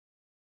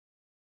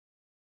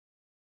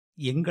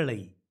எங்களை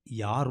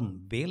யாரும்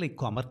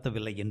வேலைக்கு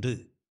அமர்த்தவில்லை என்று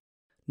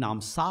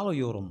நாம்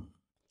சாலையோரம்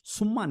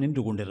சும்மா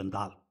நின்று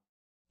கொண்டிருந்தால்,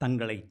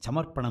 தங்களை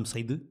சமர்ப்பணம்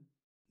செய்து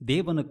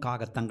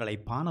தேவனுக்காக தங்களை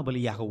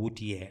பானபலியாக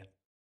ஊற்றிய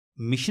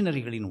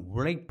மிஷனரிகளின்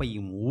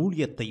உழைப்பையும்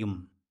ஊழியத்தையும்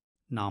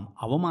நாம்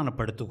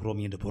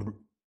அவமானப்படுத்துகிறோம் என்று பொருள்.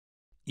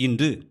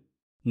 இன்று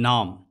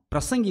நாம்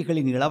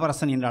பிரசங்கிகளின்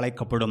இளவரசன் என்று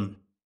அழைக்கப்படும்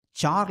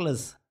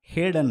சார்லஸ்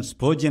ஹேடன்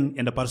ஸ்பர்ஜன்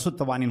என்ற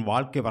பரிசுத்தவானின்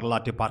வாழ்க்கை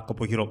வரலாற்றை பார்க்கப்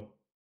போகிறோம்.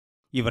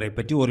 இவரை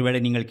பற்றி ஒருவேளை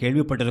நீங்கள்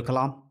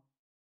கேள்விப்பட்டிருக்கலாம்.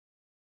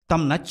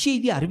 தம்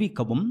நற்செய்தி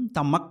அறிவிக்கவும்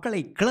தம்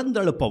மக்களை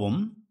கிளந்தெழுப்பவும்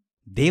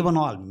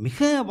தேவனால்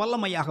மிக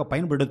வல்லமையாக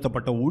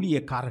பயன்படுத்தப்பட்ட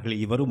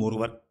ஊழியக்காரர்களில் இவரும்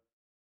ஒருவர்.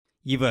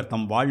 இவர்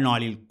தம்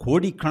வாழ்நாளில்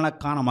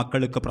கோடிக்கணக்கான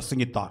மக்களுக்கு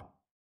பிரசங்கித்தார்.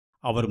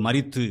 அவர்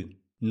மரித்து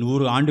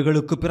 100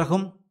 ஆண்டுகளுக்கு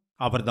பிறகும்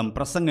அவர் தம்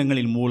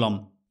பிரசங்கங்களின் மூலம்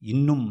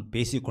இன்னும்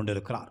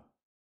பேசிக்கொண்டிருக்கிறார்.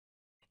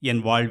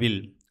 என்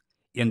வாழ்வில்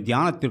என்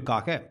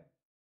தியானத்திற்காக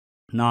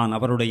நான்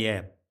அவருடைய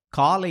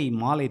காலை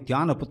மாலை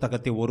தியான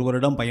புத்தகத்தை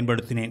ஒருவரிடம்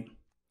பயன்படுத்தினேன்.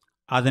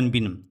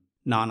 அதன்பின்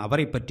நான்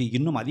அவரை பற்றி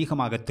இன்னும்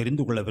அதிகமாக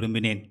தெரிந்து கொள்ள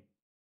விரும்பினேன்.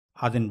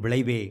 அதன்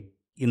விளைவே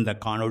இந்த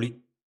காணொளி.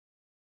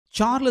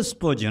 சார்லஸ்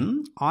ஸ்பர்ஜன்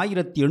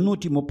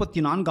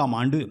 1834ஆம்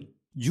ஆண்டு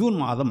ஜூன்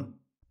மாதம்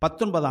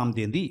 19ஆம்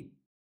தேதி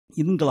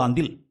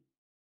இங்கிலாந்தில்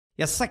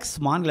எஸ்ஸெக்ஸ்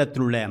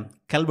மாநிலத்திலுள்ள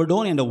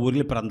கெல்வடோன் என்ற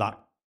ஊரில் பிறந்தார்.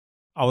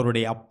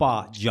 அவருடைய அப்பா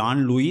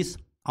ஜான் லூயிஸ்,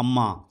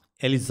 அம்மா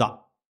எலிசா.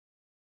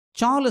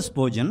 சார்லஸ்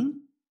ஸ்பர்ஜன்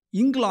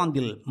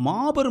இங்கிலாந்தில்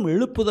மாபெரும்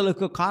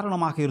எழுப்புதலுக்கு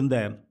காரணமாக இருந்த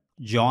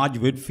ஜார்ஜ்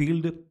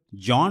வெட்ஃபீல்டு,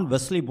 ஜான்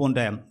வெஸ்லி போன்ற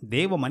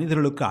தேவ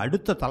மனிதர்களுக்கு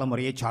அடுத்த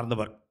தலைமுறையை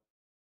சார்ந்தவர்.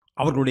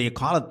 அவர்களுடைய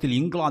காலத்தில்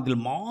இங்கிலாந்தில்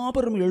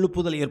மாபெரும்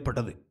எழுப்புதல்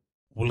ஏற்பட்டது.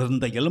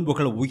 உலர்ந்த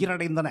எலும்புகள்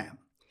உயிரடைந்தன.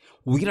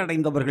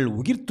 உயிரடைந்தவர்கள்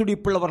உயிர்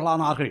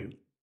துடிப்புள்ளவர்களானார்கள்.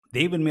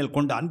 தேவன் மேல்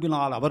கொண்ட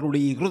அன்பினால்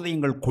அவர்களுடைய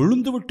இருதயங்கள்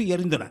கொழுந்துவிட்டு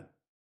எரிந்தன.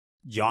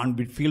 ஜான்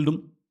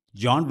விட்ஃபீல்டும்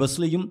ஜான்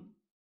வெஸ்லியும்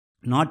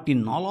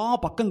நாட்டின் 4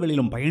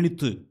 பக்கங்களிலும்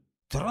பயணித்து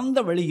திறந்த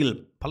வெளியில்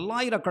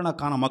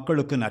பல்லாயிரக்கணக்கான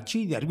மக்களுக்கு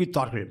நற்செய்தி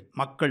அறிவித்தார்கள்.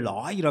 மக்கள்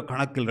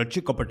ஆயிரக்கணக்கில்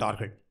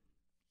ரட்சிக்கப்பட்டார்கள்.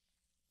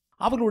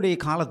 அவர்களுடைய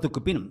காலத்துக்கு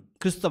பின்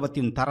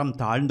கிறிஸ்தவத்தின் தரம்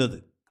தாழ்ந்தது.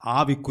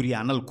 ஆவிக்குரிய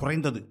அனல்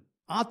குறைந்தது.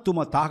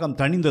 ஆத்தும தாகம்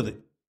தணிந்தது.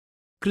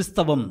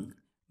 கிறிஸ்தவம்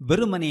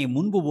வெறுமனே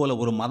முன்பு போல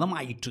ஒரு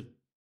மதமாயிற்று.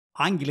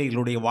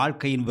 ஆங்கிலேயர்களுடைய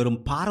வாழ்க்கையின்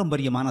வெறும்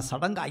பாரம்பரியமான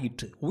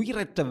சடங்காயிற்று.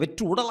 உயிரற்ற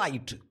வெற்று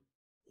உடலாயிற்று.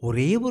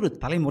 ஒரே ஒரு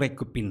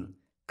தலைமுறைக்கு பின்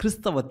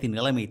கிறிஸ்தவத்தின்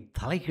நிலைமை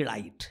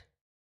தலைகீழாயிற்று.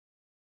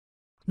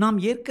 நாம்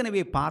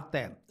ஏற்கனவே பார்த்த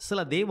சில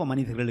தேவ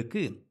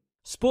மனிதர்களுக்கு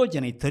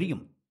ஸ்பர்ஜனை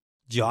தெரியும்.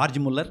 ஜார்ஜ்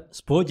முல்லர்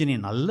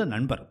ஸ்பர்ஜனின் நல்ல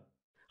நண்பர்.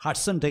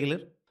 ஹட்சன்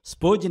டெய்லர்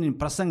ஸ்பர்ஜனின்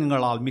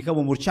பிரசங்கங்களால்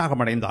மிகவும்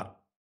உற்சாகமடைந்தார்.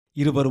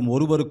 இருவரும்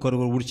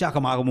ஒருவருக்கொருவர்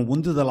உற்சாகமாகவும்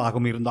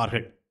உந்துதலாகவும்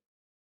இருந்தார்கள்.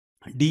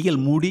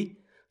 டிஎல் மூடி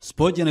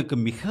ஸ்பர்ஜனுக்கு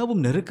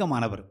மிகவும்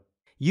நெருக்கமானவர்.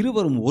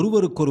 இருவரும்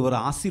ஒருவருக்கொருவர்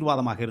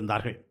ஆசீர்வாதமாக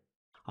இருந்தார்கள்.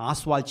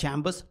 ஆஸ்வால்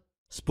சாம்பர்ஸ்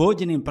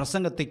ஸ்பர்ஜனின்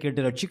பிரசங்கத்தை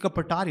கேட்டு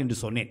ரட்சிக்கப்பட்டார் என்று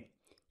சொன்னேன்.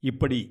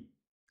 இப்படி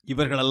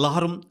இவர்கள்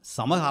எல்லாரும்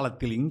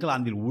சமகாலத்தில்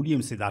இங்கிலாந்தில்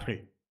ஊழியம் செய்தார்கள்.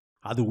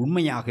 அது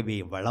உண்மையாகவே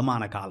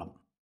வளமான காலம்.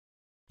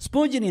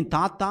 ஸ்பர்ஜனின்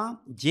தாத்தா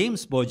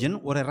ஜேம்ஸ் ஸ்பர்ஜன்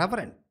ஒரு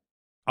ரெவரண்ட்.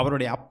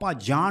 அவருடைய அப்பா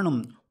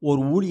ஜானும்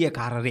ஒரு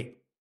ஊழியக்காரரே.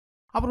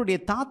 அவருடைய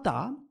தாத்தா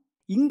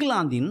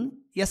இங்கிலாந்தின்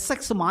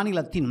எஸ்ஸெக்ஸ்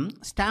மாநிலத்தின்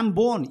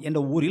ஸ்டாம்போன் என்ற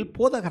ஊரில்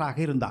போதகராக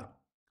இருந்தார்.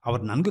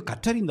 அவர் நன்கு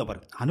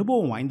கற்றறிந்தவர்,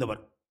 அனுபவம்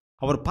வாய்ந்தவர்.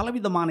 அவர்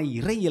பலவிதமான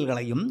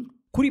இறையியல்களையும்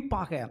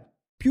குறிப்பாக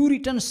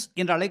பியூரிட்டன்ஸ்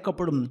என்று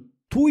அழைக்கப்படும்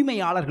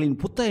தூய்மையாளர்களின்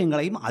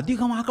புத்தகங்களையும்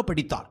அதிகமாக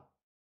படித்தார்.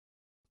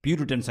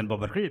 பியூரிட்டன்ஸ்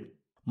என்பவர்கள்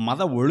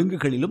மத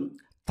ஒழுங்குகளிலும்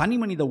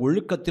தனிமனித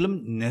ஒழுக்கத்திலும்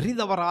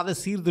நெறிதவறாத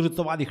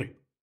சீர்திருத்தவாதிகள்.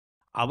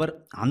 அவர்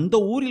அந்த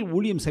ஊரில்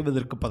ஊழியம்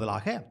செய்வதற்கு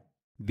பதிலாக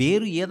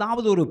வேறு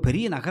ஏதாவது ஒரு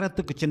பெரிய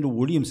நகரத்துக்கு சென்று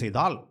ஊழியம்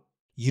செய்தால்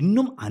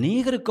இன்னும்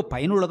அநேகருக்கு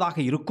பயனுள்ளதாக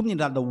இருக்கும்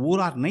என்று அந்த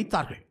ஊரார்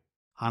நினைத்தார்கள்.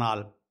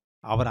 ஆனால்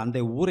அவர் அந்த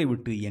ஊரை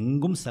விட்டு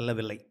எங்கும்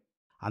செல்லவில்லை.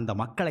 அந்த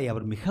மக்களை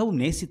அவர் மிகவும்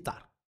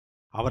நேசித்தார்.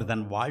 அவர்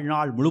தன்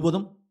வாழ்நாள்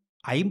முழுவதும்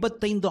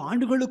 55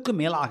 ஆண்டுகளுக்கு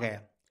மேலாக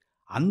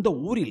அந்த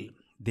ஊரில்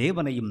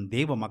தேவனையும்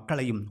தேவ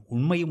மக்களையும்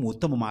உண்மையும்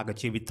உத்தமமாக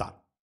சேவித்தார்.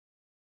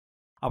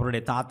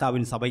 அவருடைய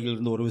தாத்தாவின் சபையில்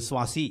இருந்த ஒரு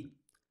விசுவாசி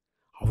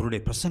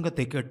அவருடைய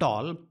பிரசங்கத்தை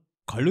கேட்டால்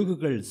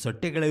கழுகுகள்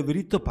செட்டைகளை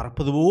விரித்து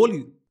பறப்பது போல்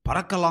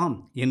பறக்கலாம்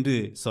என்று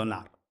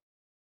சொன்னார்.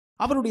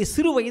 அவருடைய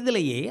சிறு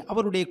வயதிலேயே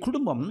அவருடைய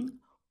குடும்பம்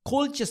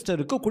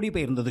கோல்செஸ்டருக்கு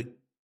குடிபெயர்ந்தது.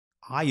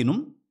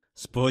 ஆயினும்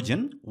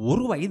ஸ்பர்ஜன்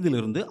 1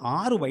 வயதிலிருந்து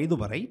 6 வயது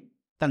வரை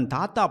தன்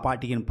தாத்தா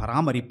பாட்டியின்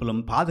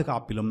பராமரிப்பிலும்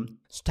பாதுகாப்பிலும்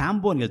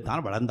ஸ்டாம்போனில்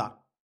தான் வளர்ந்தார்.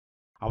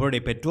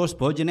 அவருடைய பெற்றோர்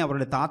ஸ்பர்ஜனை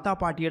அவருடைய தாத்தா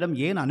பாட்டியிடம்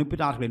ஏன்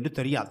அனுப்பினார்கள் என்று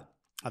தெரியாது.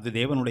 அது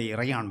தேவனுடைய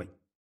இறையாண்மை.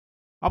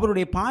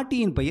 அவருடைய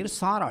பாட்டியின் பெயர்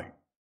சாராள்.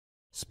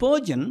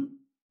 ஸ்பர்ஜன்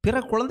பிற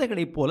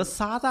குழந்தைகளைப் போல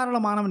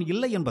சாதாரணமானவன்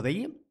இல்லை என்பதை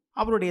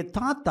அவருடைய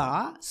தாத்தா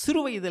சிறு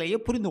வயதிலேயே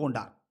புரிந்து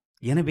கொண்டார்.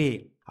 எனவே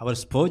அவர்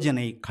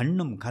ஸ்பர்ஜனை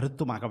கண்ணும்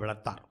கருத்துமாக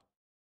வளர்த்தார்.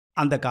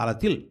 அந்த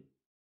காலத்தில்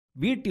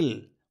வீட்டில்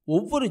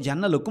ஒவ்வொரு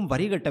ஜன்னலுக்கும்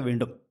வரி கட்ட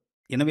வேண்டும்.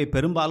 எனவே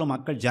பெரும்பாலும்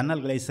மக்கள்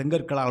ஜன்னல்களை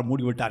செங்கற்களால்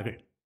மூடிவிட்டார்கள்.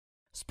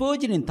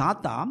 ஸ்பர்ஜனின்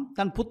தாத்தா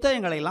தன்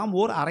புத்தகங்களை எல்லாம்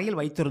ஓர் அறையில்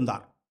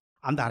வைத்திருந்தார்.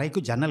 அந்த அறைக்கு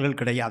ஜன்னல்கள்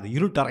கிடையாது,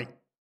 இருட்டறை.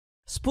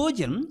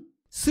 ஸ்பர்ஜன்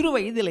சிறு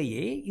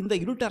வயதிலேயே இந்த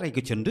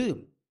இருட்டறைக்கு சென்று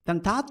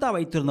தன் தாத்தா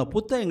வைத்திருந்த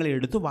புத்தகங்களை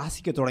எடுத்து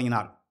வாசிக்க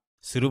தொடங்கினார்.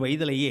 சிறு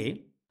வயதிலேயே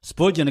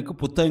ஸ்பர்ஜனுக்கு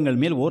புத்தகங்கள்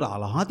மேல் ஓர்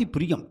அலாதி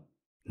பிரியம்.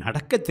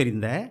 நடக்க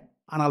தெரிந்த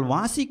ஆனால்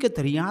வாசிக்க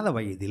தெரியாத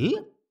வயதில்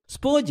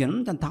ஸ்பர்ஜன்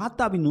தன்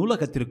தாத்தாவின்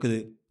நூலகத்திற்கு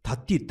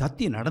தத்தி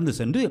தத்தி நடந்து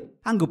சென்று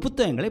அங்கு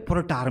புத்தகங்களை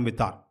புரட்ட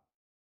ஆரம்பித்தார்.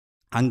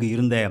 அங்கு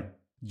இருந்த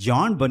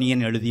ஜான்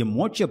பனியன் எழுதிய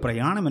மோட்ச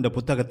பிரயாணம் என்ற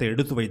புத்தகத்தை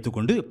எடுத்து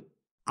வைத்துக்கொண்டு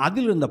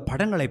அதில் இருந்த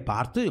படங்களை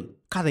பார்த்து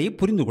கதையை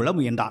புரிந்து கொள்ள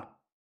முயன்றார்.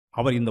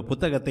 அவர் இந்த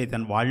புத்தகத்தை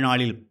தன்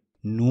வாழ்நாளில்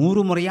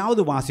 100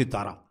 முறையாவது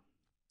வாசித்தாராம்.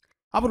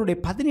 அவருடைய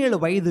 17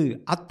 வயது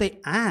அத்தை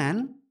ஆன்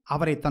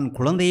அவரை தன்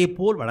குழந்தையைப்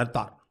போல்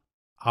வளர்த்தார்.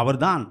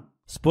 அவர்தான்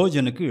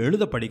ஸ்பர்ஜனுக்கு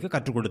எழுத படிக்க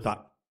கற்றுக்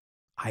கொடுத்தார்.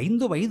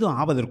 5 வயது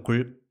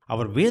ஆவதற்குள்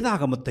அவர்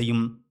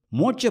வேதாகமத்தையும்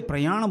மோட்ச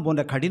பிரயாணம்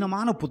போன்ற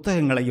கடினமான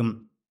புத்தகங்களையும்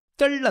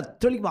தெள்ளத்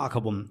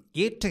தெளிவாகவும்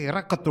ஏற்ற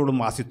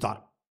இறக்கத்தோடும் வாசித்தார்.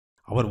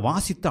 அவர்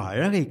வாசித்த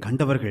அழகை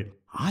கண்டவர்கள்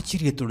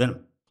ஆச்சரியத்துடன்,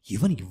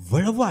 இவன்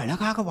இவ்வளவு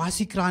அழகாக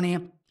வாசிக்கிறானே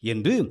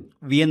என்று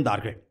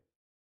வியந்தார்கள்.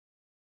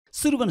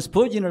 சிறுவன்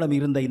ஸ்பர்ஜனிடம்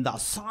இருந்த இந்த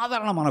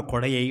அசாதாரணமான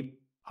கொடையை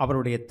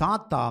அவருடைய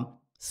தாத்தா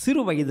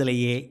சிறு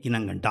வயதிலேயே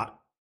இனங்கண்டார்.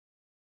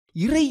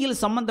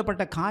 இறையியல்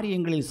சம்பந்தப்பட்ட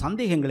காரியங்களில்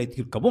சந்தேகங்களை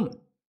தீர்க்கவும்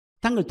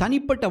தங்கள்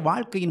தனிப்பட்ட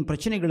வாழ்க்கையின்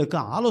பிரச்சனைகளுக்கு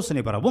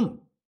ஆலோசனை பெறவும்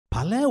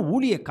பல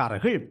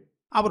ஊழியக்காரர்கள்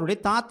அவருடைய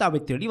தாத்தாவை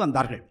தேடி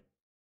வந்தார்கள்.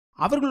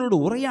 அவர்களோடு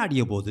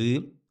உரையாடிய போது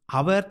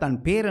அவர் தன்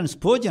பேரன்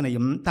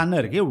ஸ்பர்ஜனையும்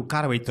தன்னருகே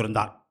உட்கார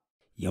வைத்திருந்தார்.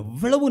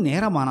 எவ்வளவு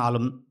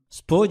நேரமானாலும்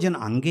ஸ்பர்ஜன்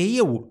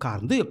அங்கேயே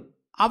உட்கார்ந்து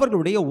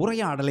அவர்களுடைய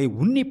உரையாடலை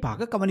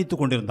உன்னிப்பாக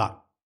கவனித்துக் கொண்டிருந்தார்.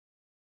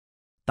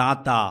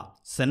 தாத்தா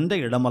சென்ற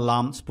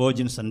இடமெல்லாம்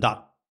ஸ்பர்ஜன் சென்றார்.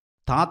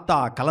 தாத்தா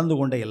கலந்து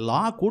கொண்ட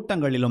எல்லா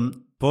கூட்டங்களிலும்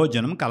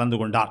ஸ்பர்ஜனும் கலந்து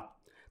கொண்டார்.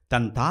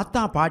 தன்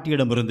தாத்தா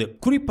பாட்டியிடமிருந்து,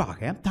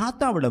 குறிப்பாக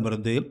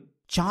தாத்தாவிடமிருந்து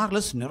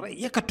சார்லஸ்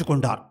நிறைய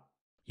கற்றுக்கொண்டார்.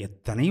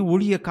 எத்தனை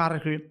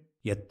ஊழியக்காரர்கள்,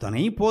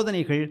 எத்தனை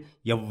போதனைகள்,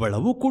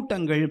 எவ்வளவு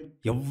கூட்டங்கள்,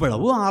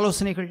 எவ்வளவு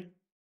ஆலோசனைகள்.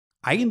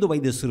 5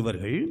 வயது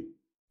சிறுவர்கள்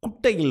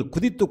குட்டையில்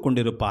குதித்து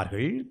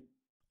கொண்டிருப்பார்கள்,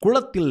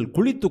 குளத்தில்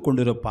குளித்து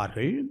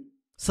கொண்டிருப்பார்கள்,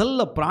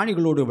 செல்ல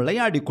பிராணிகளோடு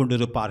விளையாடி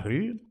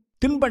கொண்டிருப்பார்கள்,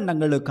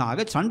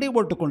 தின்பண்டங்களுக்காக சண்டை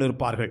போட்டுக்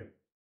கொண்டிருப்பார்கள்.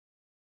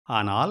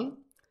 ஆனால்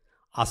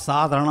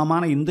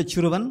அசாதாரணமான இந்த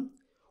சிறுவன்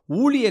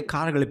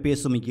ஊழியக்காரர்கள்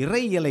பேசும்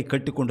இறையியலை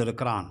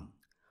கேட்டுக்கொண்டிருக்கிறான்.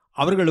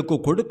 அவர்களுக்கு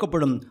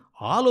கொடுக்கப்படும்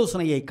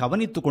ஆலோசனையை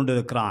கவனித்துக்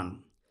கொண்டிருக்கிறான்.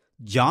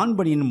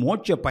 ஜான்பனியின்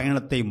மோட்ச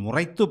பயணத்தை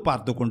முறைத்து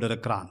பார்த்து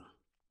கொண்டிருக்கிறான்.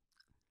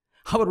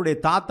 அவருடைய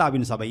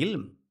தாத்தாவின் சபையில்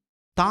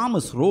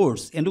தாமஸ்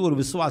ரோட்ஸ் என்று ஒரு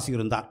விசுவாசி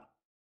இருந்தார்.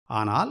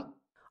 ஆனால்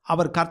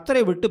அவர்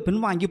கர்த்தரை விட்டு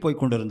பின்வாங்கி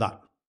போய்க் கொண்டிருந்தார்.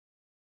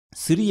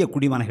 சிறிய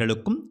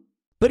குடிமனைகளுக்கும்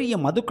பெரிய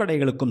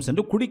மதுக்கடைகளுக்கும்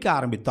சென்று குடிக்க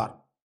ஆரம்பித்தார்.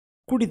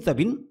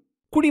 குடித்தபின்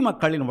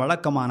குடிமக்களின்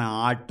வழக்கமான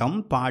ஆட்டம்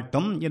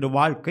பாட்டம் என்ற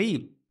வாழ்க்கை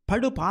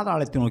படு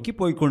பாதாளத்தை நோக்கி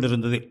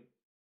போய்கொண்டிருந்தது.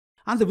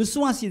 அந்த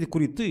விசுவாசியை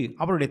குறித்து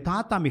அவருடைய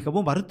தாத்தா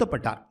மிகவும்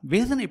வருத்தப்பட்டார்,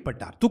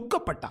 வேதனைப்பட்டார்,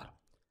 துக்கப்பட்டார்.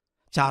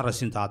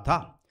 சார்லஸின் தாத்தா,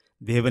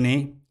 தேவனே,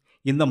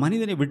 இந்த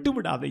மனிதனை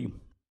விட்டுவிடாதையும்,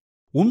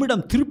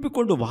 உம்மிடம் திருப்பிக்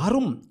கொண்டு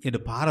வாரும் என்று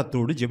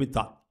பாரத்தோடு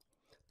ஜெபித்தார்.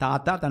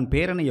 தாத்தா தன்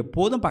பேரனை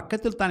எப்போதும்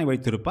பக்கத்தில் தானே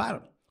வைத்திருப்பார்.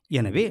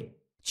 எனவே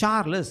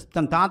சார்லஸ்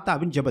தன்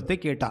தாத்தாவின் ஜெபத்தை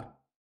கேட்டார்.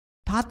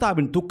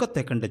 தாத்தாவின்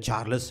துக்கத்தை கண்ட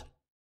சார்லஸ்,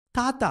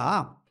 தாத்தா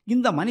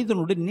இந்த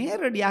மனிதனோடு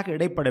நேரடியாக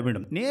இடைப்பட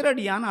வேண்டும்,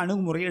 நேரடியான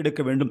அணுகுமுறையை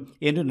எடுக்க வேண்டும்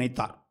என்று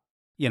நினைத்தார்.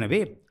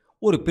 எனவே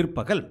ஒரு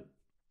பிற்பகல்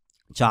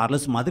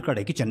சார்லஸ்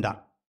மதுக்கடைக்கு சென்றார்.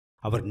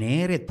 அவர்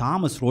நேரே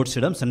தாமஸ்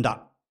ரோட்ஸிடம்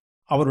சென்றார்.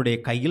 அவருடைய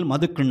கையில்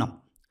மதுக்கிண்ணம்.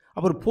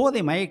 அவர்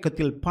போதை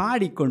மயக்கத்தில்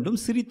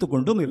பாடிக்கொண்டும் சிரித்து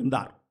கொண்டும்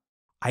இருந்தார்.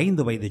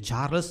 5 வயது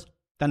சார்லஸ்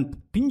தன்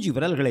பிஞ்சு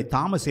விரல்களை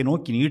தாமஸை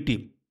நோக்கி நீட்டி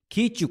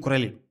கீச்சு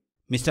குரலில்,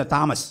 மிஸ்டர்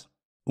தாமஸ்,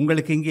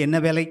 உங்களுக்கு இங்கு என்ன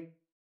வேலை?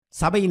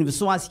 சபையின்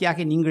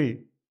விசுவாசியாக நீங்கள்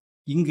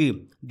இங்கு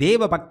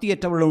தேவ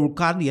பக்தியற்றவர்களுடன்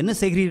உட்கார்ந்து என்ன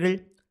செய்கிறீர்கள்?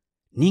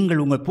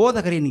 நீங்கள் உங்கள்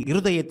போதகரின்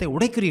இருதயத்தை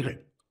உடைக்கிறீர்கள்.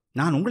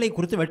 நான் உங்களை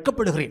குறித்து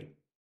வெட்கப்படுகிறேன்.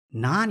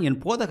 நான் என்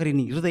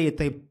போதகரின்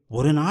இருதயத்தை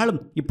ஒரு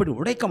நாளும் இப்படி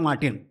உடைக்க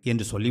மாட்டேன்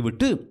என்று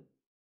சொல்லிவிட்டு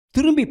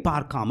திரும்பி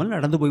பார்க்காமல்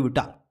நடந்து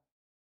போய்விட்டார்.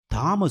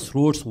 தாமஸ்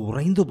ரோட்ஸ்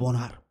உறைந்து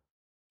போனார்.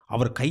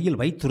 அவர் கையில்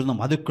வைத்திருந்த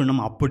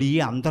மதுக்கிண்ணம்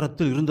அப்படியே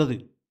அந்தரத்தில் இருந்தது.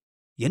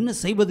 என்ன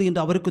செய்வது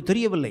என்று அவருக்கு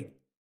தெரியவில்லை.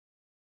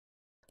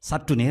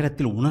 சற்று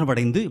நேரத்தில்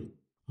உணர்வடைந்து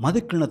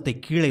மதுக்கிண்ணத்தை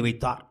கீழே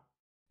வைத்தார்.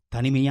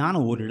 தனிமையான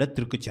ஒரு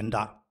இடத்திற்கு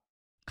சென்றார்.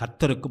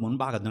 கர்த்தருக்கு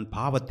முன்பாக தன்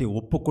பாவத்தை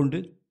ஒப்புக்கொண்டு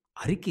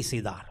அறிக்கை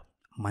செய்தார்.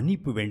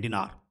 மன்னிப்பு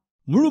வேண்டினார்.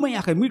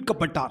 முழுமையாக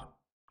மீட்கப்பட்டார்.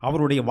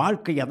 அவருடைய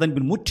வாழ்க்கை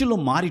அதன்பின்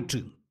முற்றிலும் மாறிற்று.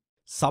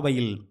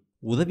 சபையில்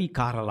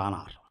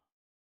உதவிக்காரரானார்.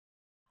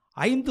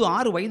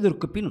 5-6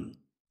 வயதிற்கு பின்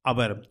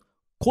அவர்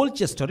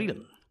கோல்செஸ்டரில்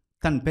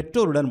தன்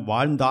பெற்றோருடன்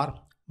வாழ்ந்தார்,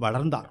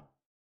 வளர்ந்தார்.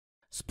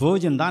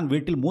 ஸ்பர்ஜன் தான்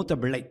வீட்டில் மூத்த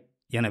பிள்ளை.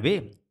 எனவே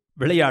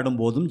விளையாடும்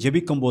போதும்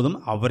ஜெபிக்கும் போதும்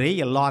அவரே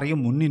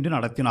எல்லாரையும் முன்னின்று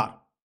நடத்தினார்.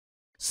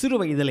 சிறு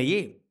வயதிலேயே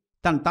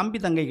தன் தம்பி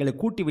தங்கைகளை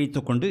கூட்டி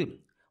வைத்துக்கொண்டு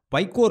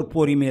வைக்கோர்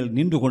போரி மேல்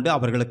நின்று கொண்டு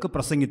அவர்களுக்கு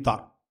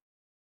பிரசங்கித்தார்.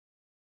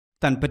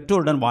 தன்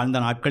பெற்றோருடன் வாழ்ந்த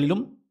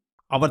நாட்களிலும்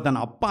அவர் தன்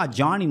அப்பா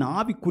ஜானின்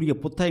ஆவிக்குரிய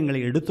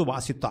புத்தகங்களை எடுத்து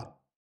வாசித்தார்.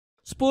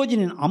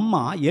 ஸ்பர்ஜனின்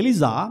அம்மா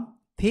எலிசா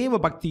தேவ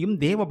பக்தியும்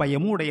தேவ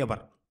பயமும்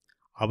உடையவர்.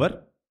 அவர்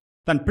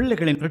தன்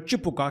பிள்ளைகளின்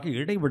ரட்சிப்புக்காக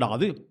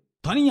இடைவிடாது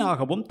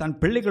தனியாகவும் தன்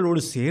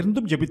பிள்ளைகளோடு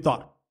சேர்ந்தும்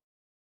ஜெபித்தார்.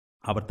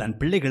 அவர் தன்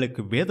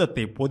பிள்ளைகளுக்கு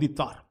வேதத்தை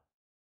போதித்தார்.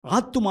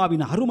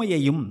 ஆத்துமாவின்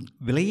அருமையையும்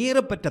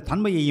விலையேறப்பெற்ற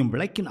தன்மையையும்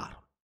விளக்கினார்.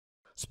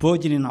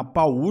 ஸ்பர்ஜனின்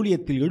அப்பா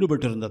ஊழியத்தில்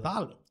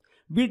ஈடுபட்டிருந்ததால்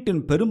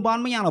வீட்டின்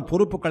பெரும்பான்மையான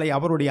பொறுப்புகளை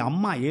அவருடைய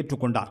அம்மா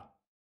ஏற்றுக்கொண்டார்.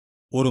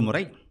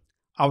 ஒருமுறை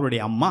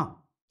அவருடைய அம்மா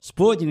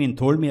ஸ்பர்ஜனின்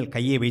தோள்மேல்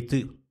கையை வைத்து,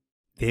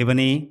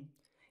 தேவனே,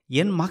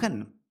 என் மகன்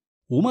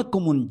உமக்கு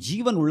முன்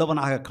ஜீவன்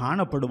உள்ளவனாக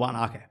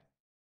காணப்படுவானாக.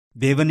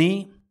 தேவனே,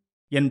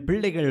 என்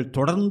பிள்ளைகள்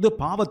தொடர்ந்து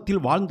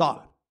பாவத்தில்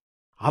வாழ்ந்தால்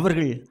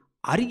அவர்கள்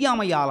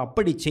அறியாமையால்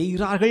அப்படி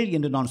செய்கிறார்கள்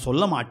என்று நான்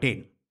சொல்ல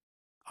மாட்டேன்.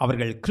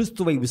 அவர்கள்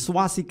கிறிஸ்துவை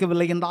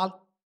விசுவாசிக்கவில்லை என்றால்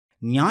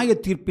நியாய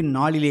தீர்ப்பின்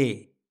நாளிலே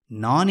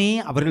நானே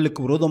அவர்களுக்கு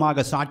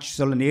விரோதமாக சாட்சி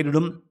சொல்ல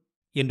நேரிடும்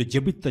என்று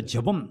ஜெபித்த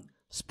ஜெபம்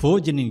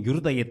ஸ்பர்ஜனின்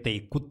இருதயத்தை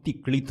குத்தி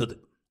கிழித்தது.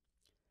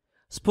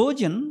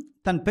 ஸ்பர்ஜன்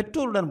தன்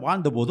பெற்றோருடன்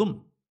வாழ்ந்தபோதும்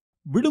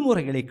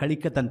விடுமுறைகளை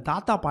கழிக்க தன்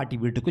தாத்தா பாட்டி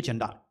வீட்டுக்கு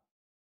சென்றார்.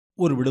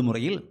 ஒரு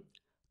விடுமுறையில்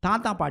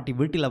தாத்தா பாட்டி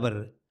வீட்டில் அவர்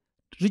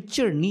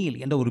ரிச்சர்ட் நீல்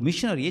என்ற ஒரு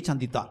மிஷனரியை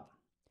சந்தித்தார்.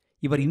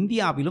 இவர்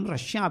இந்தியாவிலும்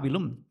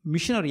ரஷ்யாவிலும்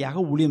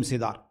மிஷனரியாக ஊழியம்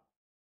செய்தார்.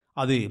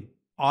 அது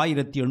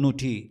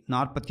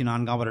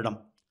 1844 வருடம்.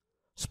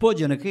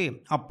 ஸ்பர்ஜனுக்கு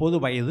அப்போது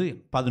வயது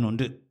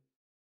 11.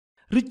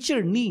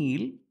 ரிச்சர்ட்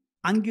நீல்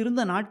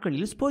அங்கிருந்த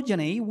நாட்களில்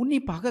ஸ்பர்ஜனை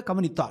உன்னிப்பாக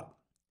கவனித்தார்.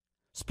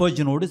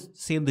 ஸ்பர்ஜனோடு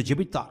சேர்ந்து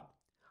ஜெபித்தார்.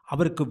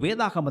 அவருக்கு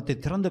வேதாகமத்தை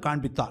திறந்து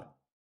காண்பித்தார்.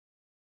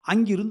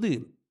 அங்கிருந்து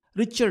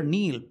ரிச்சர்ட்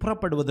நீல்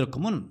புறப்படுவதற்கு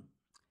முன்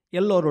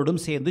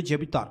எல்லோரோடும் சேர்ந்து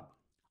ஜெபித்தார்.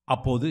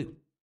 அப்போது,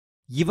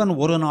 இவன்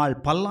ஒரு நாள்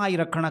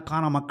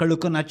பல்லாயிரக்கணக்கான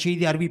மக்களுக்கு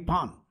நற்செய்தி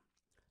அறிவிப்பான்.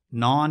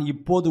 நான்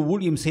இப்போது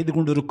ஊழியம் செய்து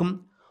கொண்டிருக்கும்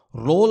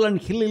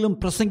ரோலண்ட் ஹில்லிலும்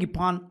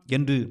பிரசங்கிப்பான்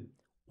என்று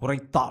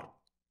உரைத்தார்.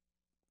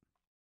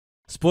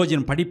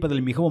 ஸ்பர்ஜன்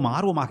படிப்பதில் மிகவும்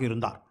ஆர்வமாக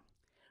இருந்தார்.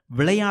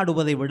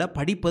 விளையாடுவதை விட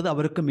படிப்பது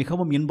அவருக்கு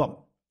மிகவும் இன்பம்.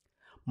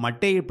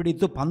 மட்டையை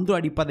பிடித்து பந்து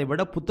அடிப்பதை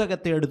விட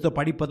புத்தகத்தை எடுத்து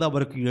படிப்பது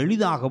அவருக்கு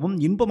எளிதாகவும்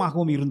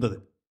இன்பமாகவும் இருந்தது.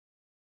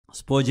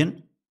 ஸ்பர்ஜன்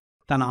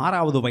தன்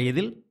 6வது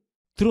வயதில்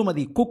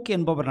திருமதி குக்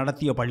என்பவர்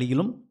நடத்திய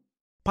பள்ளியிலும்,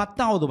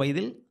 10வது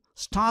வயதில்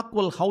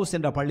ஸ்டாக்வெல் ஹவுஸ்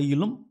என்ற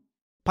பள்ளியிலும்,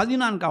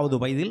 14வது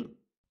வயதில்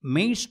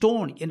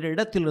மெய்ஸ்டோன் என்ற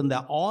இடத்தில் இருந்த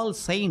ஆல்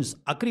சயின்ஸ்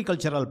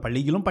அக்ரிகல்ச்சரல்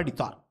பள்ளியிலும்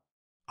படித்தார்.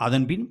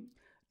 அதன்பின்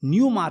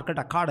நியூ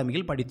மார்க்கெட்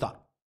அகாடமியில் படித்தார்.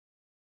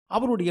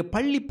 அவருடைய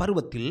பள்ளி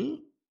பருவத்தில்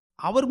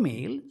அவர்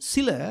மேல்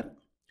சிலர்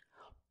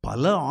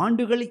பல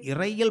ஆண்டுகள்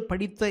இறையியல்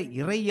படித்த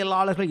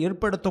இறையியலாளர்கள்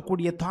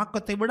ஏற்படுத்தக்கூடிய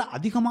தாக்கத்தை விட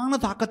அதிகமான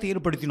தாக்கத்தை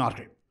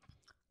ஏற்படுத்தினார்கள்.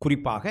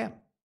 குறிப்பாக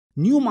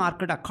நியூ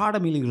மார்க்கெட்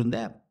அகாடமியில் இருந்த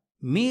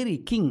மேரி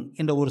கிங்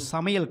என்ற ஒரு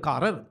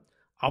சமையல்காரர்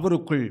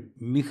அவருக்குள்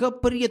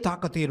மிகப்பெரிய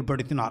தாக்கத்தை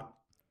ஏற்படுத்தினார்.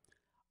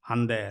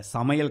 அந்த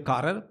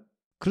சமையல்காரர்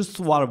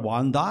கிறிஸ்துவால்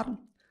வாழ்ந்தார்,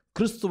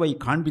 கிறிஸ்துவை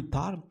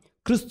காண்பித்தார்,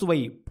 கிறிஸ்துவை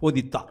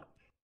போதித்தார்.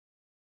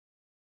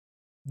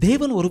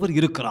 தேவன் ஒருவர்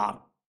இருக்கிறார்,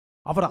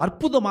 அவர்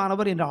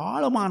அற்புதமானவர் என்ற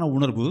ஆழமான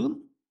உணர்வு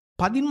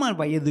 14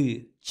 வயது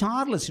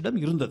சார்லஸிடம்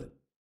இருந்தது.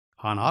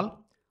 ஆனால்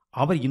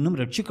அவர் இன்னும்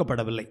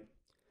ரட்சிக்கப்படவில்லை.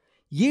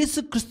 இயேசு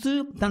கிறிஸ்து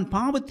தன்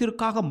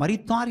பாவத்திற்காக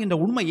மரித்தார் என்ற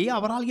உண்மையை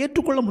அவரால்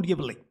ஏற்றுக்கொள்ள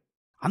முடியவில்லை.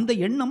 அந்த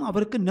எண்ணம்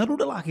அவருக்கு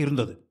நெருடலாக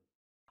இருந்தது.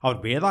 அவர்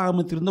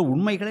வேதாகமத்திலிருந்த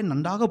உண்மைகளை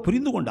நன்றாக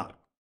புரிந்து கொண்டார்.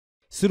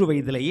 சிறு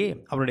வயதிலேயே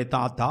அவருடைய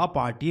தாத்தா,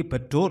 பாட்டி,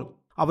 பெற்றோர்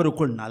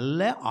அவருக்குள் நல்ல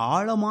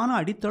ஆழமான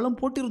அடித்தளம்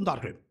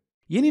போட்டிருந்தார்கள்.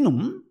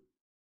 எனினும்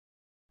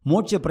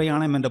மோட்ச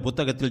பிரயாணம் என்ற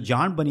புத்தகத்தில்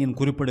ஜான் பனியன்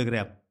குறிப்பிடுகிற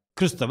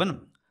கிறிஸ்தவன்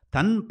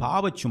தன்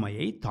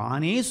பாவச்சுமையை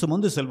தானே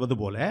சுமந்து செல்வது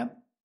போல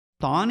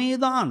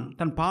தானேதான்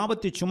தன்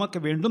பாவத்தை சுமக்க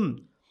வேண்டும்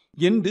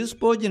என்று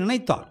ஸ்பர்ஜன்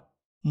நினைத்தார்.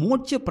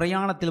 மோட்ச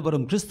பிரயாணத்தில்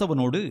வரும்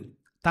கிறிஸ்தவனோடு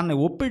தன்னை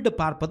ஒப்பிட்டு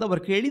பார்ப்பது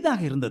அவருக்கு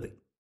எளிதாக இருந்தது.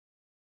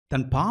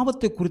 தன்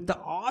பாவத்தை குறித்த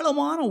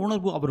ஆழமான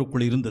உணர்வு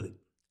அவருக்குள் இருந்தது.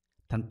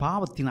 தன்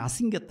பாவத்தின்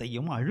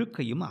அசிங்கத்தையும்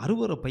அழுக்கையும்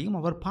அருவருப்பையும்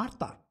அவர்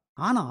பார்த்தார்.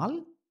 ஆனால்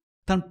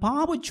தன்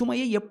பாவச்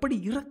சுமையை எப்படி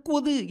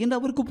இறக்குவது என்று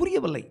அவருக்கு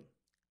புரியவில்லை.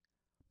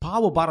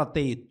 பாவ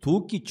பாரத்தை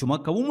தூக்கி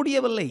சுமக்கவும்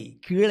முடியவில்லை,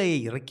 கீழே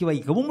இறக்கி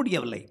வைக்கவும்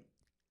முடியவில்லை.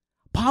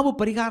 பாவ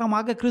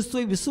பரிகாரமாக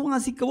கிறிஸ்துவை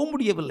விசுவாசிக்கவும்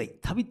முடியவில்லை.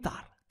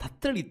 தவித்தார்,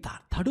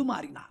 தத்தளித்தார்,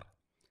 தடுமாறினார்.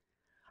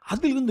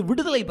 அதிலிருந்து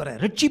விடுதலை பெற,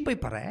 ரட்சிப்பை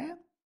பெற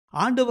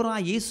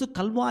ஆண்டவராய் இயேசு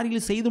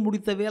கல்வாரியில் செய்து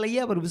முடித்த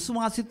வேலையை அவர்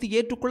விசுவாசித்து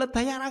ஏற்றுக்கொள்ள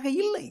தயாராக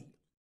இல்லை.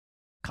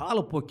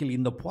 காலப்போக்கில்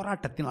இந்த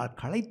போராட்டத்தினால்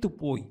களைத்து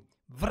போய்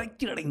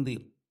விரக்தியடைந்து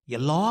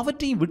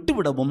எல்லாவற்றையும்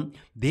விட்டுவிடவும்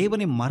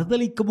தேவனை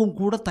மறுதலிக்கவும்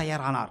கூட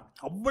தயாரானார்.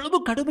 அவ்வளவு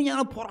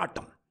கடுமையான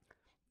போராட்டம்.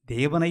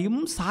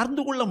 தேவனையும்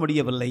சார்ந்து கொள்ள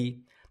முடியவில்லை,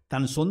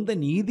 தன் சொந்த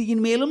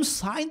நீதியின் மேலும்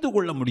சாய்ந்து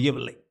கொள்ள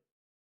முடியவில்லை.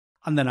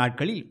 அந்த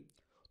நாட்களில்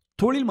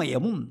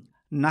தொழில்மயமும்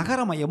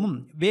நகரமயமும்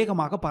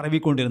வேகமாக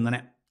பரவிக்கொண்டிருந்தன.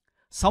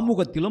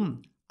 சமூகத்திலும்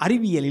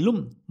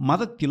அறிவியலிலும்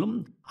மதத்திலும்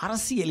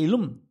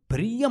அரசியலிலும்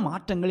பெரிய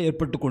மாற்றங்கள்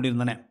ஏற்பட்டு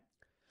கொண்டிருந்தன.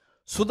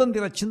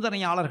 சுதந்திர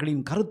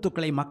சிந்தனையாளர்களின்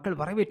கருத்துக்களை மக்கள்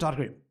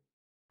வரவேற்றார்கள்.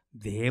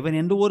 தேவன்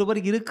என்று ஒருவர்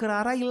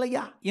இருக்கிறாரா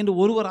இல்லையா என்று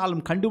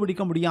ஒருவராலும்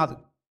கண்டுபிடிக்க முடியாது.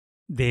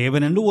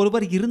 தேவன் என்று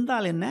ஒருவர்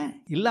இருந்தால் என்ன,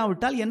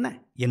 இல்லாவிட்டால் என்ன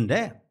என்ற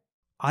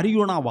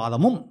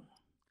அரியோனாவாதமும்,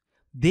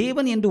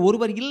 தேவன் என்று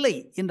ஒருவர் இல்லை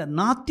என்ற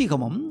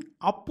நாத்திகமும்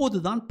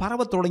அப்போதுதான்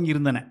பரவத்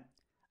தொடங்கியிருந்தன.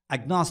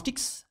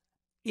 அக்னாஸ்டிக்ஸ்,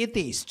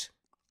 ஏத்தேயிஸ்ட்.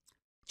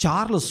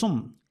 சார்லஸும்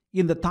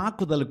இந்த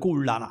தாக்குதலுக்கு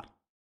உள்ளானார்.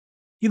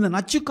 இந்த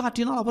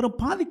நச்சுக்காற்றினால் அவரும்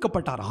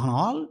பாதிக்கப்பட்டார்.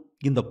 ஆனால்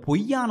இந்த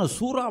பொய்யான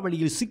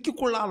சூறாவளியில்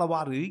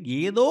சிக்கிக்கொள்ளாதவாறு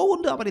ஏதோ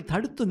ஒன்று அவரை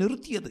தடுத்து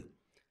நிறுத்தியது.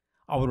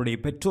 அவருடைய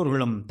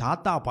பெற்றோர்களும்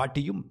தாத்தா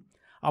பாட்டியும்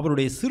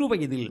அவருடைய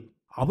சிறுவயதில்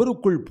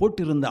அவருக்குள்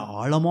போட்டிருந்த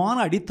ஆழமான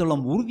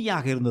அடித்தளம்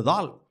உறுதியாக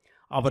இருந்ததால்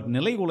அவர்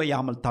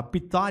நிலைகுலையாமல்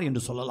தப்பித்தார்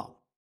என்று சொல்லலாம்.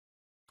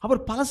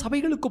 அவர் பல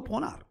சபைகளுக்கு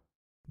போனார்.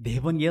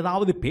 தேவன்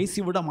ஏதாவது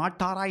பேசிவிட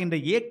மாட்டாரா என்ற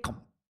ஏக்கம்,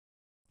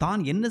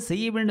 தான் என்ன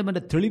செய்ய வேண்டும்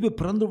என்ற தெளிவு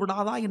பிறந்து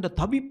விடாதா என்ற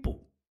தவிப்பு,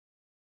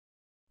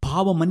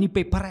 பாவ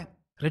மன்னிப்பை பெற,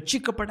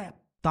 ரட்சிக்கப்பட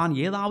தான்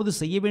ஏதாவது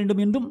செய்ய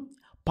வேண்டும் என்றும்,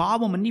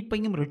 பாவ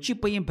மன்னிப்பையும்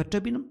ரட்சிப்பையும்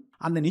பெற்றபினும்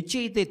அந்த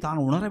நிச்சயத்தை தான்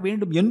உணர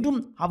வேண்டும் என்றும்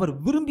அவர்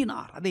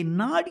விரும்பினார். அதை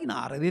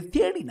நாடினார், அதை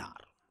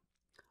தேடினார்.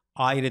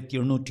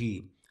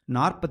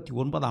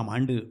 1849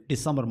 ஆண்டு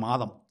டிசம்பர்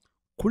மாதம்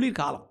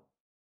குளிர்காலம்.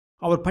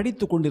 அவர்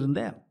படித்து கொண்டிருந்த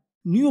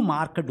நியூ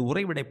மார்க்கெட்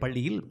உறைவிடை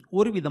பள்ளியில்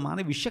ஒரு விதமான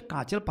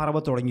விஷக்காய்ச்சல்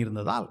பரவத்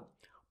தொடங்கியிருந்ததால்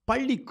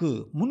பள்ளிக்கு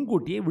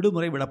முன்கூட்டியே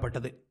விடுமுறை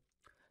விடப்பட்டது.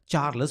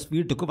 சார்லஸ்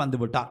வீட்டுக்கு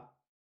வந்துவிட்டார்.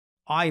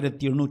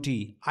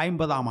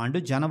 1850 ஆண்டு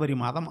ஜனவரி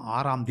மாதம்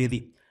 6ஆம் தேதி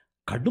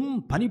கடும்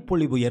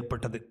பனிப்பொழிவு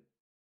ஏற்பட்டது.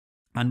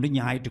 அன்று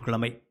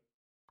ஞாயிற்றுக்கிழமை.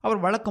 அவர்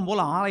வழக்கம்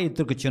போல்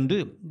ஆலயத்திற்கு சென்று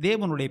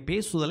தேவனுடைய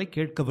பேசுதலை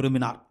கேட்க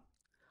விரும்பினார்.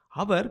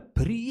 அவர்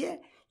பெரிய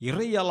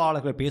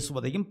இறையலாளர்கள்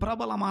பேசுவதையும்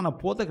பிரபலமான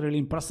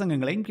போதகர்களின்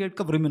பிரசங்கங்களையும் கேட்க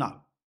விரும்பினார்.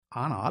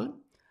 ஆனால்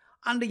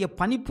அன்றைய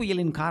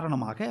பனிப்புயலின்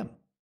காரணமாக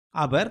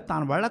அவர்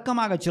தான்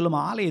வழக்கமாக செல்லும்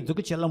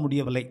ஆலயத்துக்கு செல்ல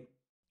முடியவில்லை.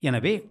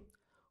 எனவே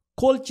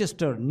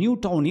கோல்செஸ்டர் நியூ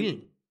டவுனில்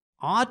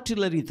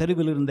ஆர்டிலரி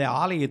தெருவில் இருந்த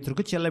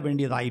ஆலயத்திற்கு செல்ல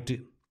வேண்டியதாயிற்று.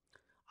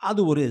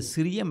 அது ஒரு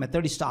சிறிய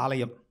மெத்தடிஸ்ட்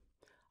ஆலயம்.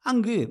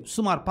 அங்கு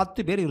சுமார்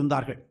 10 பேர்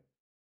இருந்தார்கள்.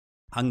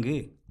 அங்கு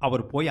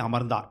அவர் போய்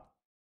அமர்ந்தார்.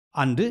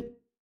 அன்று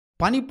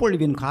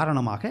பனிப்பொழிவின்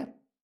காரணமாக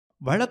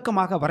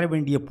வழக்கமாக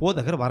வரவேண்டிய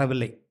போதகர்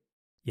வரவில்லை.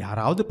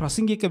 யாராவது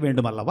பிரசங்கிக்க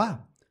வேண்டும் அல்லவா?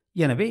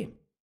 எனவே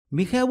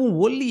மிகவும்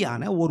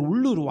ஒல்லியான ஒரு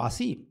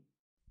உள்ளூர்வாசி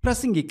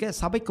பிரசங்கிக்க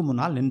சபைக்கு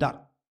முன்னால் நின்றார்.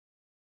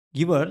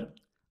 இவர்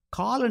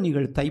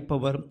காலணிகள்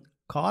தைப்பவர்,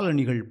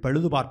 காலணிகள்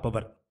பழுது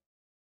பார்ப்பவர்,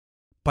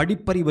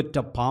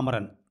 படிப்பறிவற்ற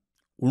பாமரன்.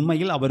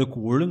 உண்மையில் அவருக்கு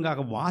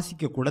ஒழுங்காக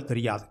வாசிக்க கூட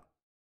தெரியாது.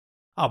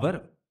 அவர்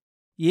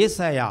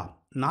ஏசாயா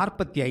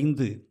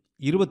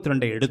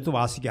 45:22 எடுத்து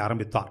வாசிக்க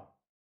ஆரம்பித்தார்.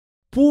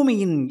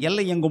 பூமியின்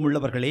எல்லையெங்கும்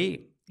உள்ளவர்களே,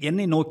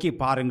 என்னை நோக்கி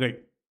பாருங்கள்,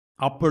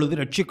 அப்பொழுது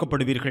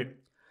ரட்சிக்கப்படுவீர்கள்.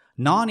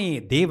 நானே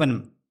தேவன்,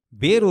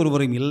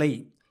 வேறொருவரும் இல்லை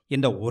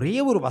என்ற ஒரே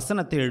ஒரு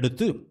வசனத்தை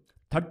எடுத்து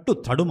தட்டு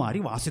தடுமாறி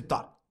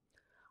வாசித்தார்.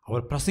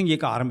 அவர்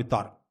பிரசங்கிக்க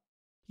ஆரம்பித்தார்.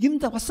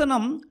 இந்த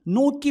வசனம்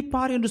நோக்கி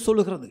பார் என்று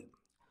சொல்லுகிறது.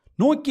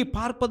 நோக்கி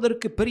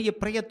பார்ப்பதற்கு பெரிய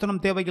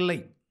பிரயத்தனம் தேவையில்லை.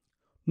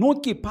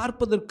 நோக்கி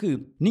பார்ப்பதற்கு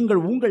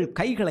நீங்கள் உங்கள்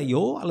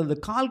கைகளையோ அல்லது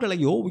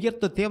கால்களையோ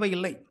உயர்த்த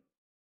தேவையில்லை.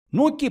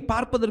 நோக்கி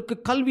பார்ப்பதற்கு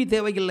கல்வி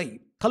தேவையில்லை,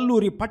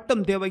 கல்லூரி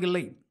பட்டம்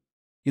தேவையில்லை.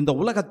 இந்த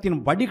உலகத்தின்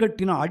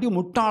வடிகட்டின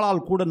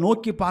அடிமுட்டாளால் கூட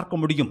நோக்கி பார்க்க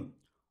முடியும்.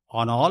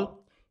 ஆனால்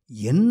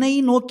என்னை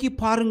நோக்கி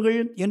பாருங்கள்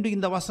என்று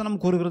இந்த வசனம்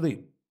கூறுகிறது.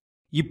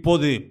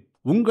 இப்போது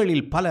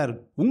உங்களில் பலர்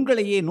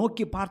உங்களையே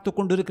நோக்கி பார்த்து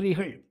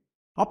கொண்டிருக்கிறீர்கள்.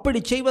 அப்படி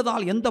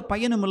செய்வதால் எந்த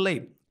பயனும் இல்லை.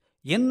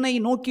 என்னை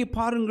நோக்கி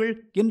பாருங்கள்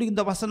என்று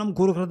இந்த வசனம்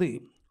கூறுகிறது.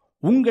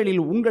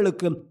 உங்களில்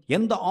உங்களுக்கு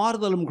எந்த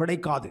ஆறுதலும்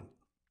கிடைக்காது.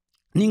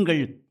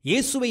 நீங்கள்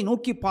இயேசுவை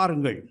நோக்கி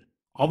பாருங்கள்,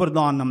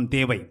 அவர்தான் நம்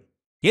தேவை.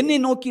 என்னை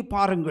நோக்கி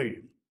பாருங்கள்,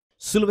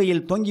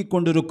 சிலுவையில் தொங்கிக்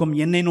கொண்டிருக்கும்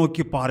என்னை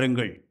நோக்கி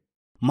பாருங்கள்,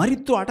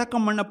 மரித்து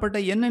அடக்கம் பண்ணப்பட்ட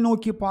என்னை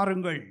நோக்கி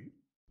பாருங்கள்,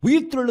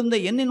 உயிர்த்தெழுந்த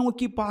என்னை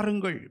நோக்கி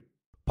பாருங்கள்,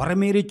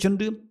 பரமேறி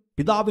சென்று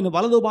பிதாவின்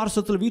வலது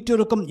பார்சத்தில்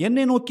வீற்றிருக்கும்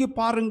என்னை நோக்கி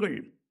பாருங்கள்.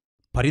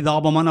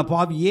 பரிதாபமான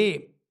பாவியே,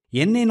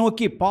 என்னை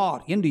நோக்கி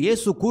பார் என்று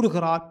இயேசு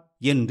கூறுகிறார்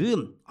என்று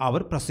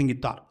அவர்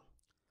பிரசங்கித்தார்.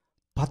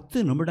 10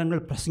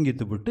 நிமிடங்கள்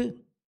பிரசங்கித்துவிட்டு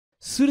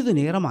சிறிது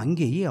நேரம்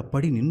அங்கேயே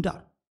அப்படி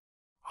நின்றார்.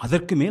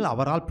 அதற்கு மேல்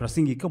அவரால்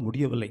பிரசங்கிக்க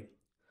முடியவில்லை.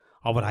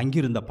 அவர்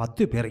அங்கிருந்த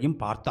 10 பேரையும்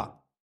பார்த்தார்.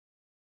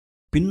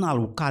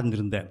 பின்னால்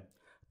உட்கார்ந்திருந்த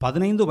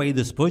 15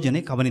 வயது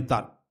ஸ்பர்ஜனை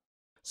கவனித்தார்.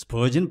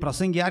 ஸ்பர்ஜன்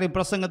பிரசங்கியாரின்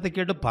பிரசங்கத்தை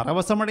கேட்டு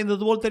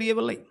பரவசமடைந்தது போல்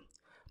தெரியவில்லை.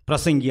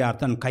 பிரசங்கியார்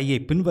தன் கையை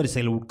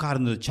பின்வரிசையில்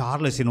உட்கார்ந்து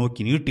சார்லஸை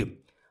நோக்கி நீட்டு,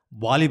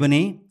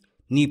 வாலிபனே,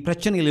 நீ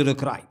பிரச்சனையில்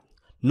இருக்கிறாய்.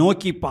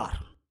 நோக்கி பார்,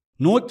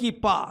 நோக்கி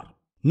பார்,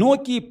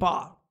 நோக்கி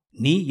பார்.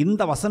 நீ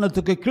இந்த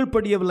வசனத்துக்கு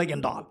கீழ்ப்படியவில்லை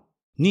என்றால்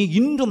நீ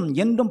இன்றும்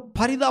என்றும்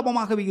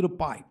பரிதாபமாகவே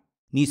இருப்பாய்.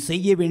 நீ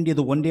செய்ய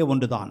வேண்டியது ஒன்றே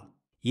ஒன்றுதான்,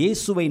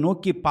 இயேசுவை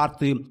நோக்கி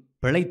பார்த்து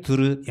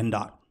பிழைத்திரு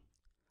என்றார்.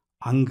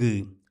 அங்கு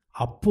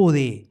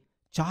அப்போதே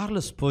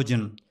சார்லஸ்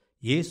ஸ்பர்ஜன்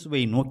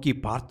இயேசுவை நோக்கி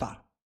பார்த்தார்.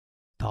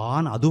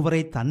 தான்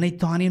அதுவரை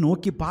தன்னைத்தானே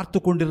நோக்கி பார்த்து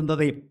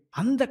கொண்டிருந்ததை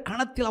அந்த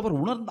கணத்தில் அவர்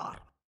உணர்ந்தார்.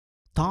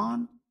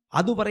 தான்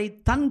அதுவரை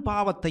தன்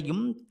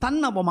பாவத்தையும் தன்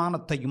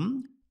அவமானத்தையும்,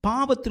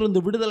 பாவத்திலிருந்து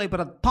விடுதலை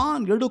பெற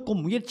தான்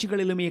எடுக்கும்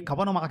முயற்சிகளிலுமே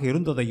கவனமாக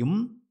இருந்ததையும்,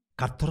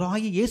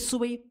 கர்த்தராகிய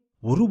இயேசுவை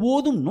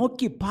ஒருபோதும்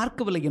நோக்கி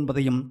பார்க்கவில்லை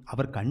என்பதையும்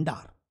அவர்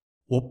கண்டார்.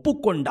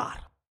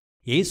 ஒப்புக்கொண்டார்.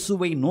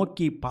 இயேசுவை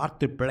நோக்கி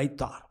பார்த்து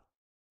பிழைத்தார்.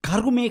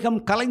 கருமேகம்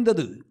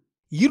கலைந்தது,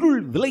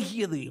 இருள்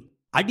விலகியது,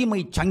 அடிமை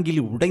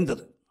சங்கிலி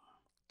உடைந்தது.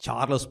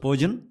 சார்லஸ்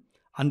ஸ்பர்ஜன்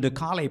அன்று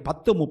காலை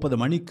 10:30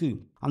 மணிக்கு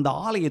அந்த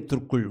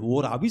ஆலயத்திற்குள்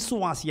ஓர்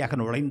அவிசுவாசியாக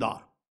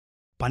நுழைந்தார்.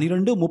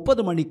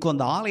 12:30 மணிக்கு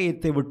அந்த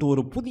ஆலயத்தை விட்டு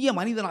ஒரு புதிய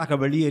மனிதனாக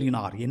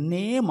வெளியேறினார்.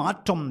 என்னே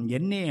மாற்றம்,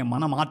 என்னே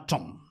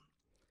மனமாற்றம்.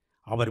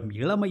 அவர்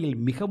இளமையில்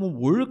மிகவும்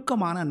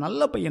ஒழுக்கமான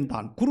நல்ல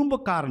பையன்தான்.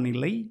 குறும்புக்காரன்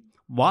இல்லை,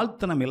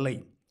 வாழ்த்தனம் இல்லை.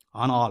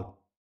 ஆனால்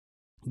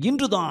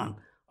இன்றுதான்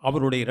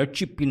அவருடைய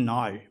இரட்சிப்பின்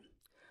நாள்.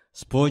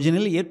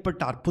 ஸ்பர்ஜனில்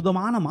ஏற்பட்ட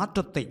அற்புதமான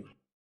மாற்றத்தை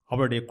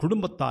அவருடைய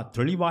குடும்பத்தார்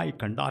தெளிவாய்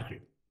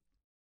கண்டார்கள்.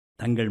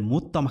 தங்கள்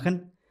மூத்த மகன்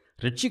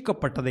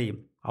ரட்சிக்கப்பட்டதை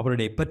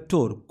அவருடைய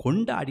பெற்றோர்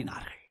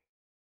கொண்டாடினார்கள்.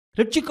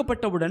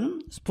 ரட்சிக்கப்பட்டவுடன்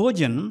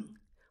ஸ்பர்ஜன்,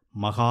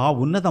 மகா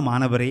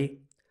உன்னதமானவரே,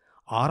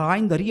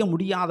 ஆராய்ந்தறிய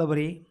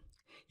முடியாதவரே,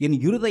 என்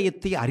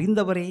இருதயத்தை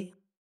அறிந்தவரே,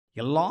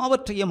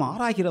 எல்லாவற்றையும்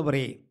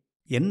ஆராய்கிறவரே,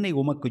 என்னை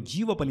உமக்கு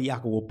ஜீவ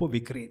பலியாக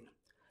ஒப்புவிக்கிறேன்.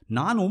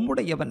 நான்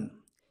உம்முடையவன்,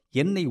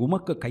 என்னை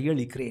உமக்கு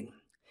கையளிக்கிறேன்.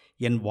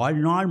 என்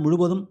வாழ்நாள்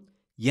முழுவதும்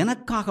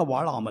எனக்காக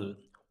வாழாமல்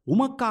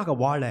உமக்காக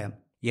வாழ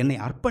என்னை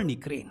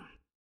அர்ப்பணிக்கிறேன்.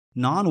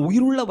 நான்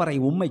உயிருள்ள வரை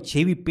உம்மை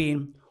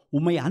சேவிப்பேன்,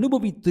 உம்மை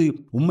அனுபவித்து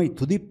உம்மை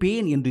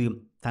துதிப்பேன் என்று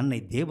தன்னை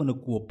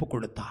தேவனுக்கு ஒப்புக்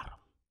கொடுத்தார்.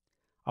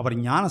 அவர்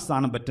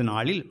ஞானஸ்நானம் பெற்ற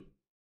நாளில்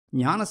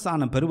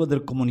ஞானஸ்நானம்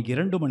பெறுவதற்கு முன்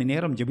 2 மணி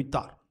நேரம்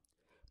ஜெபித்தார்.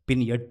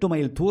 பின் 8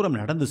 மைல் தூரம்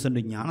நடந்து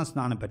சென்று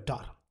ஞானஸ்நானம்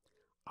பெற்றார்.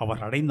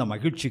 அவர் அடைந்த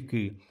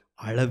மகிழ்ச்சிக்கு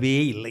அளவே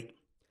இல்லை.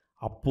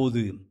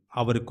 அப்போது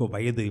அவருக்கு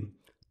வயது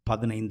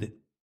 15.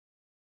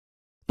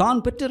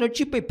 தான் பெற்ற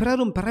ரட்சிப்பை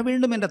பிறரும் பெற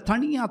வேண்டும் என்ற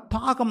தனியா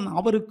தாகம்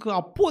அவருக்கு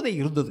அப்போதே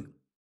இருந்தது.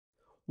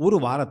 ஒரு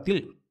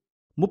வாரத்தில்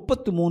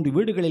 33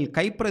 வீடுகளில்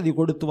கைப்பிரதி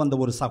கொடுத்து வந்த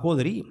ஒரு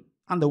சகோதரி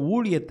அந்த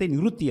ஊழியத்தை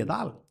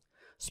நிறுத்தியதால்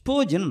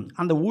ஸ்பர்ஜன்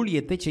அந்த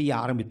ஊழியத்தை செய்ய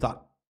ஆரம்பித்தார்.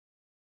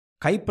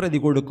 கைப்பிரதி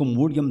கொடுக்கும்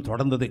ஊழியம்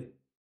தொடர்ந்தது.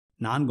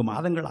 4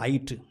 மாதங்கள்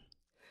ஆயிற்று.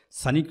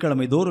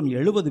 சனிக்கிழமை தோறும்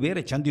 70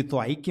 பேரை சந்தித்து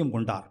ஐக்கியம்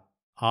கொண்டார்.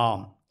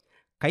 ஆம்,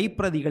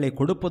 கைப்பிரதிகளை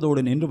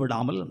கொடுப்பதோடு நின்று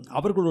விடாமல்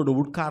அவர்களோடு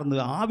உட்கார்ந்து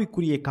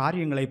ஆவிக்குரிய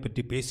காரியங்களை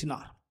பற்றி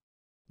பேசினார்.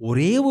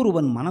 ஒரே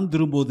ஒருவன் மனம்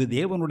திரும்புவது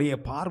தேவனுடைய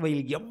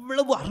பார்வையில்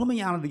எவ்வளவு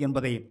அருமையானது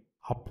என்பதை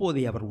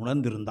அப்போதே அவர்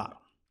உணர்ந்திருந்தார்.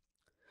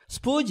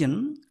 ஸ்பர்ஜன்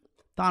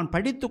தான்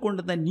படித்து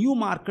கொண்டிருந்த நியூ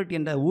மார்க்கெட்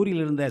என்ற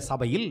ஊரில் இருந்த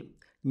சபையில்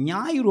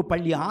ஞாயிறு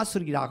பள்ளி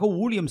ஆசிரியராக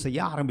ஊழியம் செய்ய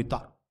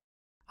ஆரம்பித்தார்.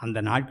 அந்த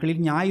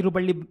நாட்களில் ஞாயிறு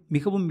பள்ளி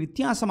மிகவும்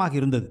வித்தியாசமாக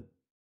இருந்தது.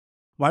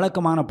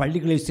 வழக்கமான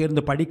பள்ளிகளில்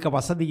சேர்ந்து படிக்க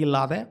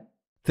வசதியில்லாத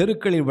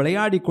தெருக்களில்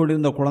விளையாடி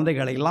கொண்டிருந்த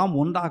குழந்தைகளை எல்லாம்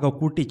ஒன்றாக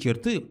கூட்டிச்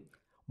சேர்த்து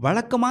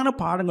வழக்கமான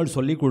பாடங்கள்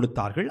சொல்லிக்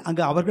கொடுத்தார்கள்.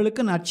 அங்கு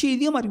அவர்களுக்கு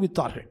நற்செய்தியும்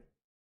அறிவித்தார்கள்.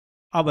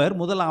 அவர்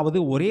முதலாவது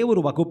ஒரே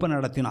ஒரு வகுப்பு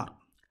நடத்தினார்.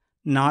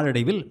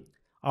 நாளடைவில்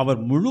அவர்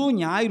முழு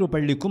ஞாயிறு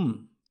பள்ளிக்கும்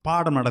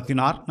பாடம்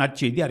நடத்தினார்,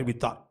 நற்செய்தி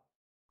அறிவித்தார்.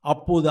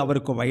 அப்போது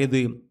அவருக்கு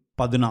வயது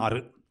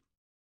 16.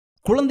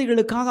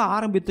 குழந்தைகளுக்காக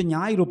ஆரம்பித்த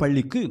ஞாயிறு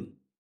பள்ளிக்கு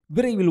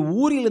விரைவில்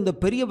ஊரில் இருந்த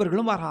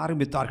பெரியவர்களும் வர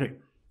ஆரம்பித்தார்கள்.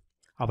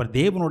 அவர்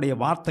தேவனுடைய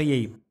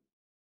வார்த்தையை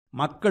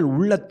மக்கள்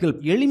உள்ளத்தில்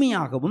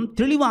எளிமையாகவும்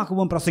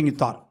தெளிவாகவும்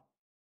பிரசங்கித்தார்.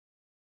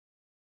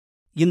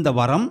 இந்த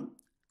வரம்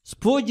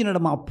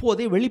ஸ்பர்ஜனிடம்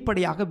அப்போதே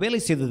வெளிப்படையாக வேலை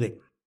செய்தது.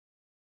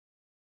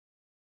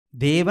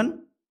 தேவன்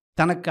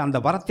தனக்கு அந்த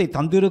வரத்தை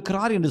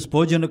தந்திருக்கிறார் என்று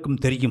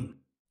ஸ்பர்ஜனுக்கும் தெரியும்.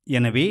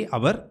 எனவே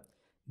அவர்,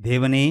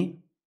 தேவனே,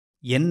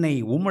 என்னை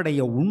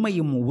உம்முடைய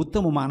உண்மையும்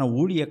உத்தமமான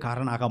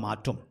ஊழியக்காரனாக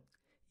மாற்றும்.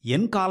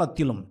 என்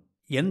காலத்திலும்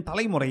என்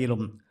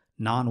தலைமுறையிலும்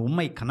நான்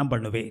உம்மை கனம்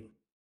பண்ணுவேன்.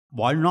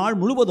 வாழ்நாள்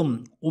முழுவதும்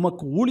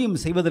உமக்கு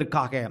ஊழியம்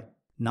செய்வதற்காக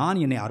நான்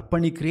என்னை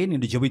அர்ப்பணிக்கிறேன்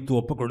என்று ஜெபித்து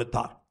ஒப்புக்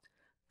கொடுத்தார்.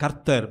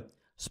 கர்த்தர்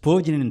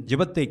ஸ்பர்ஜனின்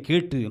ஜெபத்தை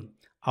கேட்டு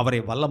அவரை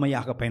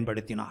வல்லமையாக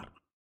பயன்படுத்தினார்.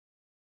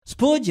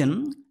 ஸ்பர்ஜன்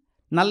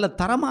நல்ல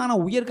தரமான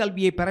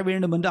உயர்கல்வியை பெற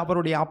வேண்டும் என்று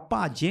அவருடைய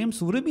அப்பா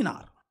ஜேம்ஸ்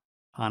விரும்பினார்.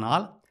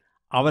 ஆனால்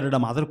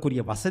அவரிடம்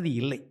அதற்குரிய வசதி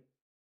இல்லை.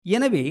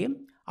 எனவே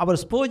அவர்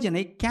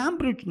ஸ்பர்ஜனை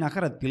கேம்பிரிட்ஜ்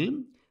நகரத்தில்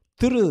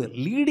திரு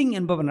லீடிங்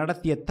என்பவர்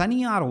நடத்திய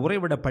தனியார்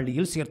உறைவிட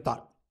பள்ளியில்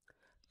சேர்த்தார்.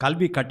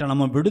 கல்வி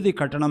கட்டணமும் விடுதி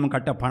கட்டணமும்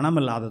கட்ட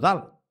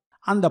பணமில்லாததால்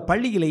அந்த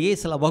பள்ளியிலேயே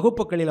சில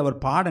வகுப்புகளில்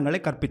அவர் பாடங்களை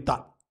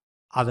கற்பித்தார்.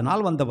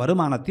 அதனால் வந்த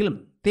வருமானத்தில்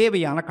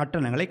தேவையான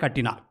கட்டணங்களை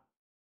கட்டினார்.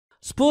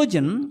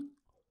 ஸ்பர்ஜன்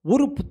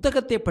ஒரு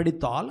புத்தகத்தை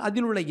படித்தால்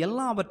அதில் உள்ள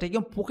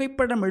எல்லாவற்றையும்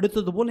புகைப்படம்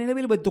எடுத்தது போல்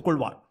நினைவில் வைத்துக்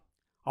கொள்வார்.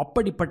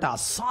 அப்படிப்பட்ட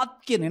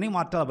அசாத்திய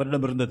நினைவாற்றல்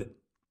அவரிடம் இருந்தது.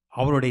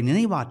 அவருடைய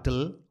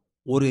நினைவாற்றல்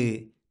ஒரு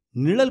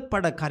நிழல்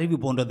பட கருவி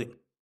போன்றது.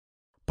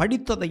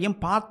 படித்ததையும்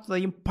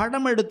பார்த்ததையும்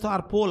படம்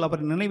எடுத்தார் போல்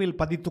அவர் நினைவில்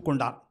பதித்து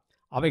கொண்டார்.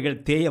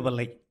 அவைகள்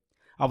தேயவில்லை.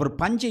 அவர்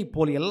பஞ்சை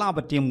போல்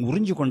எல்லாவற்றையும்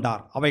உறிஞ்சு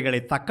கொண்டார். அவைகளை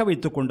தக்க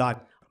வைத்துக் கொண்டார்.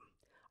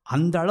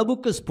 அந்த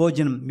அளவுக்கு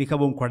ஸ்பர்ஜன்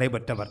மிகவும்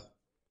கொடைபெற்றவர்.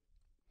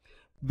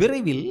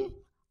 விரைவில்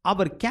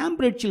அவர்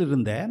கேம்பிரிட்ஜில்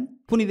இருந்த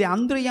புனித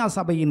அந்திரேயா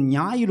சபையின்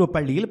ஞாயிறு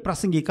பள்ளியில்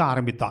பிரசங்கிக்க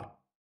ஆரம்பித்தார்.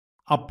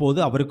 அப்போது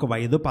அவருக்கு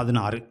வயது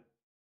 16.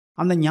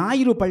 அந்த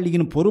ஞாயிறு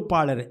பள்ளியின்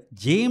பொறுப்பாளர்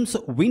ஜேம்ஸ்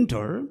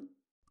விண்டர்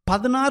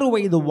 16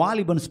 வயது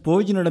வாலிபன்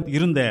ஸ்பர்ஜனிடம்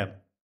இருந்த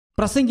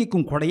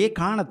பிரசங்கிக்கும் கொடையை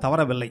காண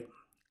தவறவில்லை.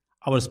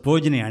 அவர்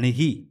ஸ்பர்ஜனை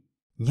அணுகி,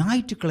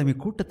 ஞாயிற்றுக்கிழமை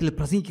கூட்டத்தில்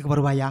பிரசங்கிக்க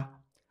வருவாயா,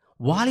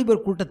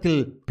 வாலிபர்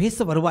கூட்டத்தில்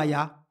பேச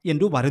வருவாயா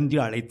என்று வருந்தி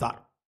அழைத்தார்.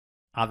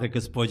 அதற்கு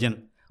ஸ்பர்ஜன்,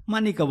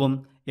 மன்னிக்கவும்,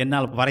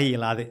 என்னால் வர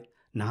இயலாது,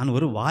 நான்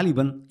ஒரு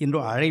வாலிபன் என்று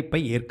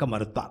அழைப்பை ஏற்க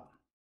மறுத்தார்.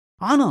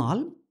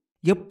 ஆனால்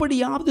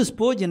எப்படியாவது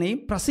ஸ்பர்ஜனை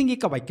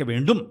பிரசங்கிக்க வைக்க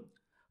வேண்டும்,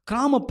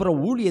 கிராமப்புற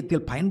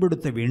ஊழியத்தில்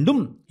பயன்படுத்த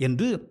வேண்டும்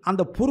என்று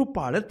அந்த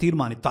பொறுப்பாளர்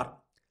தீர்மானித்தார்.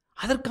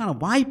 அதற்கான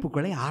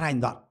வாய்ப்புகளை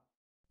ஆராய்ந்தார்.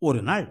 ஒரு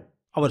நாள்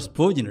அவர்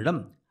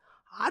ஸ்பர்ஜனிடம்,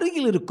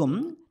 அருகில் இருக்கும்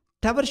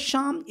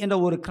டவர்ஷாம் என்ற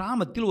ஒரு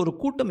கிராமத்தில் ஒரு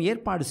கூட்டம்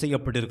ஏற்பாடு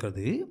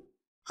செய்யப்பட்டிருக்கிறது.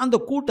 அந்த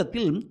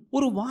கூட்டத்தில்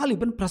ஒரு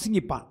வாலிபன்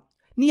பிரசங்கிப்பான்,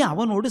 நீ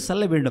அவனோடு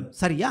செல்ல வேண்டும்,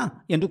 சரியா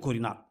என்று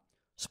கூறினார்.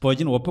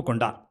 ஸ்பர்ஜன்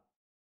ஒப்புக்கொண்டார்.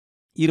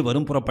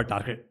 இருவரும்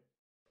புறப்பட்டார்கள்.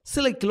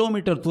 சில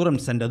கிலோமீட்டர்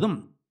தூரம் சென்றதும்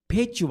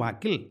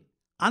பேச்சுவாக்கில்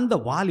அந்த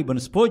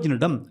வாலிபன்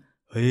ஸ்பர்ஜனிடம்,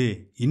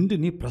 இன்று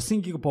நீ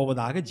பிரசங்கிக்க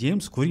போவதாக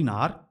ஜேம்ஸ்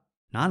கூறினார்,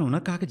 நான்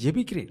உனக்காக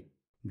ஜெபிக்கிறேன்,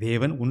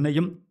 தேவன்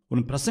உன்னையும்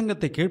உன்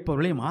பிரசங்கத்தை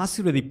கேட்பவர்களையும்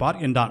ஆசீர்வதிப்பார்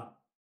என்றான்.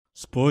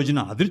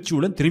 ஸ்பர்ஜன்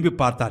அதிர்ச்சியுடன் திரும்பி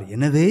பார்த்தார்.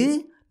 என்னது,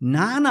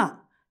 நானா?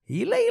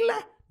 இல்லை இல்லை,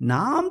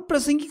 நாம்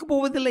பிரசங்கிக்க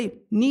போவதில்லை,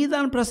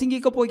 நீதான்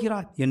பிரசங்கிக்க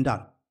போகிறாய்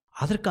என்றார்.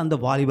 அதற்கு அந்த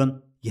வாலிபன்,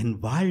 என்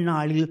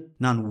வாழ்நாளில்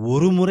நான்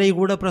ஒரு முறை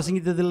கூட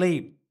பிரசங்கித்ததில்லை,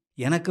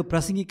 எனக்கு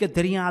பிரசங்கிக்க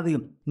தெரியாது,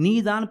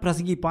 நீதான்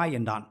பிரசங்கிப்பாய்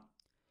என்றான்.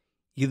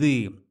 இது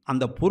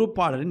அந்த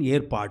பொறுப்பாளரின்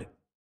ஏற்பாடு.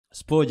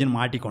 ஸ்பர்ஜன்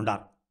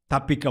மாட்டிக்கொண்டார்.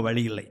 தப்பிக்க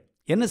வழியில்லை.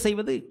 என்ன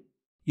செய்வது?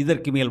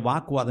 இதற்கு மேல்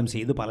வாக்குவாதம்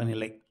செய்து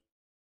பலனில்லை.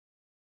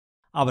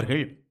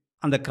 அவர்கள்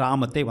அந்த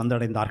கிராமத்தை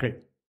வந்தடைந்தார்கள்.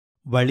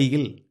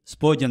 வழியில்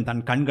ஸ்பர்ஜன்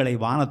தன் கண்களை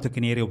வானத்துக்கு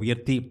நேரே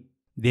உயர்த்தி,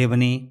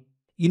 தேவனே,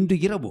 இன்று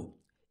இரவு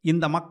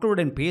இந்த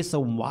மக்களுடன்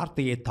பேசவும்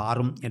வார்த்தையை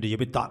தாரும் என்று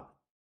ஜெபித்தார்.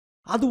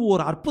 அது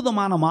ஓர்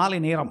அற்புதமான மாலை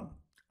நேரம்.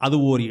 அது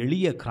ஓர்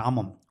எளிய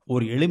கிராமம்,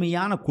 ஒரு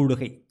எளிமையான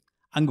கூடுகை.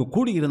 அங்கு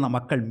கூடியிருந்த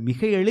மக்கள்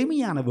மிக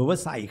எளிமையான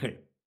விவசாயிகள்.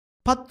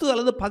 10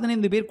 அல்லது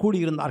 15 பேர்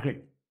கூடியிருந்தார்கள்.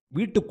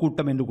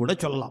 வீட்டுக்கூட்டம் என்று கூட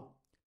சொல்லலாம்.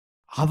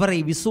 அவரை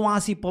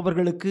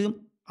விசுவாசிப்பவர்களுக்கு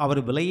அவர்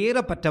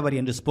விலையேறப்பட்டவர்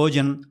என்று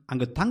ஸ்பர்ஜன்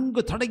அங்கு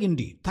தங்கு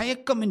தடையின்றி,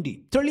 தயக்கமின்றி,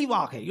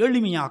 தெளிவாக,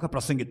 எளிமையாக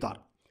பிரசங்கித்தார்.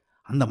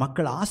 அந்த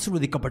மக்கள்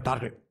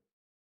ஆசீர்வதிக்கப்பட்டார்கள்.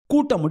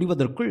 கூட்டம்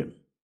முடிவதற்குள்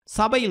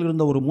சபையில்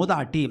இருந்த ஒரு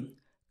மூதாட்டி,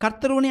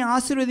 கர்த்தர் உன்னை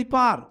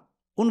ஆசீர்வதிப்பார்,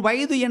 உன்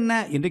வயது என்ன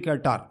என்று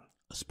கேட்டார்.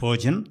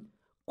 ஸ்பர்ஜன்,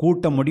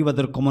 கூட்டம்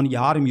முடிவதற்கு முன்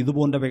யாரும் இது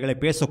போன்றவைகளை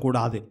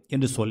பேசக்கூடாது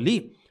என்று சொல்லி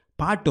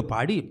பாட்டு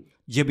பாடி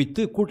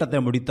ஜெபித்து கூட்டத்தை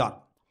முடித்தார்.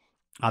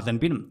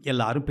 அதன்பின்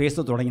எல்லாரும்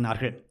பேசத்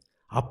தொடங்கினார்கள்.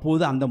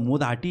 அப்போது அந்த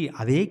மூதாட்டி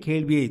அதே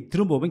கேள்வியை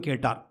திரும்பவும்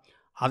கேட்டார்.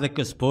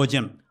 அதற்கு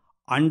ஸ்பர்ஜன்,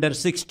 அண்டர்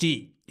 60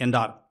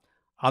 என்றார்.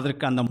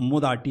 அதற்கு அந்த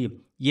மூதாட்டி,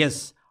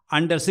 எஸ்,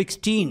 அண்டர்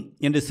 16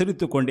 என்று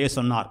சிரித்து கொண்டே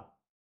சொன்னார்.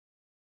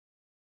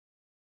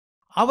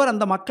 அவர்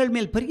அந்த மக்கள்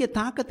மேல் பெரிய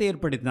தாக்கத்தை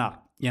ஏற்படுத்தினார்.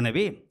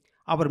 எனவே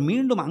அவர்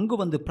மீண்டும் அங்கு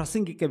வந்து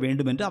பிரசங்கிக்க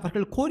வேண்டும் என்று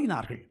அவர்கள்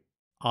கோரினார்கள்.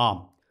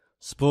 ஆம்,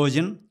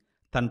 ஸ்பர்ஜன்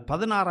தன்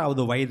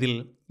 16வது வயதில்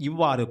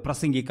இவ்வாறு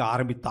பிரசங்கிக்க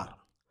ஆரம்பித்தார்.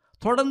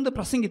 தொடர்ந்து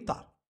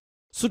பிரசங்கித்தார்.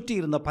 சுற்றி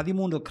இருந்த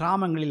 13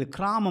 கிராமங்களில்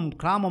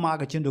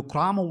கிராமமாக சென்று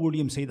கிராம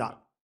ஊழியம் செய்தார்.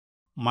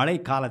 மழை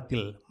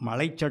காலத்தில்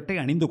மலைச்சட்டை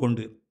அணிந்து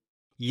கொண்டு,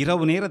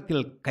 இரவு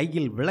நேரத்தில்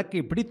கையில்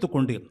விளக்கை பிடித்து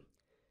கொண்டு,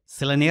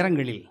 சில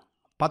நேரங்களில்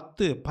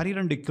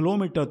 10-12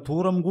 கிலோமீட்டர்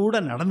தூரம்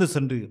கூட நடந்து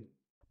சென்று,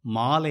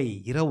 மாலை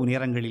இரவு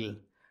நேரங்களில்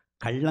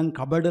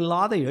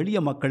கள்ளங்கபடில்லாத எளிய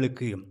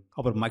மக்களுக்கு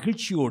அவர்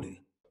மகிழ்ச்சியோடு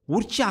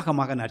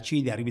உற்சாகமாக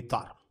நற்செய்தி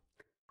அறிவித்தார்.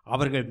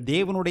 அவர்கள்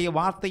தேவனுடைய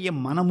வார்த்தையை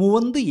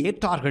மனமுவந்து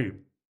ஏற்றார்கள்.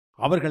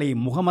 அவர்களை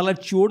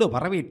முகமலர்ச்சியோடு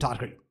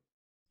வரவேற்றார்கள்.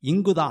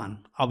 இங்குதான்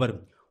அவர்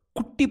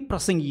குட்டி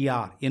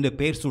பிரசங்கியார் என்று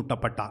பெயர்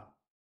சூட்டப்பட்டார்.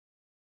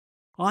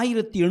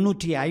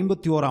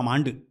 1851ஆம்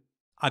ஆண்டு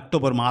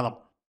அக்டோபர் மாதம்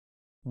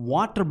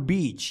வாட்டர்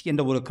பீச்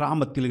என்ற ஒரு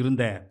கிராமத்தில்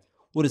இருந்த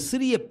ஒரு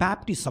சிறிய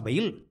பாப்டிஸ்ட்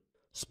சபையில்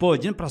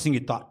ஸ்பர்ஜன்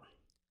பிரசங்கித்தார்.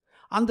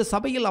 அந்த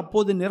சபையில்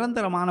அப்போது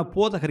நிரந்தரமான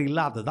போதகர்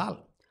இல்லாததால்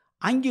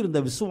அங்கிருந்த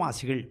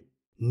விசுவாசிகள்,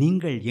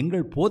 நீங்கள்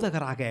எங்கள்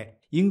போதகராக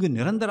இங்கு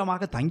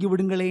நிரந்தரமாக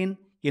தங்கிவிடுங்களேன்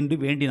என்று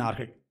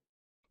வேண்டினார்கள்.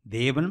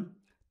 தேவன்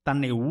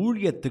தன்னை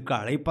ஊழியத்துக்கு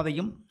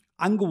அழைப்பதையும்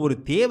அங்கு ஒரு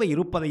தேவை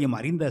இருப்பதையும்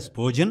அறிந்த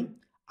ஸ்பர்ஜன்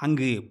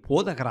அங்கு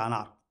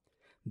போதகரானார்.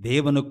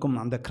 தேவனுக்கும்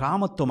அந்த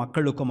கிராமத்து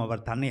மக்களுக்கும்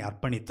அவர் தன்னை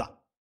அர்ப்பணித்தார்.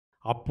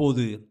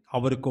 அப்போது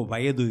அவருக்கு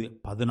வயது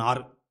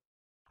 16.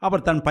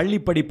 அவர் தன் பள்ளி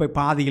படிப்பை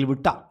பாதியில்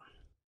விட்டார்.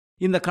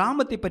 இந்த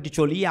கிராமத்தை பற்றி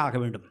சொல்லியே ஆக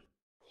வேண்டும்.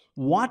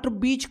 வாட்டர்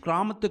பீச்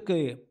கிராமத்துக்கு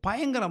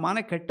பயங்கரமான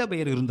கெட்ட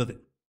பெயர் இருந்தது.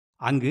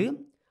 அங்கு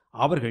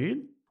அவர்கள்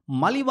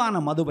மலிவான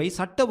மதுவை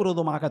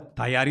சட்டவிரோதமாக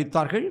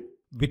தயாரித்தார்கள்,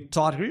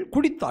 விற்றார்கள்,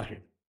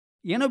 குடித்தார்கள்.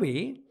 எனவே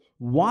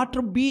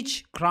வாட்டர் பீச்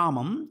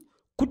கிராமம்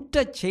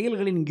குற்றச்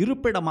செயல்களின்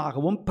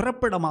இருப்பிடமாகவும்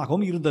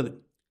பிறப்பிடமாகவும் இருந்தது.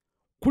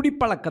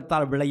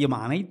 குடிப்பழக்கத்தால் விளையும்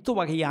அனைத்து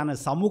வகையான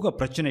சமூக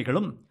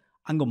பிரச்சனைகளும்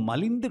அங்கு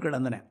மலிந்து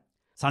கிடந்தன.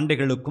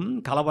 சண்டைகளுக்கும்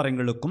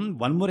கலவரங்களுக்கும்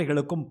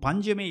வன்முறைகளுக்கும்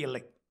பஞ்சமே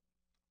இல்லை.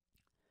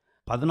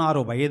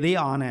 16 வயதே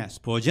ஆன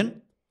ஸ்பர்ஜன்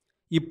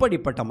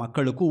இப்படிப்பட்ட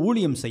மக்களுக்கு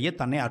ஊழியம் செய்ய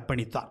தன்னை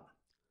அர்ப்பணித்தார்.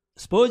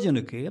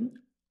 ஸ்பர்ஜனுக்கு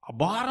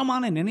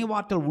அபாரமான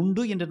நினைவாற்றல்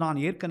உண்டு என்று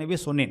நான் ஏற்கனவே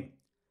சொன்னேன்.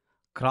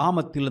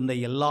 கிராமத்தில் இருந்த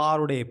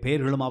எல்லாருடைய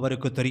பெயர்களும்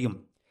அவருக்கு தெரியும்.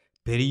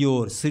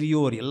 பெரியோர்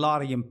சிறியோர்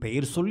எல்லாரையும்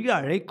பெயர் சொல்லி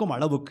அழைக்கும்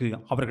அளவுக்கு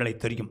அவர்களை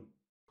தெரியும்.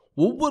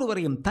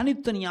 ஒவ்வொருவரையும்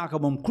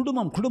தனித்தனியாகவும்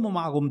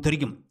குடும்பமாகவும்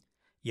தெரியும்.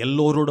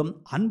 எல்லோருடன்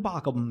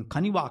அன்பாகவும்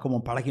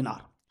கனிவாகவும்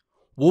பழகினார்.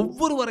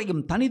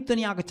 ஒவ்வொருவரையும்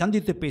தனித்தனியாக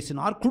சந்தித்து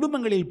பேசினார்.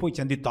 குடும்பங்களில் போய்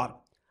சந்தித்தார்.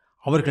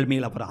 அவர்கள்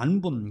மேல் அவர்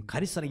அன்பும்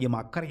கரிசனையும்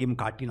அக்கறையும்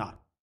காட்டினார்.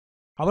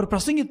 அவர்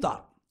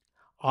பிரசங்கித்தார்.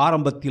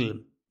 ஆரம்பத்தில்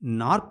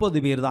 40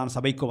 பேர் தான்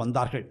சபைக்கு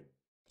வந்தார்கள்.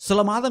 சில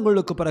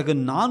மாதங்களுக்கு பிறகு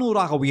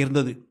 400ஆக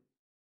உயர்ந்தது.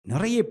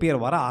 நிறைய பேர்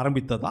வர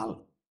ஆரம்பித்ததால்,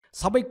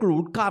 சபைக்குள்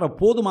உட்கார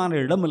போதுமான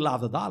இடம்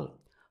இல்லாததால்,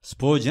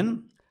 ஸ்பர்ஜன்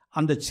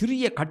அந்த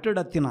சிறிய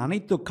கட்டிடத்தின்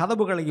அனைத்து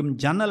கதவுகளையும்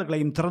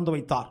ஜன்னல்களையும் திறந்து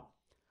வைத்தார்.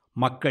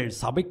 மக்கள்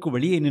சபைக்கு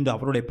வெளியே நின்று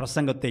அவருடைய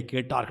பிரசங்கத்தை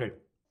கேட்டார்கள்.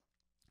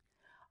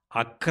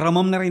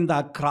 அக்கிரமம் நிறைந்த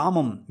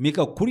அக்கிராமம்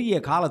மிக குறுகிய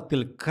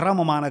காலத்தில்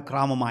கிரமமான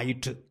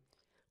கிராமமாயிற்று.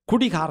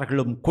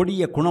 குடிகாரர்களும்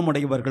கொடிய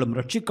குணமுடையவர்களும்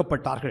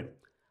ரட்சிக்கப்பட்டார்கள்.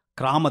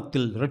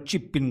 கிராமத்தில்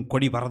ரட்சிப்பின்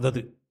கொடி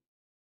பறந்தது.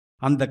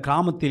 அந்த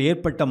கிராமத்தில்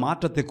ஏற்பட்ட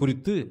மாற்றத்தை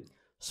குறித்து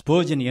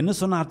ஸ்பர்ஜன் என்ன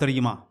சொன்னார்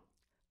தெரியுமா?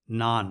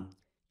 நான்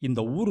இந்த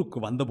ஊருக்கு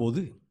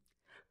வந்தபோது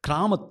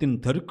கிராமத்தின்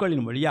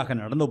தெருக்களின் வழியாக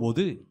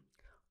நடந்தபோது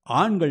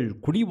ஆண்கள்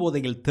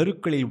குடிபோதையில்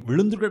தெருக்களில்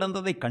விழுந்து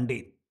கிடந்ததை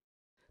கண்டேன்.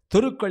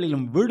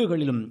 தெருக்களிலும்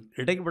வீடுகளிலும்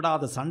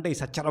இடைவிடாத சண்டை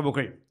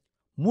சச்சரவுகள்,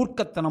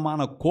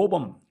 மூர்க்கத்தனமான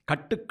கோபம்,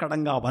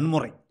 கட்டுக்கடங்கா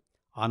வன்முறை.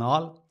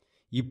 ஆனால்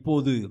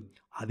இப்போது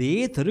அதே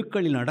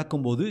தெருக்களில்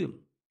நடக்கும்போது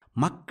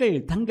மக்கள்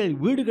தங்கள்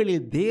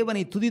வீடுகளில்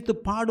தேவனை துதித்து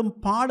பாடும்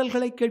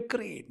பாடல்களை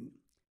கேட்கிறேன்.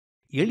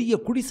 எளிய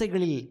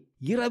குடிசைகளில்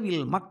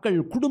இரவில் மக்கள்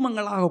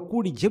குடும்பங்களாக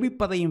கூடி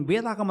ஜெபிப்பதையும்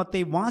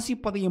வேதாகமத்தை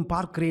வாசிப்பதையும்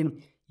பார்க்கிறேன்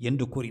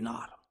என்று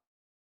கூறினார்.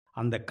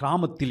 அந்த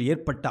கிராமத்தில்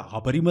ஏற்பட்ட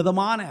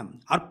அபரிமிதமான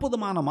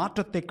அற்புதமான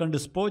மாற்றத்தைக் கண்டு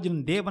ஸ்பர்ஜன்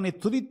தேவனை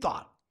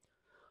துதித்தார்.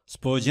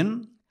 ஸ்பர்ஜன்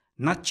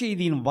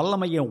நற்செய்தியின்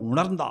வல்லமையை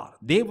உணர்ந்தார்.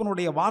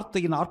 தேவனுடைய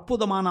வார்த்தையின்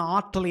அற்புதமான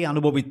ஆற்றலை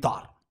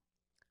அனுபவித்தார்.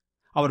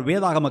 அவர்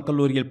வேதாகம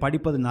கல்லூரியில்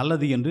படிப்பது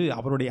நல்லது என்று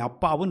அவருடைய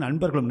அப்பாவும்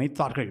நண்பர்களும்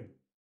நினைத்தார்கள்.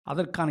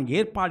 அதற்கான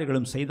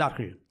ஏற்பாடுகளும்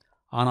செய்தார்கள்.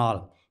 ஆனால்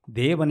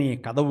தேவனே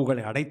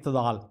கதவுகளை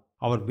அடைத்ததால்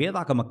அவர்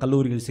வேதாகம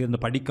கல்லூரியில் சேர்ந்து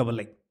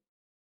படிக்கவில்லை.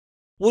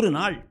 ஒரு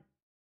நாள்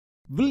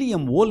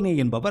வில்லியம் ஓல்னே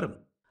என்பவர்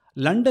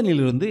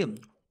லண்டனிலிருந்து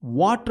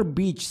வாட்டர்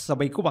பீச்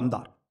சபைக்கு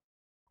வந்தார்.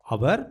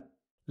 அவர்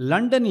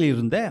லண்டனில்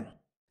இருந்த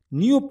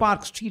நியூ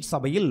பார்க் ஸ்ட்ரீட்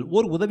சபையில்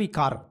ஒரு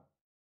உதவிக்காரர்.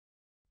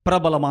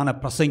 பிரபலமான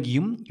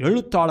பிரசங்கியும்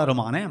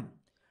எழுத்தாளருமான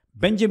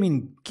பெஞ்சமின்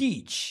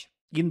கீச்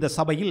இந்த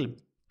சபையில்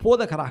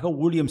போதகராக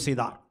ஊழியம்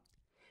செய்தார்.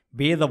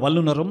 வேத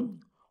வல்லுநரும்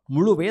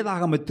முழு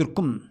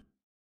வேதாகமத்திற்கும்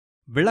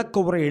விளக்க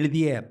உரை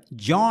எழுதிய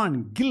ஜான்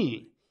கில்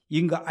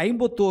இங்கு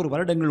 51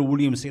 வருடங்கள்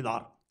ஊழியம்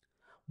செய்தார்.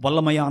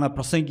 வல்லமையான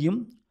பிரசங்கியும்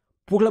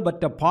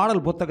புகழப்பெற்ற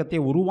பாடல் புத்தகத்தை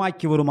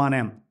உருவாக்கி வருமான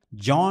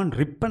ஜான்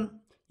ரிப்பன்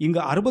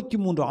இங்கு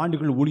 63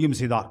 ஆண்டுகள் ஊழியம்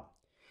செய்தார்.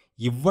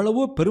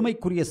 இவ்வளவு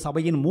பெருமைக்குரிய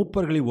சபையின்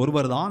மூப்பர்களில்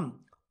ஒருவர்தான்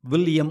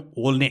வில்லியம்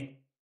ஓல்னே.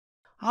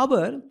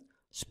 அவர்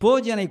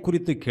ஸ்பர்ஜனை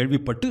குறித்து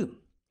கேள்விப்பட்டு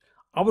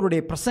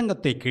அவருடைய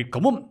பிரசங்கத்தை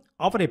கேட்கவும்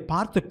அவரை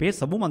பார்த்து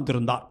பேசவும்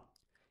வந்திருந்தார்.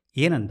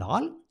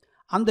 ஏனென்றால்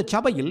அந்த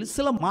சபையில்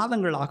சில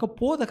மாதங்களாக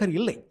போதகர்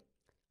இல்லை.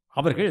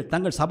 அவர்கள்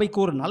தங்கள் சபைக்கு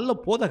ஒரு நல்ல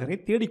போதகரை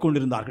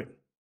தேடிக்கொண்டிருந்தார்கள்.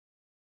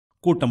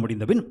 கூட்டம்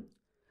முடிந்தபின்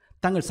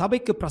தங்கள்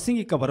சபைக்கு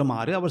பிரசங்கிக்க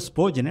வருமாறு அவர்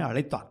ஸ்பர்ஜனை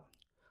அழைத்தார்.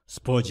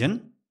 ஸ்பர்ஜன்,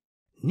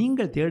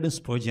 நீங்கள் தேடும்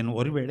ஸ்பர்ஜன்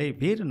ஒருவேளை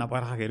வேறு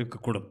நபராக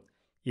இருக்கக்கூடும்.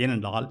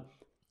 ஏனென்றால்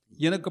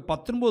எனக்கு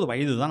 19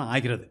 வயது தான்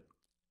ஆகிறது.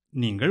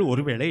 நீங்கள்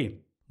ஒருவேளை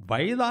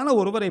வயதான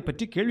ஒருவரை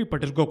பற்றி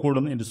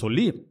கேள்விப்பட்டிருக்கக்கூடும் என்று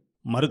சொல்லி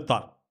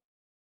மறுத்தார்.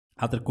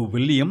 அதற்கு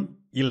வில்லியம்,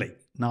 இல்லை,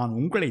 நான்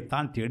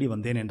உங்களைத்தான் தேடி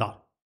வந்தேன் என்றார்.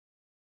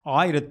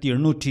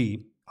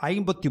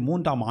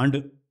 1853 ஆண்டு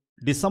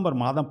டிசம்பர்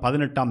மாதம்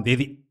 18ஆம்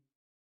தேதி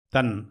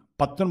தன்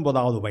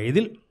 19வது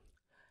வயதில்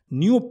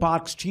நியூ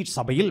பார்க் ஸ்ட்ரீட்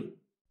சபையில்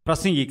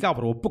பிரசங்கிக்க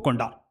அவர்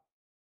ஒப்புக்கொண்டார்.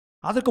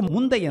 அதற்கு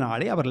முந்தைய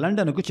நாளே அவர்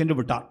லண்டனுக்கு சென்று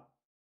விட்டார்.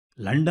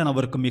 லண்டன்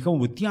அவருக்கு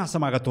மிகவும்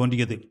வித்தியாசமாக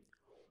தோன்றியது.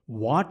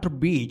 வாட்டர்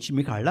பீச்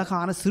மிக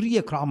அழகான சிறிய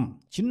கிராமம்,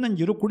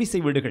 சின்னஞ்சிறு குடிசை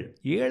வீடுகள்,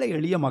 ஏழை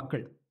எளிய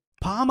மக்கள்,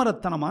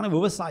 பாமரத்தனமான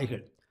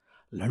விவசாயிகள்.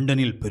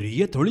 லண்டனில்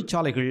பெரிய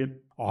தொழிற்சாலைகள்,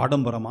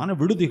 ஆடம்பரமான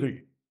விடுதிகள்.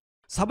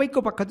 சபைக்கு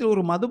பக்கத்தில்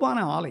ஒரு மதுபான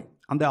ஆலை,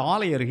 அந்த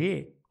ஆலை அருகே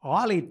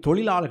ஆலை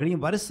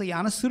தொழிலாளர்களின்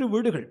வரிசையான சிறு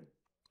வீடுகள்.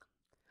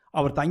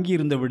 அவர்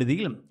தங்கியிருந்த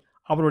விடுதியில்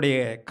அவருடைய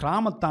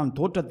கிராமத்தான்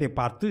தோற்றத்தை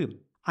பார்த்து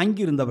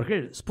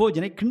அங்கிருந்தவர்கள்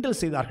ஸ்பர்ஜனை கிண்டல்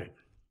செய்தார்கள்.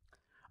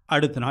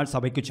 அடுத்த நாள்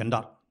சபைக்கு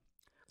சென்றார்.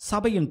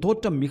 சபையின்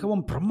தோற்றம்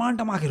மிகவும்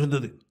பிரம்மாண்டமாக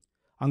இருந்தது.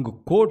 அங்கு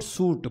கோட்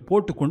சூட்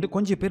போட்டுக்கொண்டு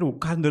கொஞ்சம் பேர்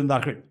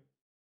உட்கார்ந்திருந்தார்கள்.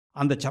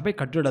 அந்த சபை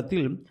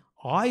கட்டிடத்தில்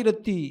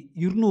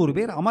 1200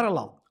 பேர்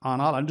அமரலாம்.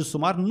 ஆனால் அன்று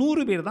சுமார்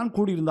 100 பேர் தான்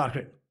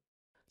கூடியிருந்தார்கள்.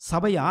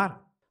 சபையார்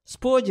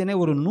ஸ்பர்ஜனை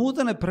ஒரு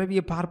நூதன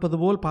பிறவியை பார்ப்பது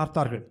போல்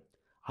பார்த்தார்கள்.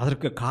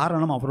 அதற்கு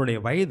காரணம் அவருடைய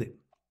வயது.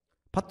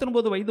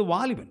 19 வயது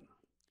வாலிபன்.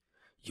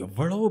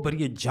 எவ்வளவு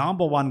பெரிய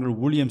ஜாம்பவான்கள்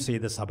ஊழியம்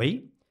செய்த சபை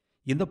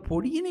இந்த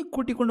பொடியினை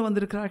கூட்டிக் கொண்டு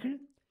வந்திருக்கிறார்கள்.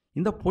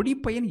 இந்த பொடி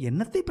பையன்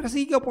என்னத்தை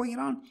பிரசங்கிக்கப்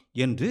போகிறான்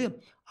என்று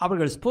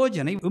அவர்கள்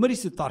ஸ்பர்ஜனை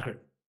விமர்சித்தார்கள்.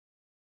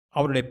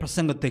 அவருடைய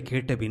பிரசங்கத்தை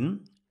கேட்டபின்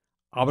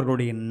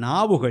அவர்களுடைய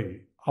நாவுகள்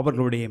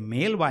அவர்களுடைய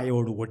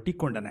மேல்வாயோடு ஒட்டி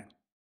கொண்டன.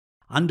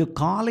 அன்று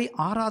காலை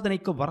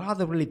ஆராதனைக்கு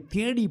வராதவர்களை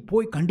தேடி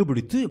போய்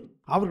கண்டுபிடித்து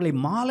அவர்களை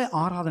மாலை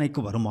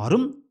ஆராதனைக்கு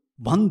வருமாறும்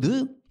வந்து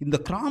இந்த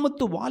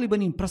கிராமத்து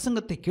வாலிபனின்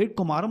பிரசங்கத்தை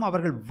கேட்குமாறும்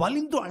அவர்கள்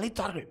வலிந்து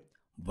அழைத்தார்கள்.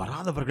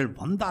 வராதவர்கள்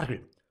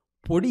வந்தார்கள்.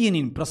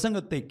 பொடியனின்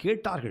பிரசங்கத்தை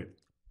கேட்டார்கள்,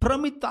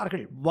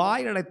 பிரமித்தார்கள்,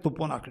 வாயடைத்து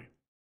போனார்கள்.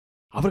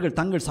 அவர்கள்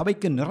தங்கள்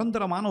சபைக்கு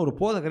நிரந்தரமான ஒரு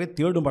போதகரை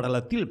தேடும்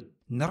படலத்தில்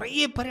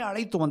நிறைய பேரை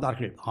அழைத்து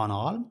வந்தார்கள்.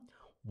 ஆனால்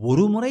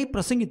ஒரு முறை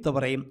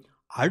பிரசங்கித்தவரை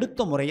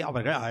அடுத்த முறை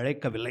அவர்கள்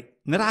அழைக்கவில்லை,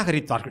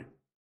 நிராகரித்தார்கள்.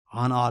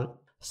 ஆனால்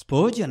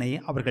ஸ்பர்ஜனை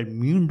அவர்கள்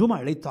மீண்டும்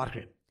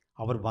அழைத்தார்கள்.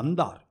 அவர்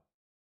வந்தார்,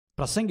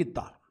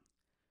 பிரசங்கித்தார்.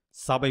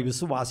 சபை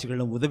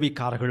விசுவாசிகளும்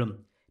உதவிக்காரர்களும்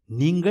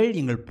நீங்கள்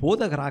எங்கள்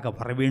போதகராக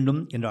வர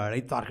வேண்டும் என்று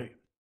அழைத்தார்கள்.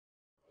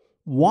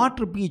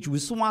 வாட்டர் பீச்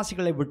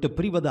விசுவாசிகளை விட்டு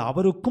பிரிவது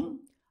அவருக்கும்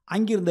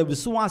அங்கிருந்த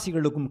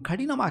விசுவாசிகளுக்கும்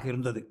கடினமாக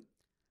இருந்தது.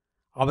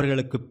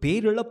 அவர்களுக்கு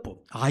பேரிழப்பு.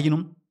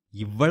 ஆயினும்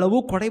இவ்வளவு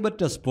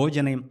கொடைபெற்ற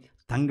ஸ்பர்ஜனை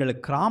தங்கள்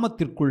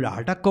கிராமத்திற்குள்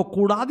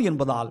அடக்கக்கூடாது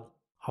என்பதால்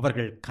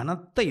அவர்கள்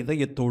கனத்த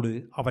இதயத்தோடு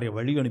அவரை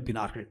வழி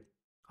அனுப்பினார்கள்.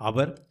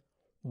 அவர்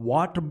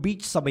வாட்டர்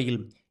பீச்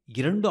சபையில்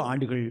 2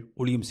 ஆண்டுகள்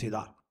ஊழியம்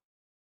செய்தார்.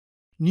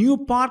 நியூ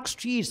பார்க்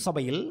ஸ்ட்ரீட்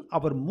சபையில்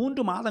அவர்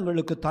 3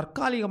 மாதங்களுக்கு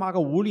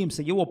தற்காலிகமாக ஊழியம்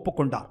செய்ய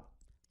ஒப்புக்கொண்டார்.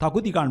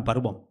 தகுதிகான்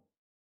பருவம்.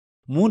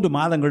 3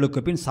 மாதங்களுக்கு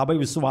பின் சபை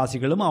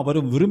விசுவாசிகளும்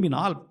அவரும்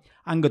விரும்பினால்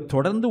அங்கு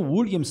தொடர்ந்து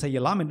ஊழியம்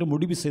செய்யலாம் என்று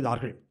முடிவு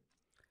செய்தார்கள்.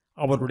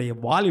 அவருடைய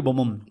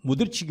வாலிபமும்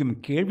முதிர்ச்சியும்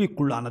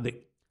கேள்விக்குள்ளானது.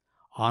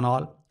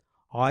 ஆனால்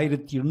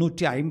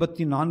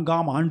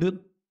 1854ஆம் ஆண்டு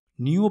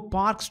நியூ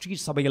பார்க்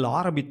ஸ்ட்ரீட் சபையில்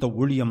ஆரம்பித்த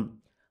ஊழியம்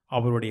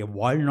அவருடைய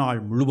வாழ்நாள்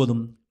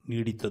முழுவதும்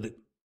நீடித்தது.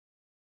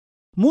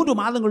 3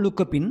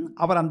 மாதங்களுக்கு பின்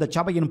அவர் அந்த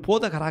சபையின்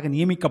போதகராக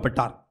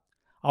நியமிக்கப்பட்டார்.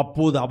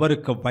 அப்போது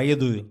அவருக்கு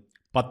வயது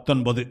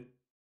 19.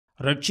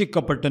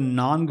 ரட்சிக்கப்பட்ட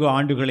 4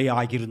 ஆண்டுகளே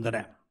ஆகியிருந்தன.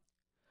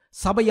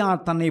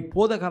 சபையார் தன்னை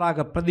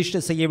போதகராக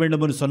பிரதிஷ்டை செய்ய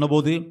வேண்டும் என்று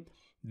சொன்னபோது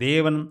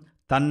தேவன்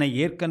தன்னை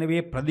ஏற்கனவே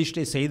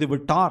பிரதிஷ்டை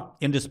செய்துவிட்டார்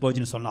என்று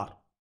ஸ்பர்ஜன் சொன்னார்.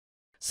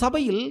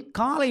 சபையில்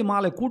காலை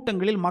மாலை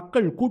கூட்டங்களில்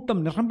மக்கள்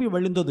கூட்டம் நிரம்பி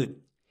வழிந்தது.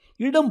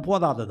 இடம்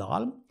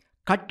போதாததால்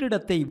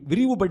கட்டிடத்தை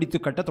விரிவுபடுத்தி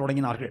கட்டத்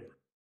தொடங்கினார்கள்.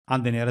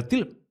 அந்த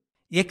நேரத்தில்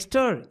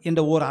எக்ஸ்டர் என்ற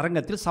ஓர்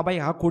அரங்கத்தில்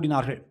சபையாக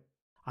கூடினார்கள்.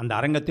 அந்த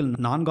அரங்கத்தில்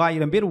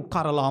 4000 பேர்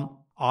உட்காரலாம்,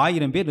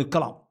 1000 பேர்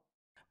நிற்கலாம்.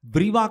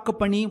 விரிவாக்க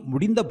பணி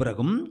முடிந்த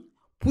பிறகும்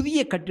புதிய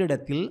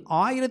கட்டிடத்தில்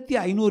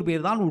 1500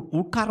 பேர் தான்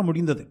உட்கார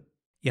முடிந்தது.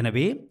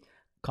 எனவே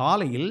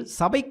காலையில்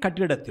சபை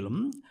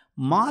கட்டிடத்திலும்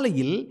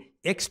மாலையில்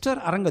எக்ஸ்டர்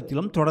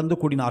அரங்கத்திலும் தொடர்ந்து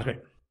கூடினார்கள்.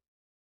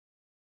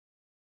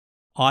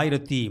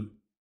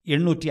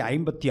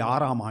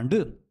 1856ஆம் ஆண்டு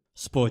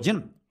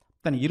ஸ்பர்ஜன்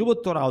தன்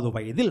 21வது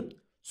வயதில்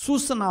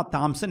சூசனா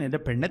தாம்சன் என்ற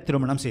பெண்ணை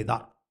திருமணம்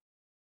செய்தார்.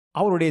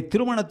 அவருடைய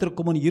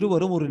திருமணத்திற்கு முன்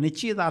இருவரும் ஒரு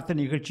நிச்சயதார்த்த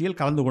நிகழ்ச்சியில்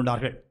கலந்து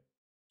கொண்டார்கள்.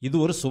 இது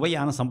ஒரு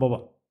சுவையான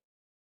சம்பவம்.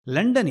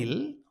 லண்டனில்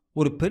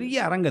ஒரு பெரிய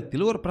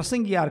அரங்கத்தில் ஒரு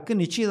பிரசங்கியாருக்கு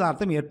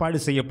நிச்சயதார்த்தம் ஏற்பாடு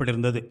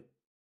செய்யப்பட்டிருந்தது.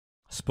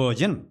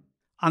 ஸ்பர்ஜன்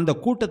அந்த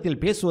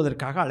கூட்டத்தில்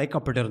பேசுவதற்காக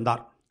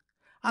அழைக்கப்பட்டிருந்தார்.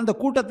 அந்த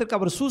கூட்டத்திற்கு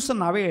அவர்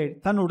சூசனாவை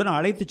தன்னுடன்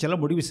அழைத்துச் செல்ல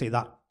முடிவு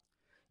செய்தார்.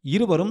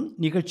 இருவரும்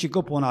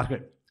நிகழ்ச்சிக்கு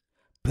போனார்கள்.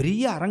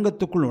 பெரிய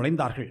அரங்கத்துக்குள்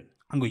நுழைந்தார்கள்.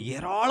 அங்கு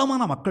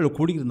ஏராளமான மக்கள்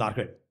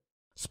கூடியிருந்தார்கள்.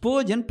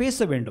 ஸ்பர்ஜன்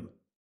பேச வேண்டும்.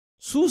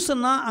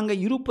 சூசனா அங்கே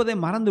இருப்பதை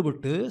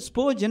மறந்துவிட்டு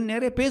ஸ்பர்ஜன்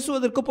நேரே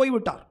பேசுவதற்கு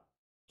போய்விட்டார்.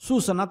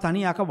 சூசனா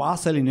தனியாக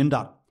வாசலில்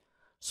நின்றார்.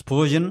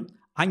 ஸ்பர்ஜன்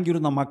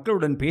அங்கிருந்த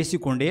மக்களுடன்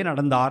பேசிக்கொண்டே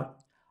நடந்தார்.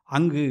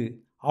 அங்கு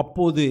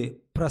அப்போது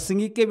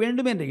பிரசங்கிக்க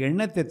வேண்டும் என்ற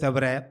எண்ணத்தை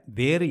தவிர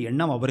வேறு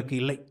எண்ணம் அவருக்கு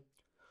இல்லை.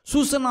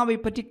 சூசனாவை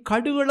பற்றி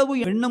கடுகளவு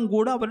எண்ணம்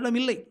கூட அவரிடம்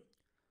இல்லை.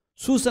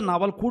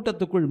 சூசனாவால்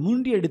கூட்டத்துக்குள்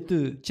முண்டியடித்து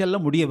செல்ல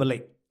முடியவில்லை.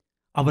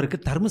 அவருக்கு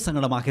தர்ம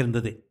சங்கடமாக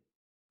இருந்தது.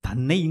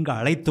 தன்னை இங்கு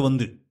அழைத்து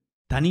வந்து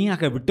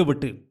தனியாக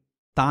விட்டுவிட்டு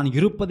தான்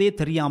இருப்பதே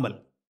தெரியாமல்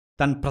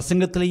தன்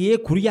பிரசங்கத்திலேயே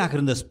குறியாக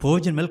இருந்த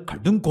ஸ்பர்ஜன் மேல்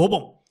கடும்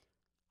கோபம்.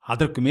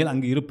 அதற்கு மேல்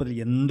அங்கு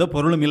இருப்பதில் எந்த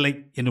பொருளும் இல்லை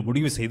என்று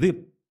முடிவு செய்து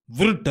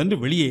விருட்டென்று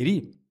வெளியேறி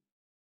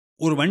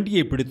ஒரு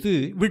வண்டியை பிடித்து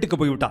வீட்டுக்கு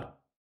போய்விட்டார்.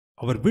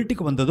 அவர்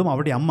வீட்டுக்கு வந்ததும்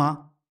அவருடைய அம்மா,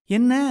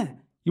 என்ன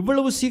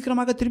இவ்வளவு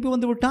சீக்கிரமாக திரும்பி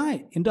வந்து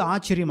விட்டாய் என்று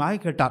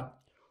ஆச்சரியமாக கேட்டார்.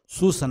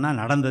 சூசனா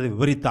நடந்ததை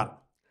விவரித்தார்.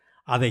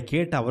 அதை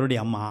கேட்ட அவருடைய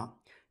அம்மா,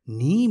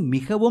 நீ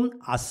மிகவும்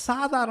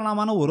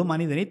அசாதாரணமான ஒரு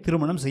மனிதனை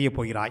திருமணம் செய்ய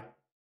போகிறாய்.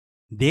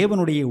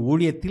 தேவனுடைய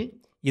ஊழியத்தில்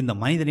இந்த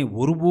மனிதனை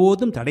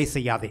ஒருபோதும் தடை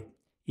செய்யாதே.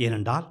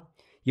 ஏனென்றால்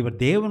இவர்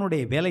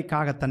தேவனுடைய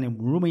வேலைக்காக தன்னை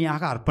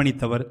முழுமையாக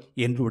அர்ப்பணித்தவர்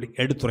என்று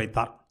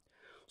எடுத்துரைத்தார்.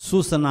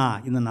 சூசனா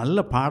இந்த நல்ல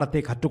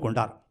பாடத்தை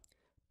கற்றுக்கொண்டார்.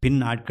 பின்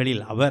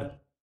நாட்களில் அவர்,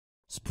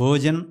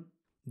 ஸ்பர்ஜன்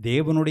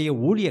தேவனுடைய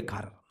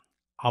ஊழியக்காரர்,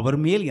 அவர்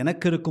மேல்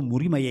எனக்கு இருக்கும்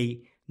உரிமையை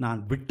நான்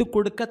விட்டு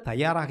கொடுக்க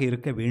தயாராக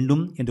இருக்க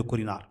வேண்டும் என்று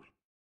கூறினார்.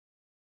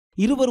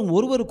 இருவரும்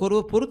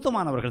ஒருவருக்கொருவர்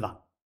பொருத்தமானவர்கள்தான்.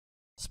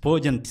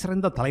 ஸ்பர்ஜன்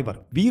சிறந்த தலைவர்,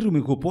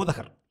 வீறுமிகு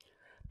போதகர்.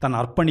 தன்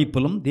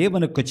அர்ப்பணிப்பிலும்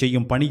தேவனுக்கு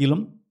செய்யும்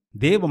பணியிலும்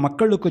தேவ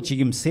மக்களுக்கு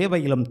செய்யும்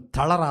சேவையிலும்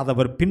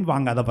தளராதவர்,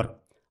 பின்வாங்காதவர்.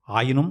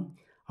 ஆயினும்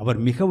அவர்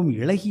மிகவும்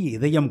இளகிய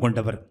இதயம்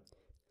கொண்டவர்.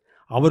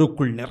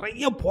 அவருக்குள்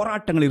நிறைய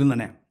போராட்டங்கள்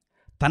இருந்தன.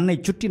 தன்னை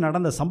சுற்றி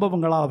நடந்த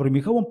சம்பவங்களால் அவர்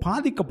மிகவும்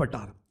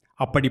பாதிக்கப்பட்டார்.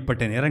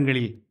 அப்படிப்பட்ட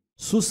நேரங்களில்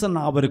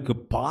சூசன்னா அவருக்கு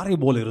பாறை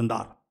போல்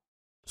இருந்தார்.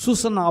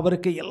 சூசன்னா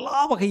அவருக்கு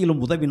எல்லா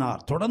வகையிலும்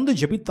உதவினார், தொடர்ந்து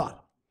ஜெபித்தார்.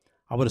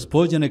 அவர்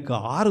ஸ்பர்ஜனுக்கு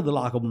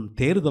ஆறுதலாகவும்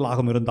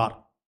தேறுதலாகவும் இருந்தார்.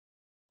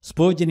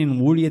 ஸ்பர்ஜனின்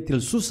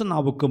ஊழியத்தில்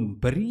சூசன்னாவுக்கும்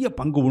பெரிய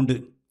பங்கு உண்டு.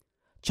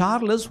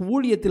 சார்லஸ்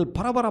ஊழியத்தில்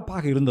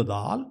பரபரப்பாக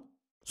இருந்ததால்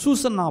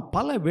சூசன்னா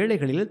பல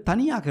வேளைகளில்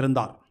தனியாக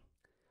இருந்தார்.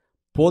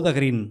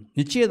 போதகரின்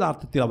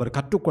நிச்சயதார்த்தத்தில் அவர்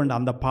கற்றுக்கொண்ட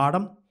அந்த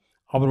பாடம்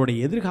அவருடைய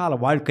எதிர்கால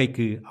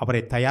வாழ்க்கைக்கு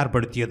அவரை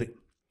தயார்படுத்தியது.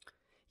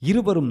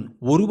 இருவரும்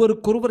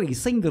ஒருவருக்கொருவர்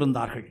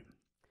இசைந்திருந்தார்கள்.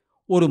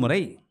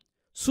 ஒருமுறை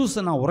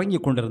சூசனா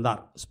உறங்கிக்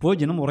கொண்டிருந்தார்,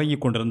 ஸ்பர்ஜனும்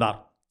உறங்கிக் கொண்டிருந்தார்.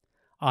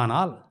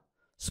 ஆனால்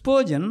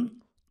ஸ்பர்ஜன்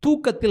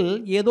தூக்கத்தில்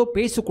ஏதோ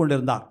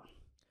பேசிக்கொண்டிருந்தார்.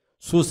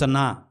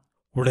 சூசன்னா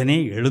உடனே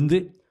எழுந்து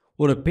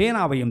ஒரு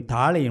பேனாவையும்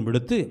தாளையும்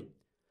எடுத்து,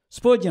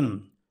 ஸ்பர்ஜன்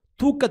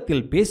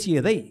தூக்கத்தில்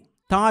பேசியதை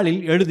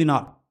தாளில்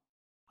எழுதினார்.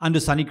 அன்று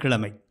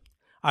சனிக்கிழமை.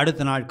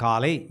 அடுத்த நாள்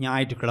காலை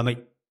ஞாயிற்றுக்கிழமை.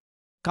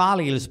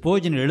 காலையில்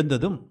ஸ்பர்ஜன்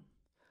எழுந்ததும்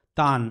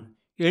தான்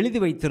எழுதி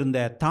வைத்திருந்த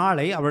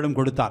தாளை அவரிடம்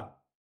கொடுத்தார்.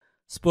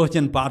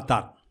 ஸ்பர்ஜன்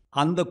பார்த்தார்.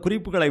 அந்த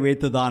குறிப்புகளை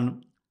வைத்துதான்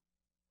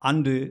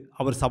அன்று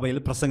அவர்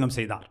சபையில் பிரசங்கம்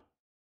செய்தார்.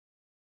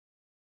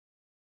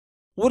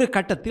 ஒரு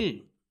கட்டத்தில்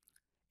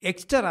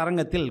எக்ஸ்டர்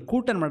அரங்கத்தில்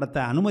கூட்டம் நடத்த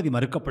அனுமதி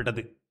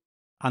மறுக்கப்பட்டது.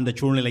 அந்த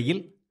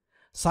சூழ்நிலையில்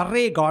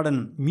சர்ரே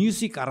கார்டன்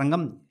மியூசிக்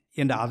அரங்கம்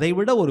என்ற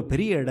அதைவிட ஒரு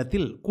பெரிய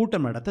இடத்தில்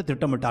கூட்டம் நடத்த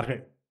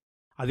திட்டமிட்டார்கள்.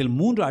 அதில்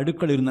 3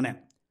 அடுக்கள் இருந்தன.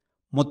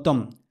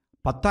 மொத்தம்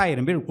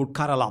 10,000 பேர்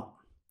உட்காரலாம்.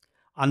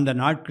 அந்த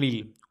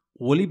நாட்களில்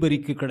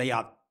ஒலிபெருக்கி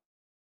கிடையாது.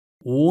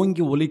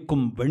 ஓங்கி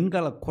ஒலிக்கும்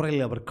வெண்கல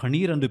குரலில் அவர்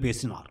கணீரென்று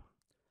பேசினார்.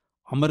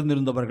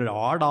 அமர்ந்திருந்தவர்கள்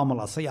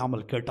ஆடாமல்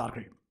அசையாமல்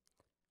கேட்டார்கள்.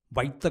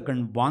 வைத்த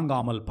கண்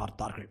வாங்காமல்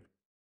பார்த்தார்கள்.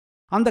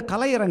 அந்த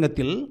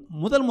கலையரங்கத்தில்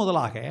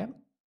முதலாக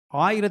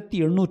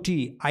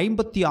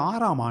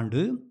 1856ஆம்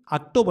ஆண்டு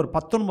அக்டோபர்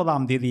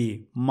 19ஆம் தேதி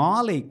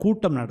மாலை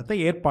கூட்டம் நடத்த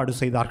ஏற்பாடு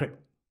செய்தார்கள்.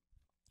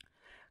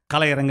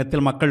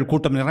 கலையரங்கத்தில் மக்கள்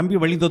கூட்டம் நிரம்பி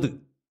வழிந்தது.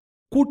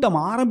 கூட்டம்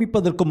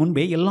ஆரம்பிப்பதற்கு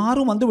முன்பே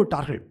எல்லாரும்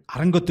வந்துவிட்டார்கள்.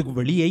 அரங்கத்துக்கு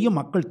வெளியேயும்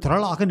மக்கள்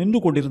திரளாக நின்று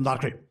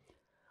கொண்டிருந்தார்கள்.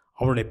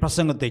 அவருடைய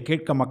பிரசங்கத்தை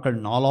கேட்க மக்கள்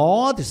நாலா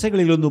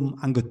திசைகளிலிருந்தும்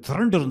அங்கு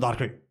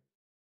திரண்டிருந்தார்கள்.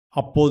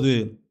 அப்போது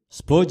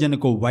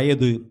ஸ்பர்ஜனுக்கு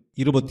வயது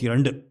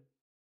 22.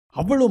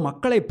 அவ்வளவு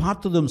மக்களை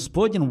பார்த்ததும்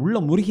ஸ்பர்ஜன் உள்ள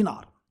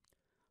முருகினார்.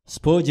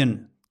 ஸ்பர்ஜன்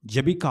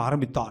ஜெபிக்க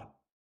ஆரம்பித்தார்.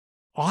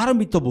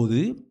 ஆரம்பித்தபோது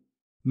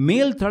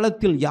மேல்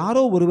தளத்தில்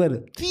யாரோ ஒருவர்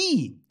தீ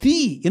தீ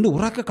என்று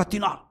உரக்க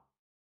கத்தினார்.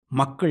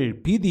 மக்கள்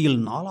பீதியில்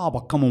நாலா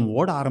பக்கமும்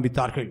ஓட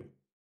ஆரம்பித்தார்கள்.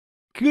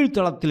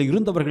 கீழ்த்தளத்தில்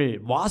இருந்தவர்கள்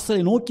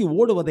வாசலை நோக்கி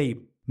ஓடுவதை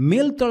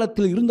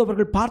மேல்தளத்தில்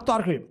இருந்தவர்கள்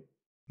பார்த்தார்கள்.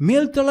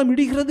 மேல்தளம்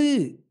இடிகிறது,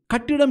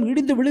 கட்டிடம்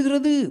இடிந்து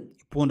விழுகிறது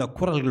போன்ற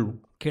குரல்கள்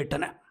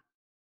கேட்டன.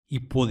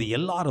 இப்போது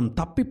எல்லாரும்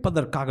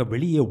தப்பிப்பதற்காக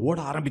வெளியே ஓட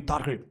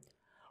ஆரம்பித்தார்கள்.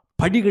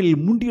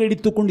 படிகளில்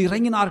முண்டியடித்துக் கொண்டு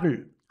இறங்கினார்கள்.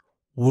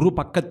 ஒரு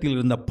பக்கத்தில்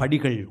இருந்த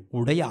படிகள்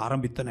உடைய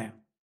ஆரம்பித்தன.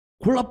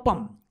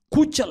 குழப்பம்,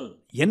 கூச்சல்,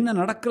 என்ன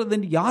நடக்கிறது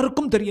என்று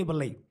யாருக்கும்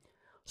தெரியவில்லை.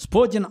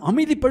 ஸ்பர்ஜன்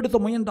அமைதிப்படுத்த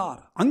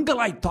முயன்றார்.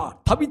 அங்கலாய்த்தார்,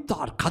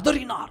 தவித்தார்,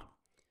 கதறினார்,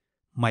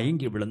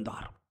 மயங்கி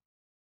விழுந்தார்.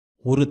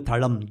 ஒரு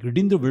தளம்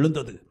இடிந்து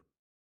விழுந்தது.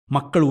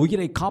 மக்கள்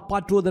உயிரை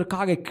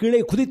காப்பாற்றுவதற்காக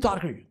கீழே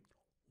குதித்தார்கள்.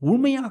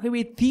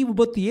 உண்மையாகவே தீ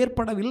விபத்து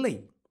ஏற்படவில்லை.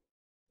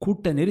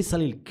 கூட்ட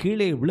நெரிசலில்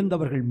கீழே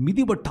விழுந்தவர்கள்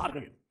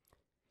மிதிபட்டார்கள்.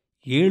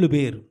 7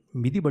 பேர்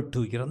மிதிபட்டு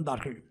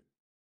இறந்தார்கள்.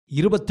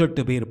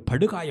 28 பேர்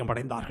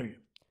படுகாயமடைந்தார்கள்.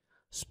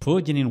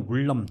 ஸ்பர்ஜனின்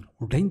உள்ளம்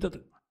உடைந்தது.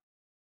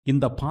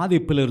 இந்த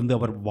பாதிப்பிலிருந்து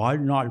அவர்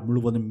வாழ்நாள்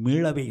முழுவதும்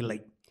மீளவே இல்லை.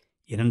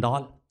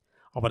 ஏனென்றால்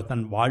அவர்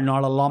தன்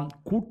வாழ்நாளெல்லாம்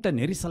கூட்ட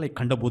நெரிசலை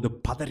கண்டபோது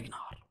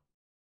பதறினார்.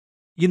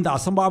 இந்த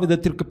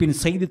அசம்பாவிதத்திற்கு பின்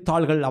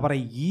செய்தித்தாள்கள் அவரை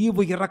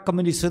ஈவு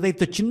இரக்கமின்றி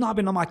சிதைத்து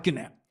சின்னாபின்னமாக்கின.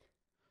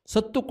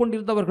 செத்து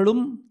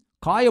கொண்டிருந்தவர்களும்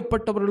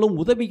காயப்பட்டவர்களும்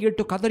உதவி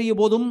கேட்டு கதறிய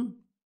போதும்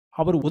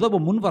அவர் உதவ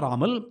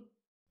முன்வராமல்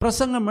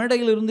பிரசங்க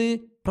மேடையிலிருந்து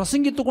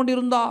பிரசங்கித்துக்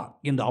கொண்டிருந்தார்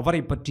என்று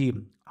அவரை பற்றி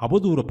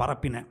அவதூறு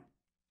பரப்பின.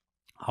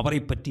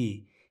 அவரை பற்றி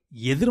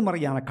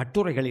எதிர்மறையான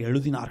கட்டுரைகளை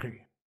எழுதினார்கள்.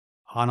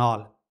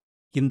 ஆனால்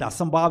இந்த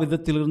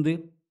அசம்பாவிதத்திலிருந்து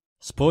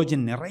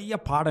ஸ்பர்ஜன் நிறைய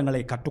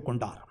பாடங்களை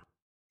கற்றுக்கொண்டார்.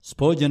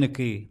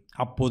 ஸ்பர்ஜனுக்கு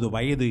அப்போது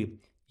வயது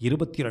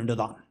 22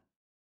 தான்.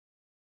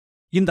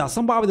 இந்த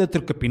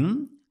அசம்பாவிதத்திற்கு பின்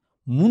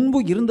முன்பு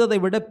இருந்ததை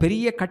விட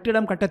பெரிய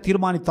கட்டிடம் கட்ட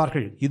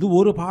தீர்மானித்தார்கள். இது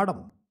ஒரு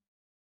பாடம்.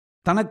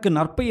 தனக்கு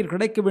நற்பெயர்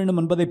கிடைக்க வேண்டும்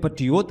என்பதை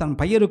பற்றியோ தன்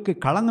பெயருக்கு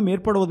களங்கம்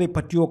ஏற்படுவதை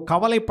பற்றியோ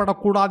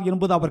கவலைப்படக்கூடாது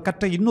என்பது அவர்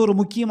கற்ற இன்னொரு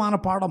முக்கியமான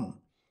பாடம்.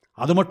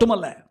 அது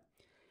மட்டுமல்ல,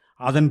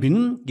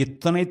 அதன்பின்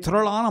இத்தனை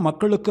திரளான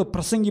மக்களுக்கு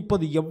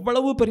பிரசங்கிப்பது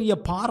எவ்வளவு பெரிய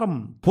பாரம்,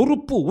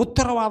 பொறுப்பு,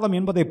 உத்தரவாதம்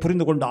என்பதை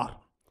புரிந்து கொண்டார்.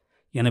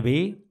 எனவே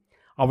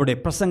அவருடைய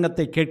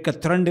பிரசங்கத்தை கேட்க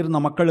திரண்டிருந்த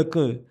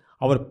மக்களுக்கு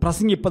அவர்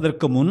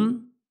பிரசங்கிப்பதற்கு முன்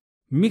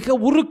மிக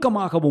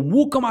உருக்கமாகவும்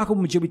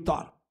ஊக்கமாகவும்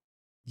ஜெபித்தார்.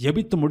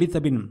 ஜெபித்து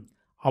முடித்தபின்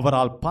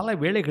அவரால் பல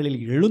வேளைகளில்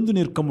எழுந்து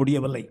நிற்க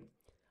முடியவில்லை.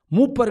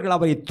 மூப்பர்கள்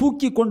அவரை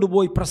தூக்கி கொண்டு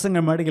போய் பிரசங்க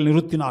மேடையில்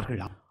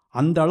நிறுத்தினார்கள்.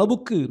 அந்த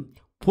அளவுக்கு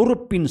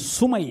பொறுப்பின்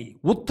சுமை,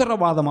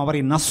 உத்தரவாதம்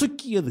அவரை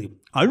நசுக்கியது,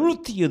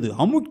 அழுத்தியது,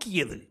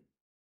 அமுக்கியது.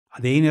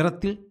 அதே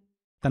நேரத்தில்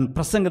தன்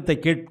பிரசங்கத்தை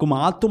கேட்கும்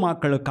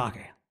ஆத்துமாக்களுக்காக,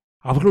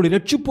 அவர்களுடைய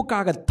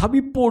இரட்சிப்புக்காக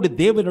தவிப்போடு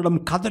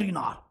தேவனிடம்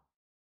கதறினார்.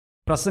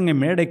 பிரசங்க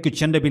மேடைக்கு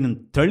சென்றபின்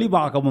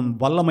தெளிவாகவும்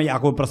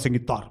வல்லமையாகவும்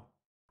பிரசங்கித்தார்.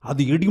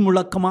 அது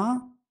இடிமுழக்கமா,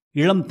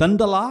 இளம்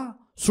தண்டலா,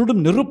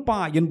 சுடும் நெருப்பா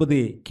என்பது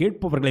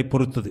கேட்பவர்களை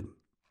பொறுத்தது.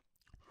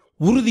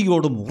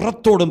 உறுதியோடும்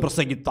உரத்தோடும்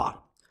பிரசங்கித்தார்.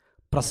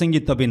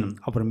 பிரசங்கித்தபின்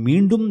அவர்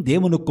மீண்டும்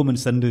தேவனுக்கு முன்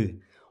சென்று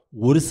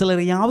ஒரு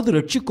சிலரையாவது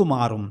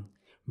ரட்சிக்குமாறும்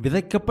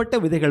விதைக்கப்பட்ட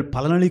விதைகள்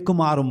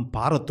பலனளிக்குமாறும்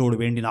பாரத்தோடு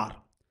வேண்டினார்.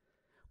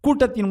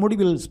 கூட்டத்தின்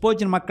முடிவில்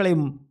ஸ்பர்ஜன் மக்களை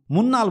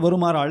முன்னால்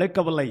வருமாறு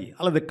அழைக்கவில்லை,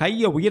 அல்லது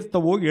கையை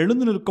உயர்த்தவோ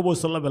எழுந்து நிற்கவோ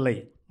சொல்லவில்லை.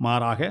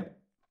 மாறாக,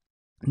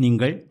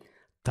 நீங்கள்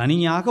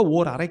தனியாக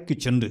ஓர் அறைக்கு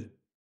சென்று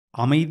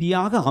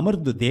அமைதியாக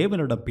அமர்ந்து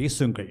தேவனிடம்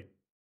பேசுங்கள்,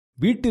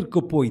 வீட்டிற்கு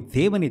போய்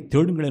தேவனை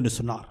தேடுங்கள் என்று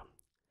சொன்னார்.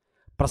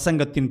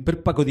 பிரசங்கத்தின்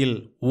பிற்பகுதியில்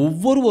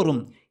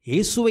ஒவ்வொருவரும்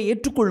இயேசுவை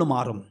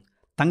ஏற்றுக்கொள்ளுமாறும்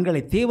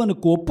தங்களை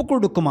தேவனுக்கு ஒப்புக்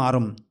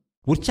கொடுக்குமாறும்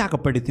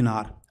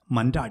உற்சாகப்படுத்தினார்,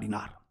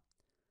 மன்றாடினார்.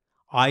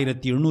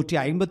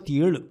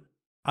 1857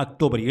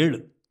 அக்டோபர் 7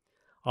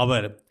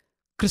 அவர்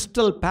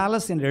கிறிஸ்டல்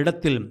பேலஸ் என்ற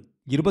இடத்தில்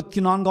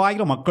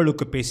 24,000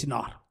 மக்களுக்கு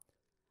பேசினார்.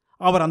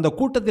 அவர் அந்த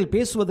கூட்டத்தில்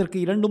பேசுவதற்கு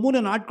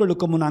 2-3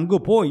 நாட்களுக்கு முன் அங்கு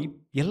போய்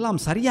எல்லாம்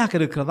சரியாக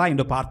இருக்கிறதா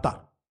என்று பார்த்தார்.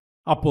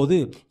 அப்போது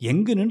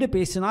எங்கு நின்று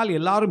பேசினால்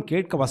எல்லாரும்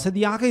கேட்க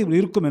வசதியாக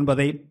இருக்கும்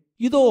என்பதை,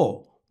 இதோ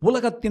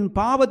உலகத்தின்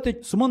பாவத்தை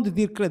சுமந்து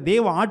தீர்க்கிற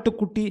தேவ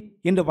ஆட்டுக்குட்டி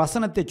என்ற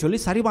வசனத்தை சொல்லி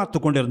சரிபார்த்து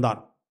கொண்டிருந்தார்.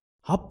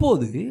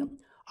 அப்போது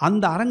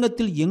அந்த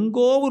அரங்கத்தில்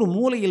எங்கோ ஒரு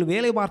மூலையில்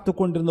வேலை பார்த்து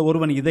கொண்டிருந்த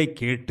ஒருவன் இதை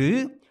கேட்டு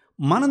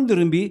மனம்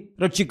திரும்பி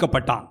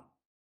ரட்சிக்கப்பட்டான்.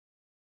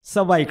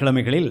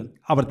 செவ்வாய்க்கிழமைகளில்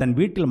அவர் தன்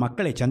வீட்டில்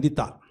மக்களை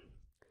சந்தித்தார்.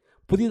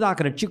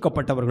 புதிதாக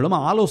ரட்சிக்கப்பட்டவர்களும்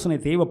ஆலோசனை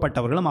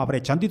தேவைப்பட்டவர்களும்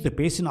அவரை சந்தித்து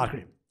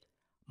பேசினார்கள்.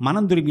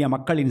 மனம் திரும்பிய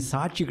மக்களின்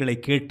சாட்சிகளை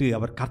கேட்டு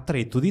அவர்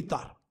கர்த்தரை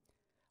துதித்தார்.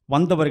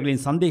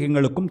 வந்தவர்களின்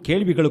சந்தேகங்களுக்கும்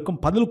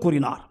கேள்விகளுக்கும் பதில்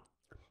கூறினார்.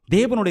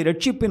 தேவனுடைய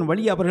ரட்சிப்பின்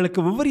வழி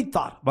அவர்களுக்கு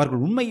விவரித்தார்.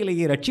 அவர்கள்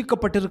உண்மையிலேயே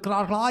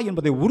ரட்சிக்கப்பட்டிருக்கிறார்களா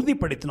என்பதை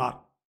உறுதிப்படுத்தினார்.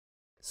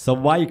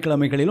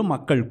 செவ்வாய்க்கிழமைகளிலும்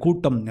மக்கள்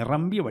கூட்டம்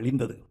நிரம்பி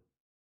வழிந்தது.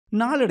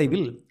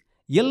 நாளடைவில்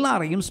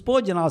எல்லாரையும்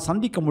ஸ்பர்ஜனால்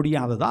சந்திக்க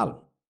முடியாததால்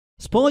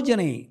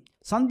ஸ்பர்ஜனை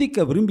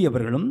சந்திக்க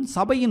விரும்பியவர்களும்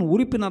சபையின்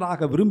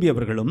உறுப்பினராக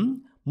விரும்பியவர்களும்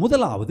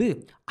முதலாவது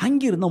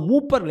அங்கிருந்த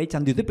மூப்பர்களை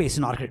சந்தித்து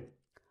பேசினார்கள்.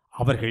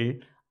 அவர்கள்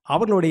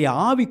அவர்களுடைய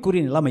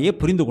ஆவிக்குரிய நிலைமையை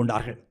புரிந்து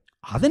கொண்டார்கள்.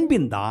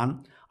 அதன்பின் தான்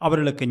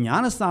அவர்களுக்கு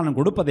ஞானஸ்தானம்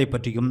கொடுப்பதை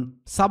பற்றியும்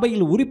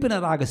சபையில்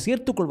உறுப்பினராக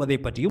சேர்த்துக் கொள்வதை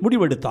பற்றியும்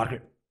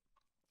முடிவெடுத்தார்கள்.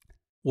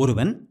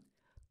 ஒருவன்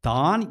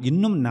தான்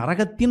இன்னும்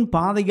நரகத்தின்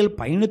பாதையில்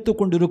பயணித்துக்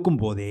கொண்டிருக்கும்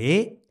போதே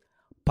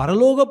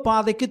பரலோக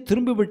பாதைக்கு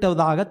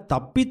திரும்பிவிட்டதாக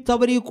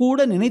தப்பித்தவறி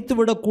கூட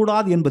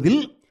நினைத்துவிடக்கூடாது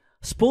என்பதில்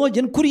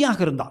ஸ்பர்ஜன் குறியாக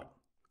இருந்தார்.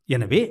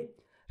 எனவே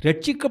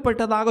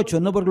ரட்சிக்கப்பட்டதாக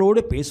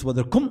சொன்னவர்களோடு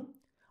பேசுவதற்கும்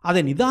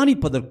அதை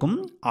நிதானிப்பதற்கும்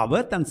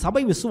அவர் தன்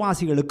சபை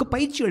விசுவாசிகளுக்கு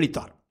பயிற்சி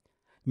அளித்தார்.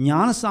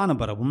 ஞானஸ்தானம்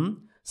பெறவும்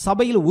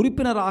சபையில்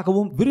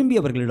உறுப்பினராகவும்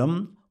விரும்பியவர்களிடம்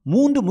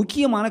 3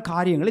 முக்கியமான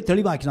காரியங்களை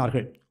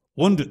தெளிவாக்கினார்கள்.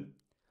 1,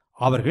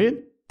 அவர்கள்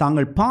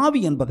தாங்கள் பாவி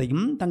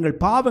என்பதையும் தங்கள்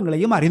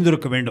பாவங்களையும்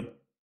அறிந்திருக்க வேண்டும்.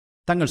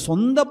 தங்கள்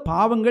சொந்த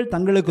பாவங்கள்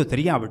தங்களுக்கு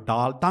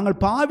தெரியாவிட்டால்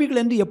தாங்கள் பாவிகள்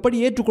என்று எப்படி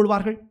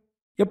ஏற்றுக்கொள்வார்கள்?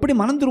 எப்படி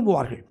மனம்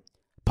திரும்புவார்கள்?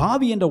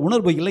 பாவி என்ற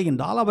உணர்வு இல்லை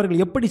என்றால்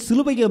அவர்கள் எப்படி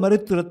சிலுவையை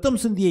மறுத்து இரத்தம்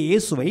சிந்திய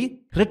இயேசுவை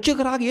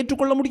இரட்சகராக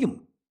ஏற்றுக்கொள்ள முடியும்?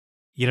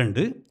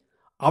 2,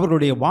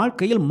 அவர்களுடைய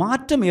வாழ்க்கையில்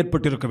மாற்றம்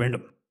ஏற்பட்டிருக்க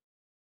வேண்டும்.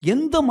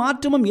 எந்த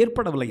மாற்றமும்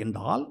ஏற்படவில்லை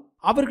என்றால்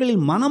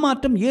அவர்களில்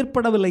மனமாற்றம்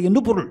ஏற்படவில்லை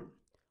என்று பொருள்.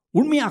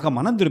 உண்மையாக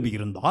மனம்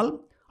திரும்பியிருந்தால்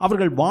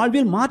அவர்கள்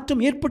வாழ்வில்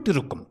மாற்றம்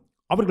ஏற்பட்டிருக்கும்.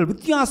 அவர்கள்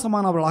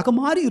வித்தியாசமானவர்களாக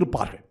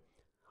மாறியிருப்பார்கள்.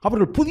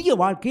 அவர்கள் புதிய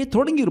வாழ்க்கையை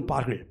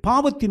தொடங்கியிருப்பார்கள்.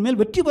 பாவத்தின் மேல்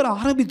வெற்றி பெற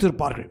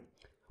ஆரம்பித்திருப்பார்கள்.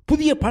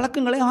 புதிய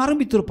பழக்கங்களை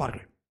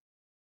ஆரம்பித்திருப்பார்கள்.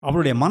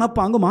 அவருடைய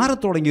மனப்பாங்கு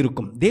மாறத்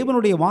தொடங்கியிருக்கும்.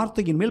 தேவனுடைய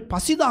வார்த்தையின் மேல்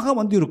பசிதாக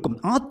வந்திருக்கும்.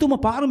 ஆத்தும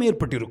பாரம்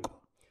ஏற்பட்டிருக்கும்.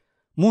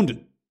 3,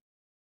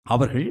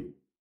 அவர்கள்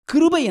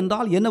கிருபை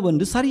என்றால்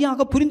என்னவென்று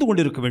சரியாக புரிந்து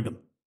கொண்டிருக்க வேண்டும்.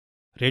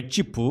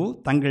 ரட்சிப்பு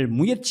தங்கள்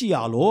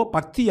முயற்சியாலோ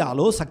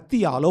பக்தியாலோ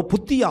சக்தியாலோ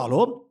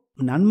புத்தியாலோ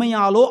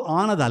நன்மையாலோ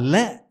ஆனதல்ல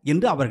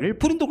என்று அவர்கள்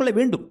புரிந்து கொள்ள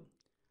வேண்டும்.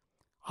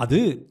 அது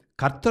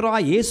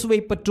கர்த்தராய் இயேசுவை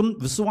பற்றும்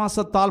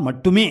விசுவாசத்தால்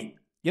மட்டுமே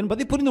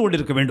என்பதை புரிந்து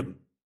கொண்டிருக்க வேண்டும்.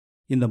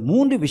 இந்த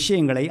 3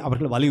 விஷயங்களை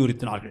அவர்கள்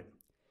வலியுறுத்தினார்கள்.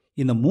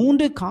 இந்த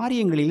 3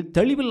 காரியங்களில்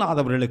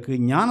தெளிவில்லாதவர்களுக்கு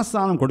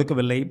ஞானஸ்தானம்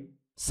கொடுக்கவில்லை,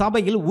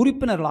 சபையில்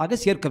உறுப்பினர்களாக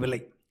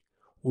சேர்க்கவில்லை.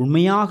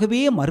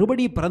 உண்மையாகவே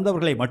மறுபடி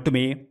பிறந்தவர்களை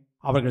மட்டுமே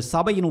அவர்கள்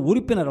சபையின்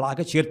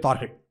உறுப்பினர்களாக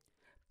சேர்த்தார்கள்.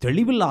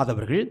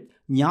 தெளிவில்லாதவர்கள்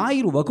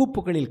ஞாயிறு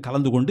வகுப்புகளில்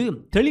கலந்து கொண்டு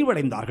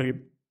தெளிவடைந்தார்கள்.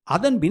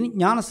 அதன்பின்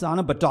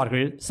ஞானஸ்தானம்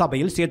பெற்றார்கள்,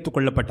 சபையில் சேர்த்துக்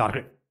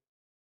கொள்ளப்பட்டார்கள்.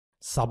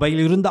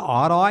 சபையில் இருந்த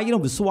 6,000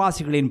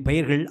 விசுவாசிகளின்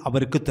பெயர்கள்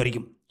அவருக்கு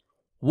தெரியும்.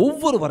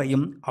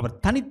 ஒவ்வொருவரையும் அவர்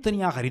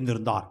தனித்தனியாக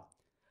அறிந்திருந்தார்.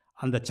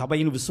 அந்த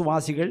சபையின்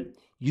விசுவாசிகள்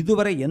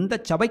இதுவரை எந்த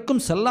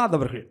சபைக்கும்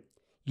செல்லாதவர்கள்,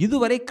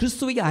 இதுவரை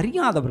கிறிஸ்துவை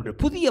அறியாதவர்கள்,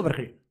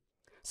 புதியவர்கள்.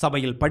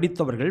 சபையில்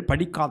படித்தவர்கள்,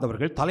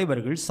 படிக்காதவர்கள்,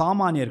 தலைவர்கள்,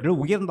 சாமானியர்கள்,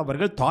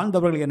 உயர்ந்தவர்கள்,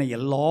 தாழ்ந்தவர்கள் என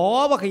எல்லா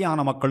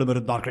வகையான மக்களும்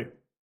இருந்தார்கள்.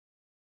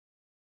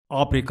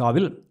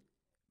 ஆப்பிரிக்காவில்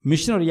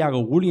மிஷனரியாக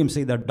ஊழியம்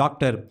செய்த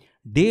டாக்டர்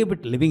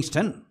டேவிட்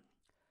லிவிங்ஸ்டன்,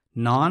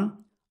 நான்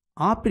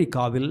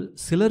ஆப்பிரிக்காவில்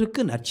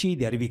சிலருக்கு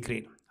நற்செய்தி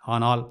அறிவிக்கிறேன்,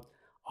 ஆனால்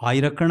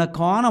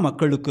ஆயிரக்கணக்கான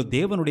மக்களுக்கு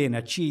தேவனுடைய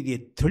நற்செய்தியை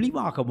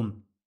தெளிவாகவும்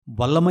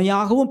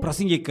வல்லமையாகவும்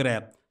பிரசங்கிக்கிற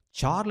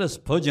சார்லஸ்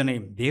ஸ்பர்ஜனை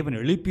தேவன்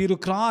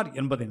எழுப்பியிருக்கிறார்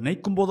என்பதை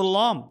நினைக்கும்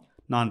போதெல்லாம்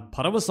நான்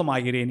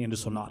பரவசமாகிறேன் என்று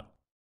சொன்னார்.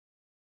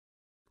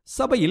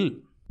 சபையில்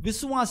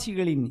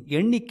விசுவாசிகளின்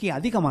எண்ணிக்கை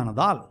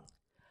அதிகமானதால்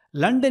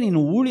லண்டனின்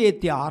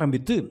ஊழியத்தை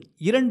ஆரம்பித்து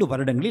 2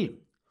 வருடங்களில்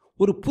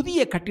ஒரு புதிய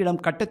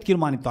கட்டிடம் கட்ட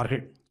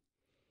தீர்மானித்தார்கள்.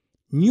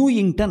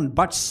 நியூயிங்டன்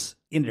பட்ஸ்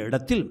என்ற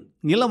இடத்தில்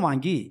நிலம்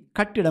வாங்கி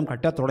கட்டிடம்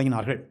கட்ட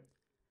தொடங்கினார்கள்.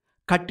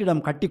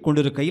 கட்டிடம் கட்டி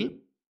கொண்டிருக்கையில்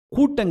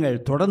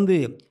கூட்டங்கள் தொடர்ந்து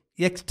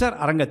எக்ஸ்டர்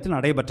அரங்கத்தில்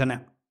நடைபெற்றன.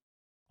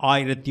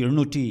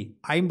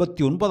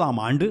 1859ஆம்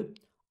ஆண்டு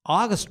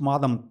ஆகஸ்ட்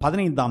மாதம்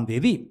 15ஆம்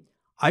தேதி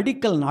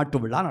அடிக்கல் நாட்டு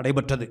விழா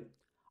நடைபெற்றது.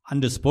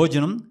 அன்று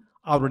ஸ்பர்ஜனும்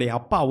அவருடைய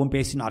அப்பாவும்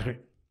பேசினார்கள்.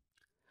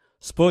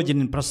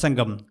 ஸ்பர்ஜனின்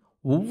பிரசங்கம்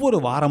ஒவ்வொரு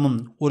வாரமும்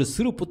ஒரு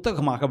சிறு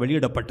புத்தகமாக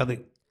வெளியிடப்பட்டது.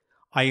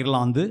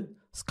 அயர்லாந்து,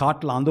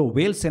 ஸ்காட்லாந்து,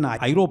 வேல்ஸ் என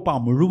ஐரோப்பா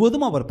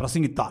முழுவதும் அவர்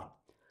பிரசங்கித்தார்.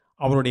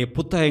 அவருடைய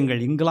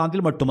புத்தகங்கள்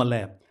இங்கிலாந்தில் மட்டுமல்ல,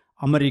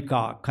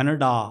 அமெரிக்கா,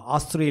 கனடா,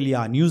 ஆஸ்திரேலியா,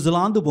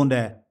 நியூசிலாந்து போன்ற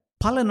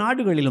பல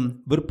நாடுகளிலும்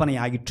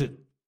விற்பனையாயிற்று.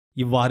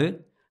 இவ்வாறு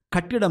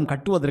கட்டிடம்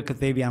கட்டுவதற்கு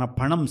தேவையான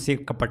பணம்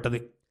சேர்க்கப்பட்டது.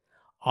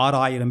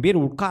 6000 பேர்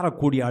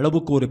உட்காரக்கூடிய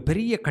அளவுக்கு ஒரு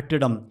பெரிய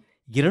கட்டிடம்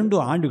 2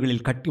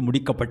 ஆண்டுகளில் கட்டி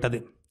முடிக்கப்பட்டது.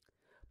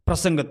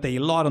 பிரசங்கத்தை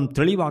எல்லாரும்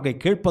தெளிவாக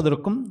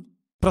கேட்பதற்கும்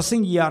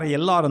பிரசங்கியாரை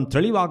எல்லாரும்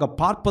தெளிவாக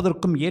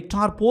பார்ப்பதற்கும்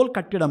ஏற்றாற்போல்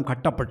கட்டிடம்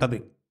கட்டப்பட்டது.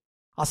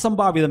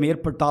 அசம்பாவிதம்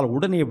ஏற்பட்டால்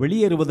உடனே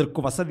வெளியேறுவதற்கு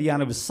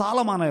வசதியான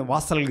விசாலமான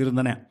வாசல்கள்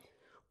இருந்தன.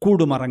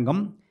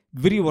 கூடுமரங்கம்,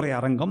 விரிவுரை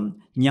அரங்கம்,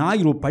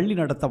 ஞாயிறு பள்ளி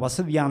நடத்த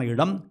வசதியான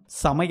இடம்,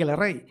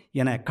 சமையலறை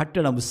என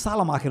கட்டிடம்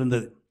விசாலமாக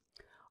இருந்தது.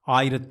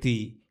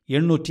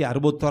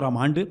 1861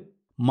 ஆண்டு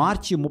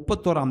மார்ச்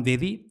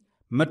 31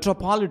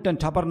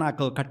 மெட்ரோபாலிட்டன்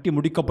டபர்னாக்கல் கட்டி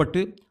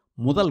முடிக்கப்பட்டு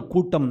முதல்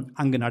கூட்டம்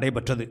அங்கு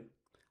நடைபெற்றது.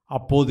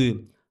 அப்போது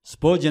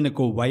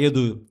ஸ்பர்ஜனுக்கு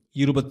வயது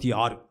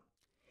 26.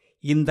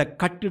 இந்த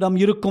கட்டிடம்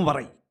இருக்கும்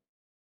வரை,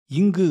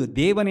 இங்கு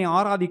தேவனை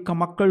ஆராதிக்க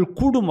மக்கள்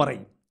கூடும் வரை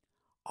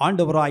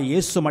ஆண்டவராய்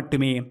இயேசு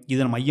மட்டுமே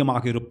இதன்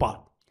மையமாக இருப்பார்.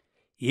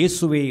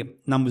 இயேசுவே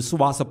நம்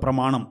விசுவாச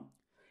பிரமாணம்.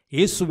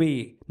 இயேசுவே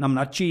நம்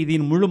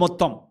நற்செய்தியின் முழு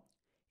மொத்தம்.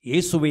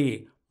 இயேசுவே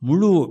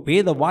முழு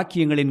வேத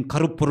வாக்கியங்களின்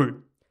கருப்பொருள்.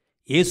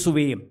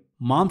 இயேசுவே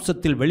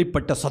மாம்சத்தில்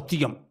வெளிப்பட்ட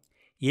சத்தியம்.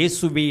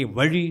 இயேசுவே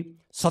வழி,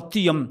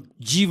 சத்தியம்,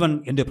 ஜீவன்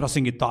என்று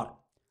பிரசங்கித்தார்.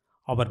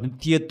 அவர்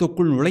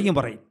நித்தியத்துக்குள் நுழையும்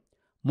வரை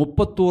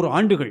 31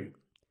 ஆண்டுகள்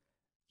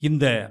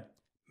இந்த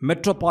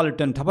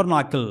மெட்ரோபாலிட்டன்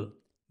டபர்னாக்கில்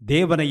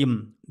தேவனையும்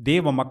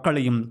தேவ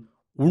மக்களையும்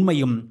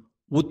உண்மையும்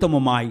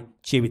உத்தமமாய்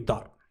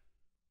சேவித்தார்.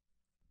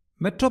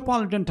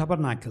 மெட்ரோபாலிட்டன்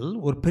டபர்னாக்கில்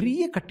ஒரு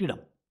பெரிய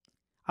கட்டிடம்.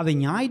 அதை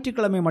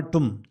ஞாயிற்றுக்கிழமை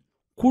மட்டும்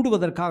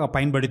கூடுவதற்காக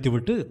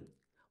பயன்படுத்திவிட்டு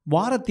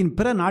வாரத்தின்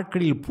பிற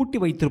நாட்களில் பூட்டி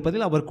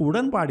வைத்திருப்பதில் அவருக்கு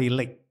உடன்பாடு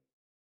இல்லை.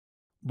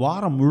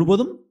 வாரம்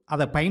முழுவதும்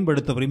அதை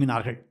பயன்படுத்த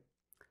விரும்பினார்கள்.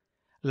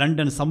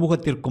 லண்டன்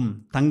சமூகத்திற்கும்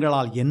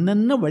தங்களால்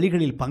என்னென்ன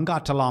வழிகளில்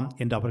பங்காற்றலாம்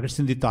என்று அவர்கள்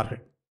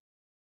சிந்தித்தார்கள்.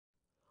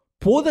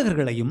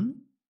 போதகர்களையும்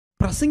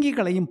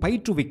பிரசங்கிகளையும்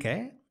பயிற்றுவிக்க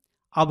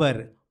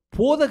அவர்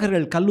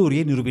போதகர்கள்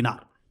கல்லூரியை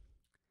நிறுவினார்.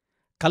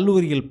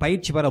 கல்லூரியில்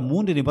பயிற்சி பெற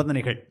 3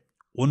 நிபந்தனைகள்.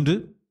 1,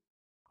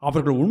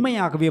 அவர்கள்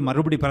உண்மையாகவே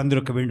மறுபடி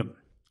பிறந்திருக்க வேண்டும்.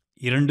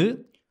 2,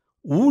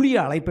 ஊழிய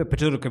அழைப்பை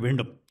பெற்றிருக்க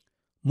வேண்டும்.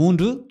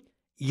 3,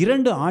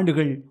 2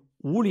 ஆண்டுகள்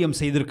ஊழியம்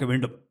செய்திருக்க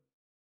வேண்டும்.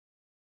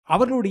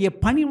 அவர்களுடைய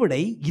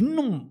பணிவிடை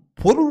இன்னும்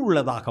பொருள்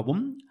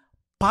உள்ளதாகவும்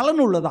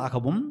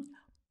பலனுள்ளதாகவும்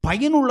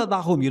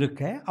பயனுள்ளதாகவும்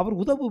இருக்க அவர்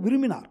உதவ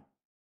விரும்பினார்.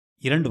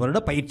 2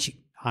 வருட பயிற்சி.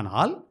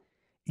 ஆனால்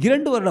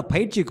 2 வருட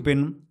பயிற்சிக்கு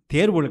பின்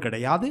தேர்வுகள்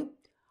கிடையாது,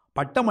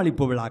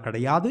 பட்டமளிப்பு விழா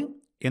கிடையாது,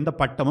 எந்த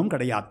பட்டமும்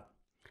கிடையாது.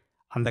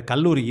 அந்த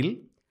கல்லூரியில்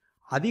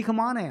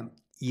அதிகமான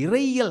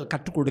இறையியல்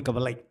கற்றுக்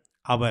கொடுக்கவில்லை.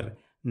 அவர்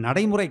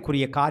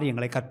நடைமுறைக்குரிய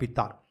காரியங்களை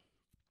கற்பித்தார்.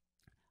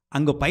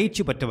 அங்கு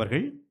பயிற்சி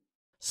பெற்றவர்கள்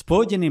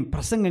ஸ்பர்ஜனின்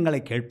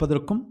பிரசங்கங்களை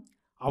கேட்பதற்கும்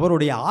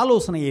அவருடைய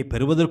ஆலோசனையை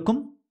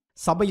பெறுவதற்கும்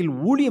சபையில்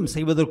ஊழியம்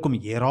செய்வதற்கும்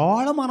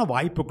ஏராளமான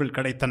வாய்ப்புகள்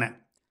கிடைத்தன.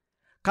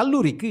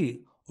 கல்லூரிக்கு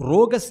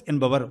ரோகஸ்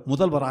என்பவர்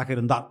முதல்வராக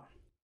இருந்தார்.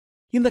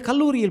 இந்த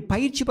கல்லூரியில்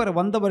பயிற்சி பெற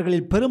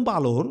வந்தவர்களில்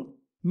பெரும்பாலோர்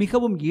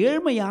மிகவும்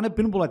ஏழ்மையான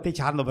பின்புலத்தை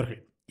சார்ந்தவர்கள்.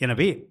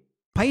 எனவே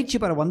பயிற்சி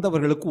பெற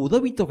வந்தவர்களுக்கு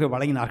உதவித்தொகை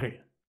வழங்கினார்கள்.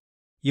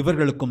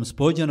 இவர்களுக்கும்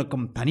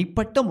ஸ்பர்ஜனுக்கும்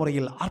தனிப்பட்ட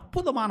முறையில்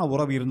அற்புதமான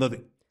உறவு இருந்தது.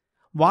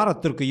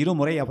 வாரத்திற்கு 2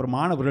 முறை அவர்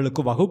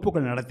மாணவர்களுக்கு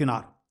வகுப்புகள்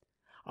நடத்தினார்.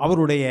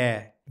 அவருடைய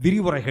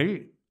விரிவுரைகள்,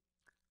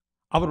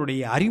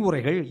 அவருடைய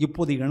அறிவுரைகள்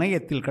இப்போது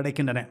இணையத்தில்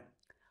கிடைக்கின்றன.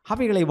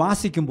 அவைகளை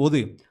வாசிக்கும்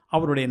போது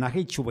அவருடைய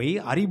நகைச்சுவை,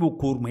 அறிவு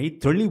கூர்மை,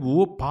 தெளிவு,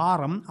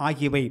 பாரம்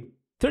ஆகியவை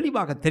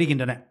தெளிவாக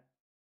தெரிகின்றன.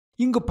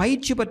 இங்கு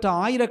பயிற்சி பெற்ற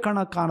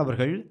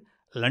ஆயிரக்கணக்கானவர்கள்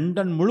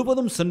லண்டன்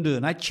முழுவதும் சென்று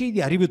நற்செய்தி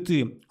அறிவித்து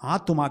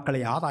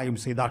ஆத்துமாக்களை ஆதாயம்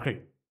செய்தார்கள்.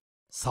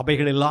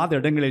 சபைகள் இல்லாத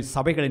இடங்களில்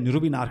சபைகளை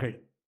நிறுவினார்கள்.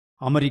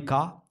 அமெரிக்கா,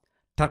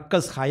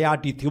 டர்க்கஸ்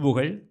ஹயாட்டி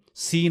தீவுகள்,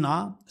 சீனா,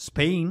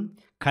 ஸ்பெயின்,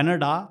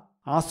 கனடா,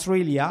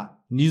 ஆஸ்திரேலியா,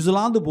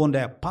 நியூசிலாந்து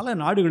போன்ற பல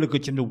நாடுகளுக்கு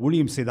சென்று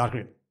ஊழியம்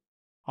செய்தார்கள்.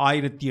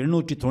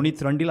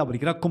 1892 அவர்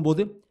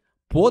இறக்கும்போது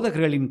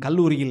போதகர்களின்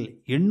கல்லூரியில்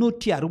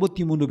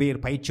 863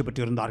 பேர் பயிற்சி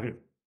பெற்றிருந்தார்கள்.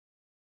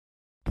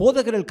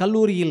 போதகர்கள்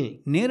கல்லூரியில்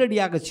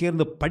நேரடியாக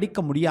சேர்ந்து படிக்க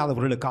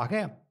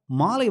முடியாதவர்களுக்காக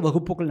மாலை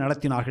வகுப்புகள்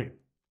நடத்தினார்கள்.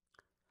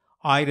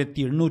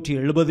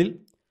 1870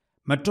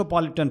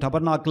 மெட்ரோபாலிட்டன்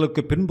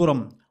டபர்னாக்கிலுக்கு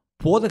பின்புறம்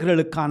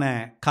போதகர்களுக்கான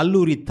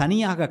கல்லூரி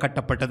தனியாக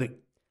கட்டப்பட்டது.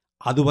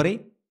 அதுவரை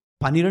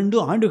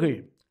 12 ஆண்டுகள்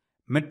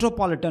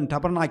மெட்ரோபாலிட்டன்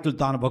டபர்னாக்கில்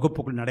தான்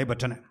வகுப்புகள்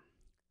நடைபெற்றன.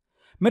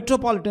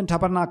 மெட்ரோபாலிட்டன்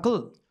டபர்னாக்கில்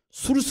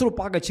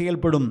சுறுசுறுப்பாக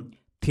செயல்படும்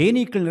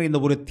தேனீக்கள் நிறைந்த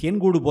ஒரு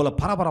தேன்கூடு போல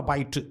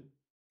பரபரப்பாயிற்று.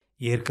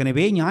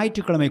 ஏற்கனவே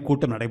ஞாயிற்றுக்கிழமை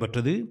கூட்டம்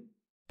நடைபெற்றது.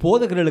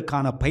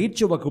 போதகர்களுக்கான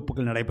பயிற்சி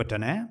வகுப்புகள்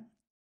நடைபெற்றன.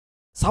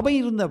 சபை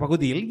இருந்த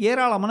பகுதியில்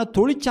ஏராளமான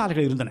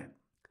தொழிற்சாலைகள் இருந்தன.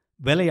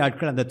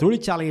 வேலையாட்கள் அந்த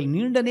தொழிற்சாலையில்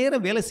நீண்ட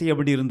நேரம் வேலை செய்ய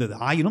வேண்டியிருந்தது.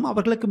 ஆயினும்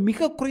அவர்களுக்கு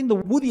மிக குறைந்த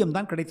ஊதியம்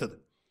தான் கிடைத்தது.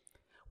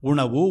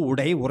 உணவு,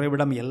 உடை,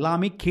 உறைவிடம்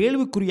எல்லாமே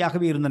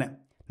கேள்விக்குறியாகவே இருந்தன.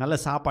 நல்ல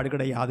சாப்பாடு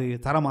கிடையாது,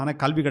 தரமான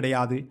கல்வி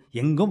கிடையாது,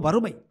 எங்கும்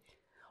வறுமை.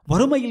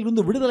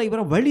 வறுமையிலிருந்து விடுதலை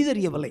பெற வழி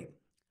தெரியவில்லை.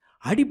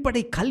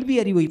 அடிப்படை கல்வி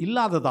அறிவு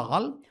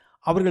இல்லாததால்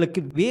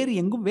அவர்களுக்கு வேறு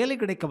எங்கும் வேலை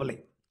கிடைக்கவில்லை.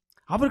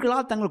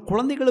 அவர்களால் தங்கள்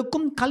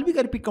குழந்தைகளுக்கும் கல்வி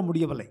கற்பிக்க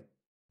முடியவில்லை.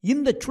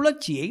 இந்த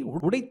சுழற்சியை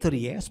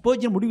உடைத்தெறிய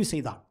ஸ்பர்ஜன் முடிவு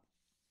செய்தார்.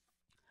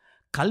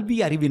 கல்வி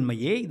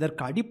அறிவின்மையே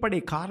இதற்கு அடிப்படை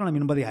காரணம்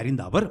என்பதை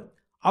அறிந்த அவர்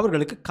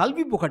அவர்களுக்கு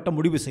கல்வி புகட்ட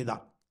முடிவு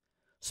செய்தார்.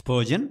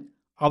 ஸ்பர்ஜன்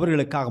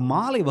அவர்களுக்காக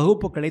மாலை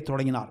வகுப்புகளை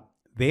தொடங்கினார்.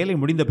 வேலை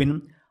முடிந்த பின்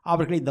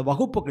அவர்கள் இந்த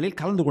வகுப்புகளில்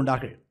கலந்து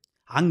கொண்டார்கள்.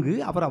 அங்கு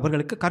அவர்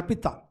அவர்களுக்கு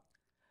கற்பித்தார்.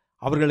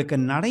 அவர்களுக்கு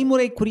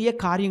நடைமுறைக்குரிய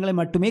காரியங்களை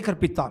மட்டுமே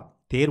கற்பித்தார்.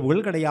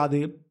 தேர்வுகள் கிடையாது,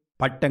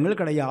 பட்டங்கள்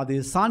கிடையாது,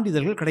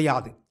 சான்றிதழ்கள்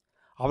கிடையாது.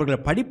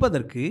 அவர்கள்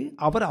படிப்பதற்கு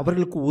அவர்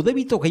அவர்களுக்கு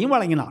உதவித்தொகையும்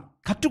வழங்கினார்,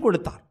 கற்றுக்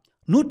கொடுத்தார்.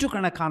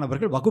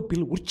 நூற்றுக்கணக்கானவர்கள்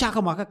வகுப்பில்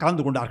உற்சாகமாக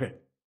கலந்து கொண்டார்கள்.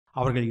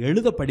 அவர்கள்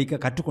எழுத படிக்க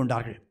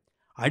கற்றுக்கொண்டார்கள்.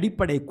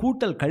 அடிப்படை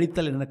கூட்டல்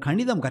கழித்தல் என்ற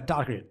கணிதம்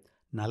கற்றார்கள்.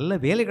 நல்ல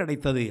வேலை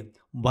கிடைத்தது,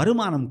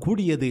 வருமானம்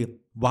கூடியது,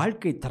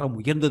 வாழ்க்கை தரம்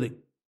உயர்ந்தது.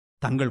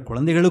 தங்கள்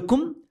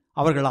குழந்தைகளுக்கும்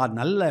அவர்களால்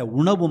நல்ல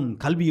உணவும்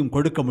கல்வியும்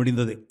கொடுக்க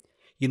முடிந்தது.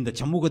 இந்த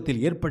சமூகத்தில்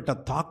ஏற்பட்ட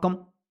தாக்கம்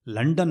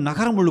லண்டன்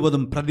நகரம்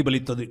முழுவதும்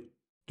பிரதிபலித்தது.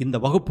 இந்த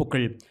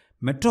வகுப்புகள்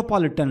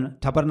மெட்ரோபாலிட்டன்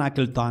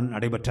டபர்னாக்கில் தான்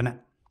நடைபெற்றன.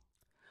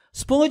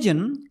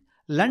 ஸ்பர்ஜன்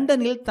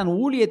லண்டனில் தன்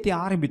ஊழியத்தை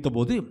ஆரம்பித்த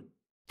போது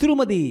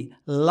திருமதி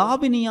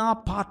லாவினியா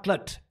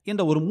பார்ட்லட்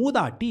என்ற ஒரு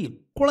மூதாட்டி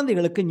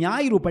குழந்தைகளுக்கு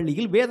ஞாயிறு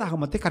பள்ளியில்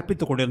வேதாகமத்தை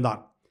கற்பித்துக்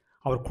கொண்டிருந்தார்.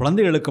 அவர்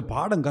குழந்தைகளுக்கு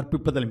பாடம்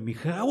கற்பிப்பதில்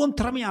மிகவும்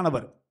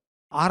திறமையானவர்.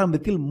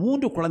 ஆரம்பத்தில்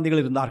 3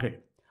 குழந்தைகள் இருந்தார்கள்.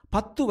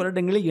 10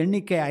 வருடங்களில்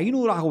எண்ணிக்கை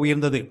 500ஆக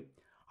உயர்ந்தது.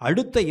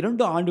 அடுத்த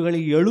 2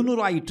 ஆண்டுகளில்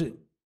 700 ஆயிற்று.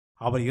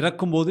 அவர்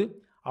இறக்கும்போது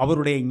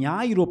அவருடைய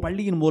ஞாயிறு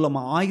பள்ளியின் மூலம்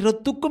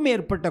 1000க்கும்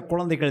மேற்பட்ட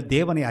குழந்தைகள்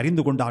தேவனை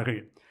அறிந்து கொண்டார்கள்.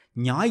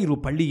 ஞாயிறு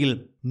பள்ளியில்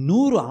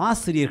 100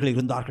 ஆசிரியர்கள்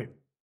இருந்தார்கள்.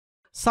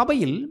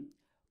 சபையில்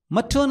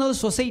மட்டர்னல்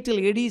சொசைட்டி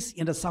லேடிஸ்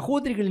என்ற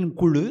சகோதரிகளின்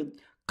குழு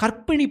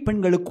கர்ப்பிணி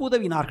பெண்களுக்கு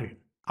உதவினார்கள்.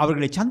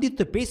 அவர்களை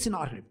சந்தித்து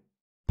பேசினார்கள்.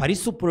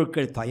 பரிசுப்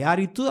பொருட்கள்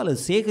தயாரித்து அல்லது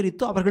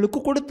சேகரித்து அவர்களுக்கு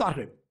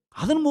கொடுத்தார்கள்.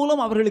 அதன்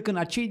மூலம் அவர்களுக்கு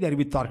நற்செய்தி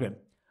அறிவித்தார்கள்.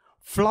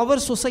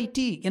 ஃப்ளவர்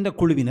சொசைட்டி என்ற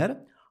குழுவினர்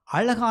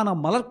அழகான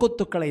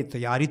மலர்கொத்துக்களை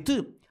தயாரித்து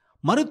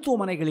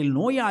மருத்துவமனைகளில்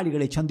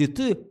நோயாளிகளை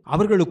சந்தித்து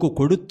அவர்களுக்கு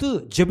கொடுத்து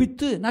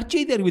ஜெபித்து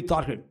நற்செய்தி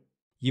அறிவித்தார்கள்.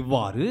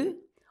 இவ்வாறு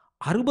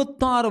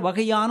 66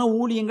 வகையான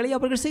ஊழியங்களை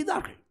அவர்கள்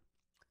செய்தார்கள்.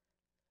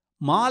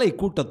 மாலை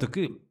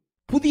கூட்டத்துக்கு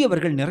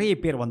புதியவர்கள் நிறைய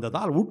பேர்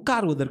வந்ததால்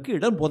உட்காருவதற்கு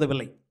இடம்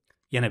போதவில்லை.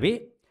 எனவே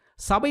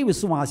சபை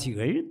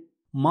விசுவாசிகள்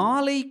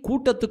மாலை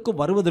கூட்டத்துக்கு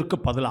வருவதற்கு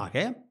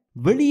பதிலாக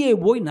வெளியே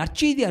போய்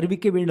நற்செய்தி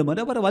அறிவிக்க வேண்டும்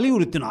என்று அவர்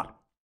வலியுறுத்தினார்.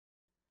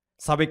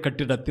 சபை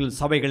கட்டிடத்தில்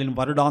சபைகளின்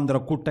வருடாந்திர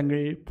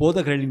கூட்டங்கள்,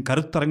 போதகர்களின்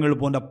கருத்தரங்கள்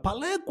போன்ற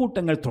பல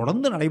கூட்டங்கள்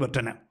தொடர்ந்து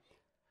நடைபெற்றன.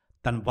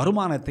 தன்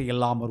வருமானத்தை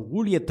எல்லாம் அவர்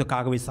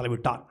ஊழியத்துக்காகவே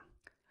செலவிட்டார்.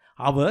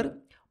 அவர்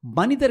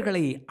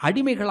மனிதர்களை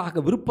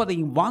அடிமைகளாக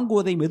விற்பதையும்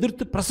வாங்குவதையும்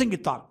எதிர்த்து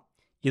பிரசங்கித்தார்.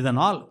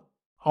 இதனால்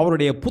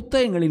அவருடைய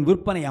புத்தகங்களின்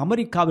விற்பனை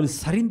அமெரிக்காவில்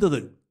சரிந்தது.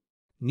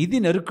 நிதி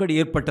நெருக்கடி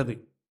ஏற்பட்டது.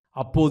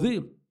 அப்போது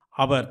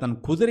அவர் தன்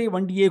குதிரை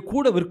வண்டியை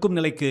கூட விற்கும்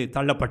நிலைக்கு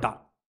தள்ளப்பட்டார்.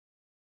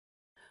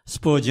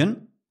 ஸ்பர்ஜன்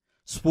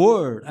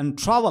ஸ்வோர்ட் அண்ட்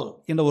டிராவல்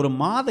என்ற ஒரு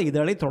மாத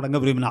இதழை தொடங்க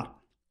விரும்பினார்.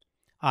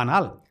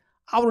 ஆனால்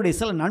அவருடைய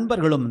சில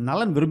நண்பர்களும்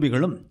நலன்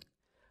விரும்பிகளும்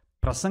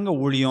பிரசங்க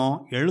ஊழியம்,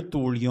 எழுத்து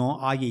ஊழியம்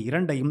ஆகிய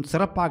இரண்டையும்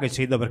சிறப்பாக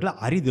செய்தவர்கள்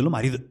அரிதிலும்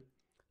அரிது.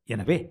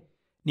 எனவே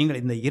நீங்கள்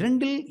இந்த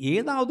இரண்டில்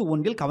ஏதாவது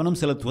ஒன்றில் கவனம்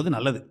செலுத்துவது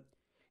நல்லது.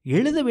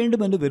 எழுத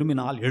வேண்டும் என்று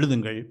விரும்பினால்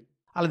எழுதுங்கள்,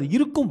 அல்லது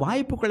இருக்கும்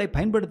வாய்ப்புகளை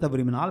பயன்படுத்த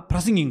விரும்பினால்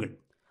பிரசங்கியுங்கள்.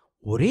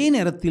 ஒரே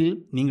நேரத்தில்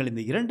நீங்கள்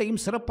இந்த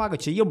இரண்டையும் சிறப்பாக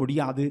செய்ய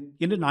முடியாது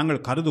என்று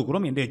நாங்கள்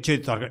கருதுகிறோம் என்று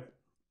எச்சரித்தார்கள்.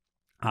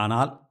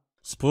 ஆனால்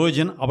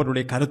ஸ்பர்ஜன்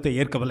அவருடைய கருத்தை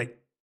ஏற்கவில்லை.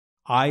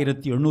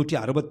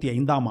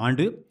 1865ஆம்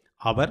ஆண்டு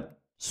அவர்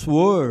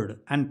ஸ்வோர்ட்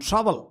அண்ட்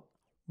டிராவல்,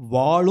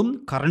 வாளும்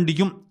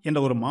கரண்டியும் என்ற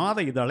ஒரு மாத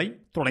இதழை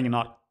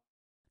தொடங்கினார்.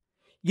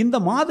 இந்த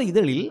மாத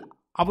இதழில்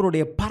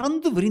அவருடைய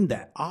பறந்து விரிந்த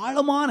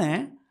ஆழமான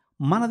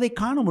மனதை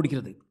காண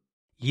முடிகிறது.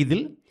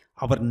 இதில்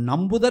அவர்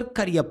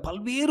நம்புதற்கரிய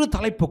பல்வேறு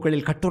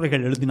தலைப்புகளில்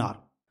கட்டுரைகள் எழுதினார்.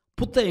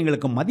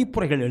 புத்தகங்களுக்கு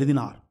மதிப்புரைகள்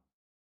எழுதினார்.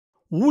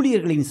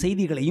 ஊழியர்களின்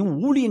செய்திகளையும்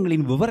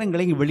ஊழியங்களின்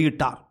விவரங்களையும்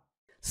வெளியிட்டார்.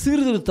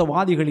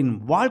 சீர்திருத்தவாதிகளின்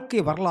வாழ்க்கை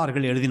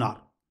வரலாறுகள் எழுதினார்.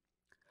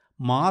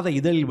 மாத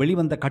இதழில்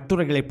வெளிவந்த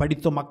கட்டுரைகளை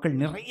படித்த மக்கள்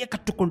நிறைய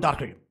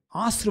கற்றுக்கொண்டார்கள்,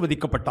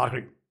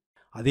 ஆசீர்வதிக்கப்பட்டார்கள்.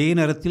 அதே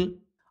நேரத்தில்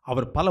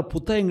அவர் பல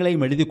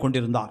புத்தகங்களையும் எழுதி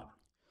கொண்டிருந்தார்.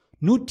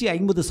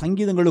 150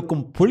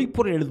 சங்கீதங்களுக்கும்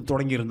பொழிப்புரை எழுத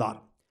தொடங்கியிருந்தார்.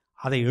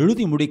 அதை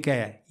எழுதி முடிக்க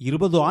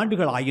 20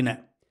 ஆண்டுகள் ஆயின.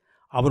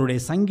 அவருடைய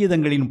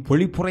சங்கீதங்களின்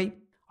பொழிப்புரை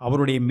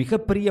அவருடைய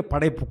மிகப்பெரிய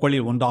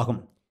படைப்புகளில்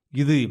ஒன்றாகும்.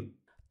 இது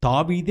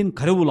தாவீதின்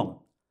கருவூலம்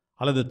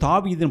அல்லது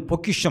தாவீதின்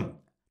பொக்கிஷம்,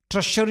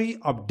 ட்ரெஷரி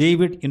ஆஃப்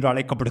டேவிட் என்று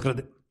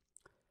அழைக்கப்படுகிறது.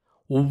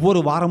 ஒவ்வொரு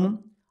வாரமும்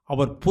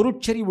அவர்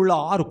பொருட்செறி உள்ள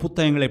 6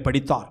 புத்தகங்களை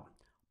படித்தார்.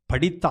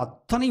 படித்த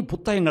அத்தனை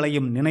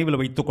புத்தகங்களையும்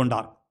நினைவில் வைத்து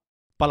கொண்டார்.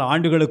 பல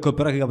ஆண்டுகளுக்கு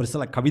பிறகு அவர்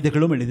சில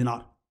கவிதைகளும்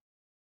எழுதினார்.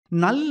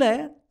 நல்ல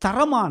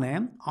தரமான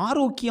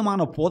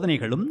ஆரோக்கியமான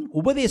போதனைகளும்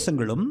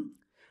உபதேசங்களும்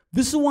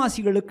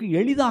விசுவாசிகளுக்கு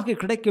எளிதாக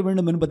கிடைக்க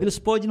வேண்டும் என்பதில்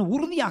ஸ்பர்ஜன்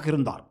உறுதியாக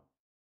இருந்தார்.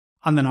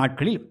 அந்த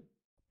நாட்களில்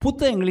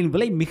புத்தகங்களின்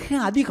விலை மிக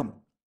அதிகம்.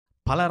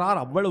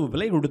 பலரால் அவ்வளவு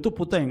விலை கொடுத்து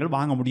புத்தகங்கள்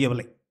வாங்க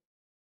முடியவில்லை.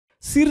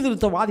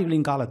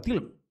 சீர்திருத்தவாதிகளின்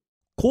காலத்தில்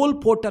கோல்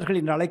போட்டர்கள்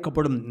என்று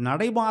அழைக்கப்படும்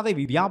நடைபாதை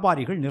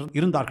வியாபாரிகள்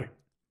இருந்தார்கள்.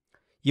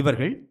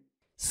 இவர்கள்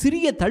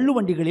சிறிய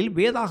தள்ளுவண்டிகளில்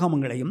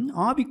வேதாகமங்களையும்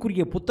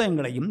ஆவிக்குரிய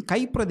புத்தகங்களையும்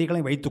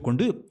கைப்பிரதிகளையும்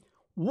வைத்துக்கொண்டு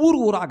ஊர்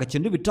ஊராக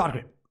சென்று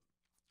விற்றார்கள்.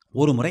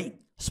 ஒரு முறை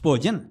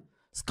ஸ்பர்ஜன்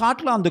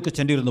ஸ்காட்லாந்துக்கு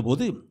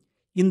சென்றிருந்தபோது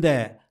இந்த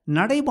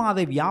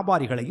நடைபாதை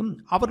வியாபாரிகளையும்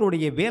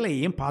அவருடைய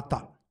வேலையையும்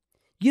பார்த்தார்.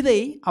 இதை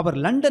அவர்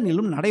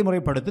லண்டனிலும்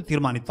நடைமுறைப்படுத்த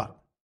தீர்மானித்தார்.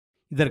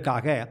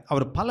 இதற்காக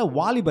அவர் பல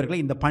வாலிபர்களை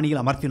இந்த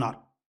பணியில் அமர்த்தினார்.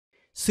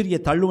 சிறிய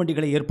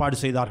தள்ளுவண்டிகளை ஏற்பாடு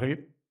செய்தார்கள்.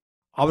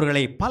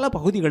 அவர்களை பல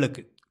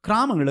பகுதிகளுக்கு,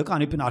 கிராமங்களுக்கு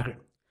அனுப்பினார்கள்.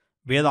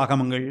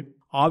 வேதாகமங்கள்,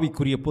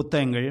 ஆவிக்குரிய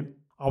புத்தகங்கள்,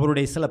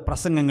 அவருடைய சில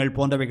பிரசங்கங்கள்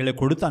போன்றவைகளை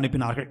கொடுத்து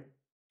அனுப்பினார்கள்.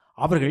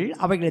 அவர்கள்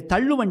அவைகளை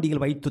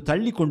தள்ளுவண்டியில் வைத்து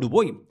தள்ளி கொண்டு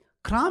போய்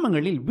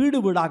கிராமங்களில் வீடு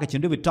வீடாக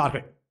சென்று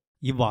விற்றார்கள்.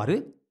 இவ்வாறு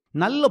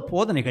நல்ல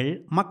போதனைகள்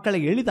மக்களை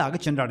எளிதாக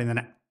சென்றடைந்தன.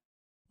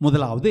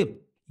 முதலாவது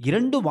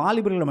 2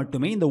 வாலிபர்கள்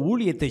மட்டுமே இந்த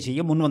ஊழியத்தை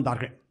செய்ய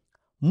முன்வந்தார்கள்.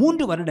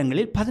 3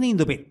 வருடங்களில்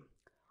 15 பேர்.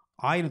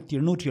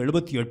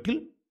 1878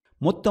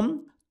 மொத்தம்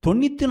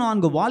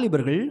 94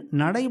 வாலிபர்கள்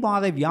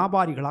நடைபாதை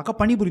வியாபாரிகளாக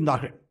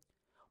பணிபுரிந்தார்கள்.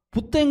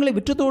 புத்தகங்களை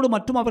விற்றதோடு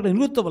மட்டும் அவர்கள்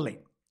நிறுத்தவில்லை.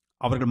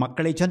 அவர்கள்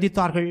மக்களை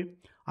சந்தித்தார்கள்.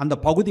 அந்த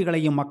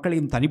பகுதிகளையும்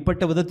மக்களையும்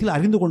தனிப்பட்ட விதத்தில்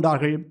அறிந்து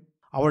கொண்டார்கள்.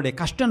 அவருடைய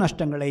கஷ்ட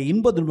நஷ்டங்களை,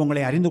 இன்ப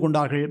துன்பங்களை அறிந்து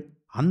கொண்டார்கள்.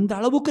 அந்த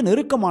அளவுக்கு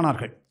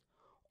நெருக்கமானார்கள்.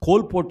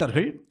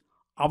 கோல்போட்டர்கள்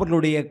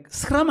அவர்களுடைய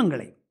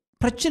சிரமங்களை,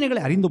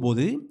 பிரச்சனைகளை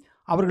அறிந்தபோது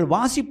அவர்கள்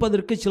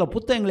வாசிப்பதற்கு சில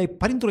புத்தகங்களை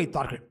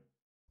பரிந்துரைத்தார்கள்.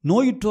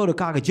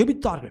 நோயுற்றோருக்காக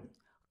ஜெபித்தார்கள்.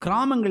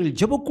 கிராமங்களில்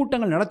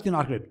ஜெபக்கூட்டங்கள்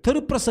நடத்தினார்கள்.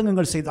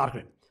 தெருப்பிரசங்கங்கள்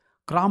செய்தார்கள்.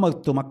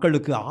 கிராமத்து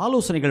மக்களுக்கு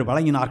ஆலோசனைகள்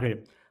வழங்கினார்கள்.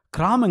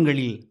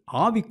 கிராமங்களில்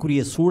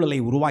ஆவிக்குரிய சூழலை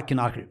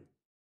உருவாக்கினார்கள்.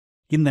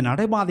 இந்த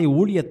நடைபாதை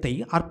ஊழியத்தை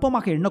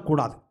அற்பமாக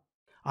எண்ணக்கூடாது.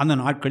 அந்த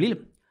நாட்களில்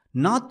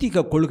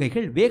நாத்திக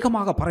கொள்கைகள்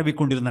வேகமாக பரவி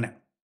கொண்டிருந்தன.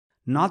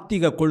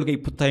 நாத்திக கொள்கை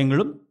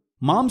புத்தகங்களும்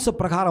மாம்ச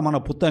பிரகாரமான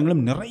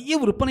புத்தகங்களும் நிறைய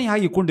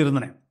விற்பனையாகி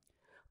கொண்டிருந்தன.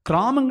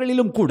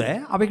 கிராமங்களிலும் கூட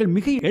அவைகள்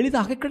மிக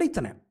எளிதாக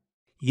கிடைத்தன.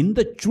 இந்த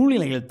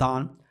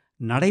சூழ்நிலையில்தான்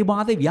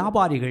நடைபாதை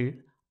வியாபாரிகள்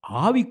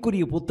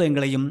ஆவிக்குரிய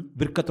புத்தகங்களையும்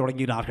விற்க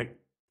தொடங்கினார்கள்.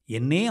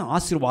 என்னே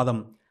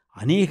ஆசீர்வாதம்!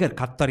 அநேகர்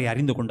கர்த்தரை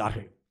அறிந்து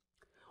கொண்டார்கள்.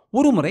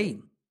 ஒருமுறை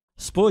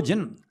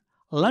ஸ்பர்ஜன்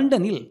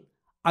லண்டனில்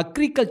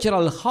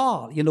அக்ரிகல்ச்சரல்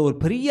ஹால் என்ற ஒரு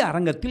பெரிய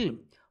அரங்கத்தில்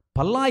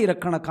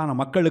பல்லாயிரக்கணக்கான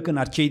மக்களுக்கு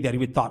நற்செய்தி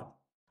அறிவித்தார்.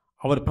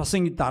 அவர்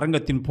பிரசங்கித்த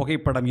அரங்கத்தின்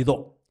புகைப்படம் இதோ.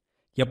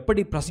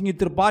 எப்படி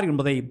பிரசங்கித்திருப்பார்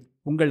என்பதை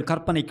உங்கள்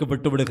கற்பனைக்கு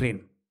விட்டுவிடுகிறேன்.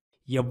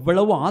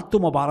 எவ்வளவு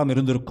ஆத்தும பாரம்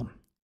இருந்திருக்கும்!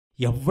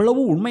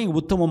 எவ்வளவு உண்மை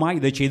உத்தமமாய்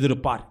இதை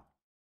செய்திருப்பார்!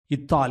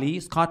 இத்தாலி,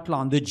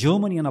 ஸ்காட்லாந்து,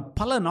 ஜெர்மனி என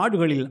பல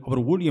நாடுகளில்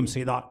அவர் ஊழியம்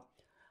செய்தார்.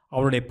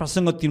 அவருடைய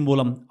பிரசங்கத்தின்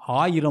மூலம்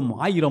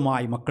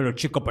ஆயிரமாய் மக்கள்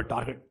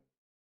ரட்சிக்கப்பட்டார்கள்.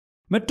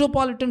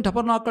 மெட்ரோபாலிட்டன்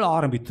டபர்னாக்கள்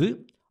ஆரம்பித்து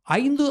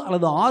 5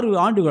 அல்லது 6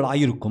 ஆண்டுகள்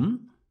ஆயிருக்கும்.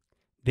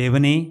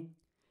 தேவனே,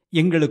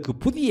 எங்களுக்கு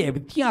புதிய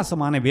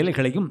வித்தியாசமான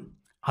வேலைகளையும்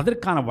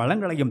அதற்கான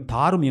வளங்களையும்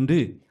தாரும் என்று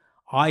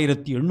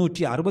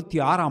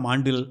 1866ஆம்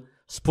ஆண்டில்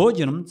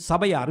ஸ்பர்ஜனும்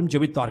சபையாரும்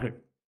ஜெபித்தார்கள்.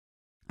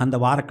 அந்த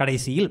வார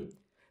கடைசியில்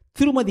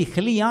திருமதி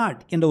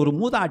ஹெலியாட் என்ற ஒரு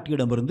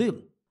மூதாட்டியிடமிருந்து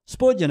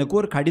ஸ்பர்ஜனுக்கு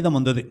ஒரு கடிதம்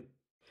வந்தது.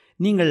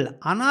 நீங்கள்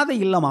அனாதை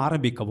இல்லம்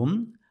ஆரம்பிக்கவும்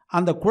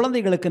அந்த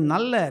குழந்தைகளுக்கு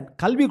நல்ல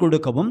கல்வி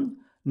கொடுக்கவும்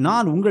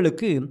நான்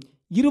உங்களுக்கு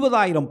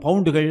 20,000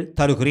 பவுண்டுகள்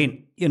தருகிறேன்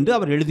என்று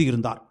அவர்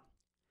எழுதியிருந்தார்.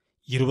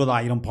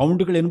 20,000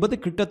 பவுண்டுகள் என்பது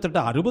கிட்டத்தட்ட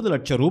 60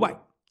 லட்சம் ரூபாய்.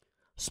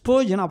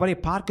 ஸ்பர்ஜன் அவரை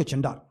பார்க்க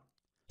சென்றார்.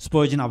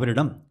 ஸ்பர்ஜன்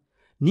அவரிடம்,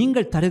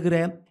 நீங்கள் தருகிற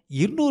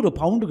 200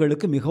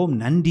 பவுண்டுகளுக்கு மிகவும்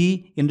நன்றி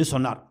என்று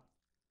சொன்னார்.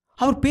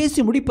 அவர் பேசி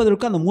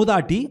முடிப்பதற்கு அந்த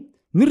மூதாட்டி,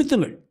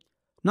 நிறுத்துங்கள்,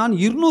 நான்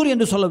 200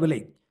 என்று சொல்லவில்லை,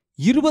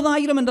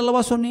 20,000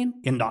 என்றல்லவா சொன்னேன்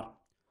என்றார்.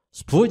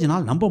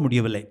 ஸ்பர்ஜனால் நம்ப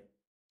முடியவில்லை.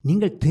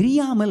 நீங்கள்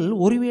தெரியாமல்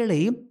ஒருவேளை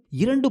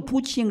 2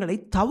 பூச்சியங்களை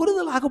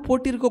தவறுதலாக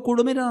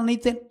போட்டிருக்கக்கூடும் என்று நான்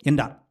நினைத்தேன்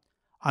என்றார்.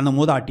 அந்த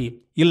மூதாட்டி,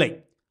 இல்லை,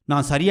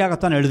 நான்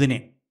சரியாகத்தான்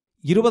எழுதினேன்,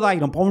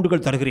 20,000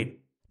 பவுண்டுகள் தருகிறேன்,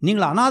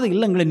 நீங்கள் அனாதை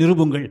இல்லங்களை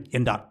நிறுவுங்கள்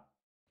என்றார்.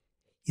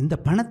 இந்த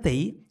பணத்தை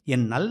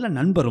என் நல்ல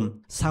நண்பரும்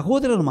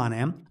சகோதரருமான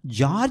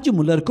ஜார்ஜ்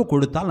முல்லருக்கு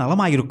கொடுத்தால்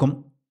நலமாயிருக்கும்.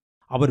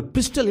 அவர்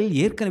பிரிஸ்டலில்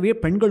ஏற்கனவே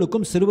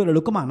பெண்களுக்கும்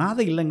சிறுவர்களுக்கும்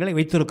அனாதை இல்லங்களை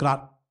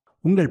வைத்திருக்கிறார்.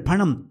 உங்கள்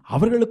பணம்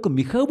அவர்களுக்கு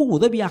மிகவும்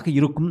உதவியாக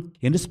இருக்கும்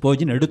என்று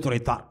ஸ்பர்ஜன்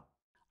எடுத்துரைத்தார்.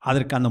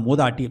 அதற்கு அந்த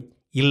மூதாட்டி,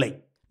 இல்லை,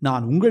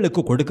 நான்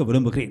உங்களுக்கு கொடுக்க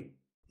விரும்புகிறேன்,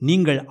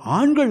 நீங்கள்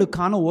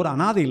ஆண்களுக்கான ஒரு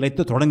அனாதை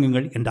இல்லத்தை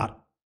தொடங்குங்கள் என்றார்.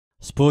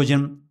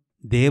 ஸ்பர்ஜன்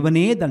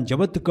தேவனே தன்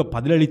ஜெபத்துக்கு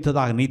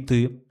பதிலளித்ததாக நினைத்து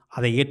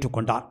அதை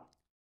ஏற்றுக்கொண்டார்.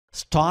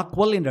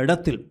 ஸ்டாக்வெல் என்ற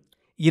இடத்தில்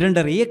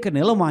 2.5 ஏக்கர்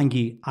நிலம்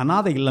வாங்கி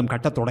அனாதை இல்லம்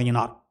கட்டத்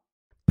தொடங்கினார்.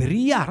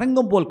 பெரிய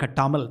அரங்கம் போல்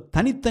கட்டாமல்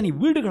தனித்தனி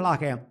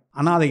வீடுகளாக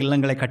அனாதை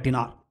இல்லங்களை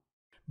கட்டினார்.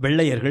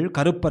 வெள்ளையர்கள்,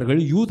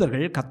 கருப்பர்கள்,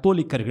 யூதர்கள்,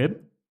 கத்தோலிக்கர்கள்,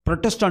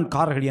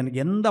 புரொட்டஸ்டன்ட்காரர்கள் என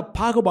எந்த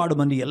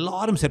பாகுபாடுமின்றி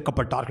எல்லாரும்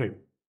சேர்க்கப்பட்டார்கள்.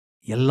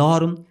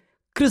 எல்லாரும்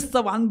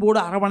கிறிஸ்தவ அன்போடு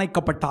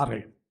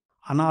அரவணைக்கப்பட்டார்கள்.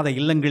 அனாதை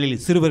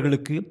இல்லங்களில்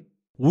சிறுவர்களுக்கு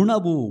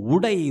உணவு,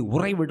 உடை,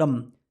 உறைவிடம்,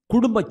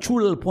 குடும்பச்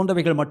சூழல்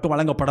போன்றவைகள் மட்டும்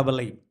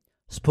வழங்கப்படவில்லை.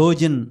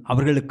 ஸ்பர்ஜன்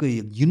அவர்களுக்கு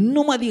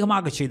இன்னும்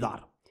அதிகமாக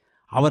செய்தார்.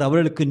 அவர்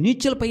அவர்களுக்கு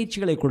நீச்சல்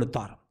பயிற்சிகளை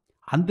கொடுத்தார்.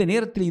 அந்த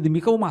நேரத்தில் இது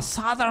மிகவும்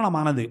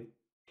அசாதாரணமானது.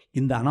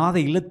 இந்த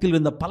அனாதை இல்லத்தில்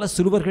இருந்த பல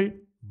சிறுவர்கள்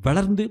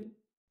வளர்ந்து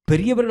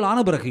பெரியவர்களான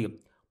பிறகு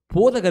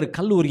போதகர்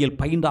கல்லூரியில்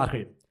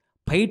பயின்றார்கள்.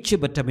 பயிற்சி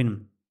பெற்றபின்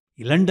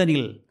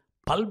லண்டனில்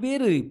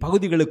பல்வேறு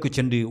பகுதிகளுக்கு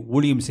சென்று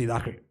ஊழியம்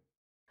செய்தார்கள்.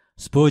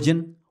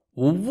 ஸ்பர்ஜன்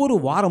ஒவ்வொரு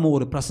வாரமும்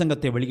ஒரு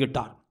பிரசங்கத்தை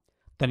வெளியிட்டார்.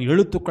 தன்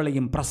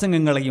எழுத்துக்களையும்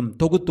பிரசங்கங்களையும்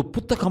தொகுத்து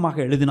புத்தகமாக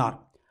எழுதினார்.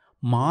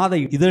 மாத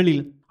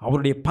இதழில்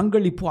அவருடைய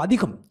பங்களிப்பு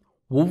அதிகம்.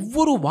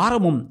 ஒவ்வொரு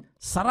வாரமும்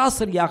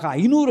சராசரியாக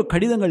 500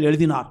 கடிதங்கள்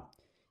எழுதினார்.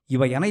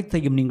 இவை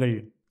அனைத்தையும் நீங்கள்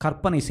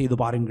கற்பனை செய்து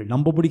பாருங்கள்.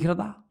 நம்ப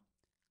முடிகிறதா?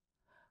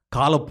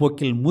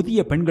 காலப்போக்கில் முதிய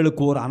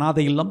பெண்களுக்கு ஒரு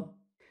அனாதை இல்லம்,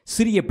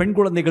 சிறிய பெண்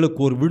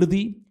குழந்தைகளுக்கு ஒரு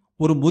விடுதி,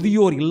 ஒரு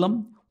முதியோர் இல்லம்,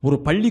 ஒரு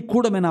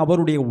பள்ளிக்கூடம் என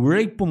அவருடைய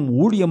உழைப்பும்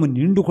ஊழியமும்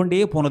நீண்டு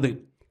கொண்டே போனது.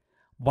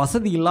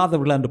 வசதி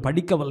இல்லாதவர்கள் அன்று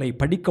படிக்கவில்லை,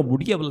 படிக்க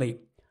முடியவில்லை.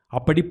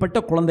 அப்படிப்பட்ட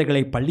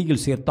குழந்தைகளை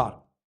பள்ளியில் சேர்த்தார்.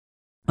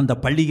 அந்த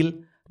பள்ளியில்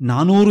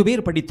 400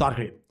 பேர்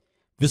படித்தார்கள்.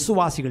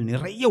 விசுவாசிகள்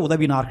நிறைய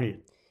உதவினார்கள்.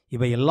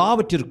 இவை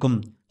எல்லாவற்றிற்கும்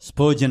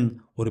ஸ்பர்ஜன்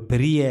ஒரு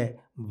பெரிய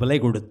விலை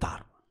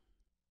கொடுத்தார்.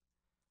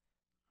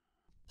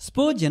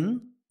 ஸ்பர்ஜன்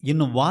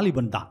இன்னும்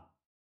வாலிபன் தான்.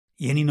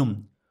 எனினும்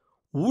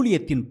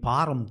ஊழியத்தின்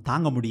பாரம்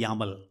தாங்க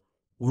முடியாமல்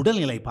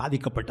உடல்நிலை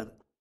பாதிக்கப்பட்டது.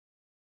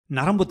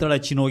 நரம்பு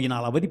தளர்ச்சி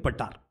நோயினால்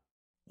அவதிப்பட்டார்.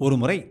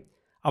 ஒருமுறை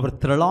அவர்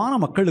திரளான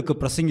மக்களுக்கு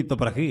பிரசங்கித்த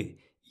பிறகு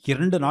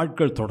 2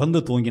 நாட்கள் தொடர்ந்து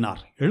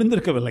தூங்கினார்.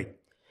 எழுந்திருக்கவில்லை.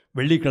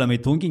 வெள்ளிக்கிழமை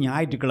தூங்கி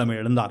ஞாயிற்றுக்கிழமை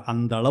எழுந்தார்.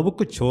 அந்த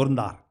அளவுக்கு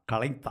சோர்ந்தார்,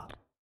 களைத்தார்.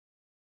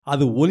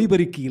 அது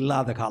ஒலிபெருக்கி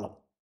இல்லாத காலம்.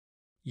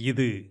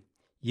 இது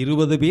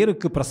 20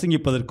 பேருக்கு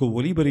பிரசங்கிப்பதற்கு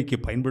ஒலிபெருக்கி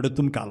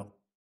பயன்படுத்தும் காலம்.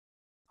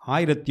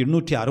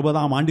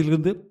 1860ஆம்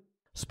ஆண்டிலிருந்து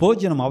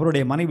ஸ்பர்ஜனும்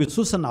அவருடைய மனைவி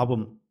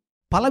சூசன்னாவும்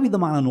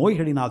பலவிதமான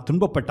நோய்களினால்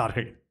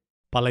துன்பப்பட்டார்கள்.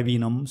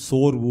 பலவீனம்,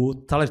 சோர்வு,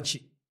 தளர்ச்சி.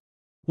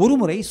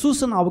 ஒருமுறை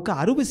சூசன்னாவுக்கு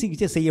அறுவை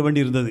சிகிச்சை செய்ய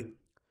வேண்டியிருந்தது.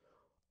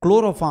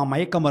 குளோரோஃபார்ம்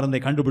மயக்க மருந்தை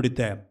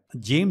கண்டுபிடித்த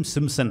ஜேம்ஸ்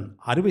சிம்சன்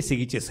அறுவை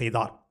சிகிச்சை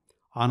செய்தார்.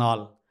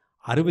 ஆனால்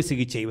அறுவை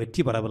சிகிச்சை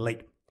வெற்றி பெறவில்லை.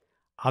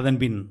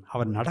 அதன்பின்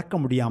அவர் நடக்க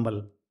முடியாமல்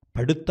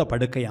படுத்த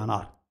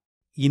படுக்கையானார்.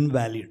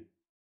 இன்வாலிட்.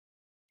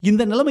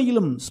 இந்த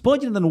நிலைமையிலும்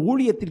ஸ்பர்ஜன் தன்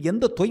ஊழியத்தில்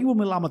எந்த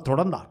தொய்வும் இல்லாமல்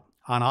தொடர்ந்தார்.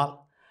 ஆனால்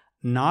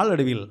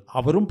நாளடைவில்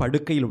அவரும்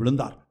படுக்கையில்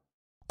விழுந்தார்.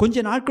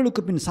 கொஞ்ச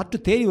நாட்களுக்கு பின் சற்று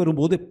தேறி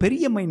வரும்போது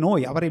பெரியம்மை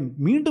நோய் அவரை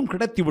மீண்டும்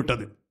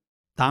கிடத்திவிட்டது.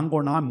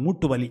 தாங்கோனா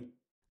மூட்டு வலி,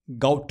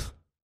 கவுட்.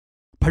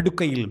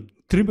 படுக்கையில்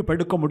திரும்பி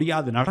படுக்க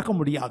முடியாது, நடக்க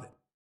முடியாது.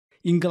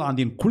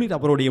 இங்கிலாந்தின் குளிர்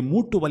அவருடைய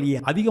மூட்டு வலியை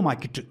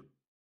அதிகமாக்கிற்று.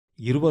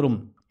 இருவரும்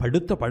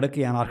படுத்த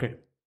படுக்கையானார்கள்.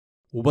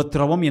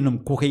 உபத்திரவம் என்னும்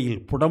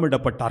குகையில்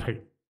புடமிடப்பட்டார்கள்.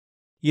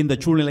 இந்த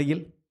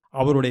சூழ்நிலையில்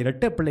அவருடைய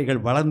இரட்டை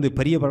பிள்ளைகள் வளர்ந்து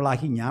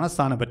பெரியவர்களாகி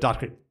ஞானஸ்தானம்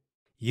பெற்றார்கள்.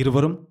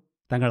 இருவரும்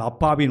தங்கள்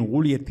அப்பாவின்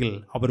ஊழியத்தில்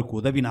அவருக்கு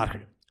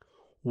உதவினார்கள்.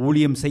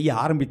 ஊழியம் செய்ய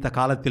ஆரம்பித்த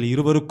காலத்தில்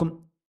இருவருக்கும்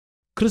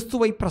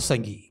கிறிஸ்துவை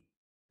பிரசங்கி,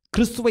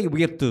 கிறிஸ்துவை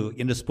உயர்த்து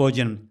என்று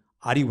ஸ்பர்ஜன்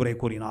அறிவுரை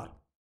கூறினார்.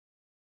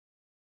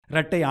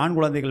 இரட்டை ஆண்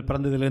குழந்தைகள்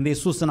பிறந்ததிலிருந்தே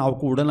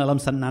சூசனாவுக்கு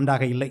உடல்நலம்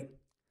நன்றாக இல்லை.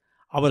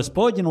 அவர்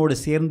ஸ்பர்ஜனோடு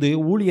சேர்ந்து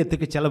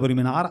ஊழியத்துக்கு செல்ல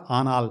விரும்பினார்.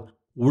 ஆனால்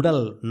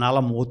உடல்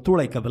நலம்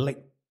ஒத்துழைக்கவில்லை.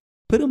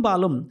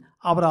 பெரும்பாலும்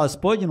அவரால்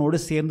ஸ்பர்ஜனோடு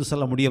சேர்ந்து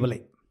செல்ல முடியவில்லை.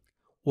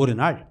 ஒரு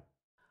நாள்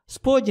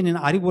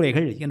ஸ்பர்ஜனின்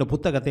அறிவுரைகள் என்ற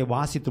புத்தகத்தை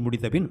வாசித்து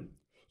முடித்தபின்,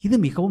 இது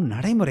மிகவும்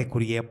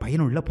நடைமுறைக்குரிய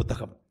பயனுள்ள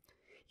புத்தகம்.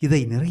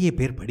 இதை நிறைய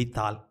பேர்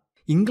படித்தால்,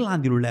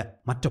 இங்கிலாந்தில் உள்ள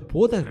மற்ற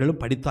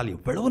போதகர்களும் படித்தால்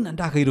எவ்வளவு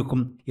நன்றாக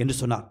இருக்கும் என்று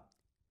சொன்னார்.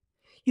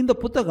 இந்த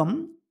புத்தகம்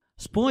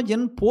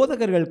ஸ்பர்ஜன்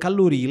போதகர்கள்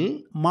கல்லூரியில்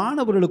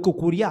மாணவர்களுக்கு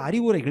கூறிய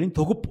அறிவுரைகளின்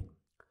தொகுப்பு.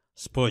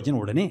 ஸ்பர்ஜன்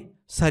உடனே,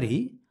 சரி,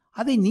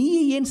 அதை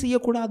நீயே ஏன்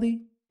செய்யக்கூடாது,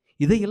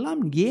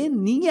 இதையெல்லாம் ஏன்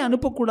நீயே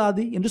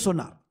அனுப்பக்கூடாது என்று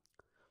சொன்னார்.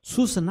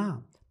 சூசன்னா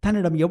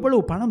தன்னிடம்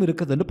எவ்வளவு பணம்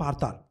இருக்கிறது என்று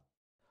பார்த்தார்.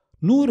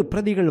 100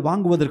 பிரதிகள்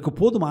வாங்குவதற்கு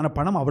போதுமான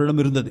பணம்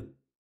அவரிடம் இருந்தது.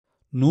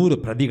 100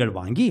 பிரதிகள்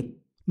வாங்கி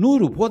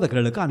 100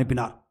 போதகர்களுக்கு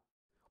அனுப்பினார்.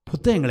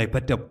 புத்தகங்களை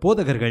பெற்ற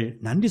போதகர்கள்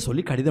நன்றி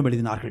சொல்லி கடிதம்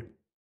எழுதினார்கள்.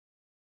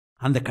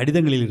 அந்த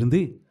கடிதங்களிலிருந்து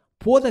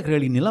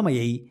போதகர்களின்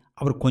நிலைமையை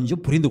அவர்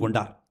கொஞ்சம் புரிந்து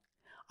கொண்டார்.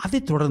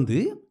 அதைத் தொடர்ந்து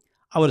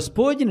அவர்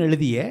ஸ்பர்ஜன்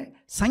எழுதிய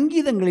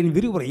சங்கீதங்களின்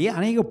விரிவுரையை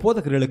அநேக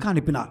போதகர்களுக்கு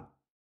அனுப்பினார்.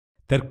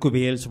 தெற்கு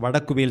வேல்ஸ்,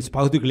 வடக்கு வேல்ஸ்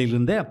பகுதிகளில்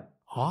இருந்த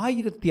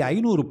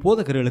 1500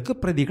 போதகர்களுக்கு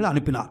பிரதிகள்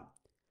அனுப்பினார்.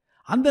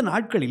 அந்த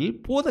நாட்களில்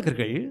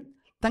போதகர்கள்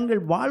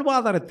தங்கள்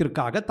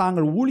வாழ்வாதாரத்திற்காக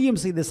தாங்கள்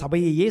ஊழியம் செய்த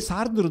சபையையே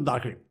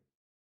சார்ந்திருந்தார்கள்.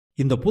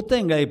 இந்த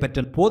புத்தகங்களை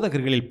பெற்ற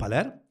போதகர்களில்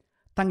பலர்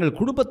தங்கள்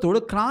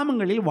குடும்பத்தோடு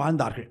கிராமங்களில்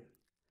வாழ்ந்தார்கள்.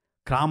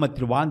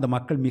 கிராமத்தில் வாழ்ந்த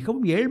மக்கள்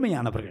மிகவும்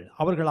ஏழ்மையானவர்கள்.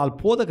 அவர்களால்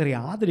போதகரை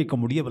ஆதரிக்க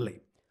முடியவில்லை.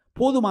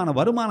 போதுமான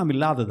வருமானம்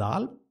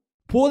இல்லாததால்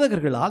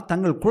போதகர்களால்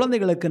தங்கள்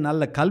குழந்தைகளுக்கு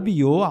நல்ல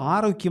கல்வியோ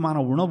ஆரோக்கியமான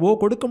உணவோ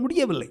கொடுக்க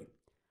முடியவில்லை.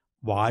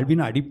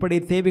 வாழ்வின் அடிப்படை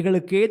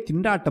தேவைகளுக்கே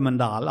திண்டாட்டம்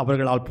என்றால்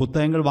அவர்களால்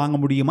புத்தகங்கள் வாங்க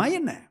முடியுமா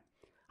என்ன?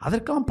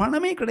 அதற்கெல்லாம்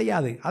பணமே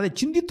கிடையாது. அதை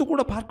சிந்தித்து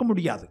கூட பார்க்க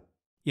முடியாது.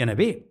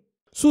 எனவே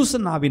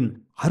சூசன்னாவின்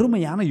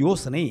அருமையான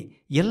யோசனை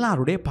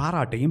எல்லாருடைய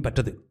பாராட்டையும்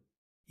பெற்றது.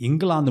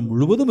 இங்கிலாந்து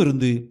முழுவதும்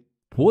இருந்து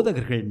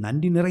போதகர்கள்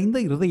நன்றி நிறைந்த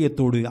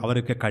இருதயத்தோடு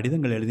அவருக்கு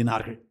கடிதங்கள்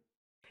எழுதினார்கள்.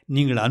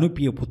 நீங்கள்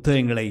அனுப்பிய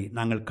புத்தகங்களை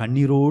நாங்கள்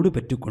கண்ணீரோடு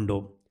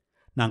பெற்றுக்கொண்டோம்.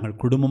 நாங்கள்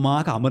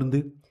குடும்பமாக அமர்ந்து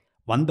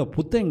வந்த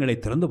புத்தகங்களை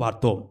திறந்து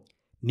பார்த்தோம்.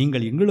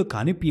 நீங்கள் எங்களுக்கு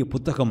அனுப்பிய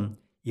புத்தகம்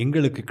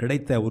எங்களுக்கு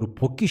கிடைத்த ஒரு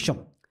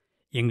பொக்கிஷம்.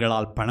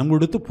 எங்களால் பணம்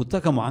கொடுத்து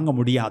புத்தகம் வாங்க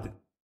முடியாது.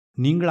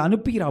 நீங்கள்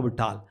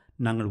அனுப்புகிறாவிட்டால்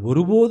நாங்கள்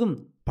ஒருபோதும்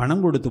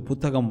பணம் கொடுத்து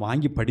புத்தகம்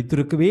வாங்கி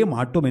படித்திருக்கவே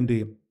மாட்டோம் என்று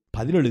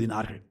பதில்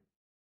எழுதினார்கள்.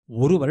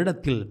 ஒரு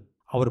வருடத்தில்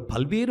அவர்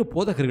பல்வேறு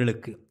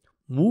போதகர்களுக்கு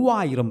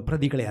 3000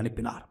 பிரதிகளை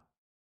அனுப்பினார்.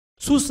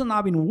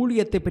 சூசனாவின்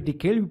ஊழியத்தை பற்றி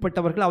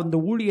கேள்விப்பட்டவர்கள் அந்த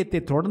ஊழியத்தை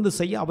தொடர்ந்து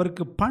செய்ய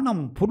அவருக்கு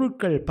பணம்,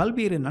 பொருட்கள்,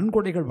 பல்வேறு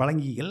நன்கொடைகள்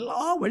வழங்கி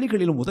எல்லா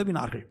வழிகளிலும்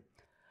உதவினார்கள்.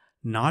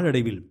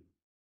 நாளடைவில்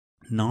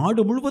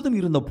நாடு முழுவதும்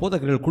இருந்த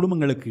போதகர்கள்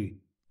குடும்பங்களுக்கு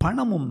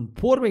பணமும்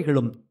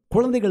போர்வைகளும்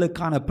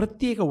குழந்தைகளுக்கான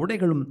பிரத்யேக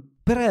உடைகளும்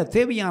பிற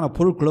தேவையான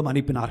பொருட்களும்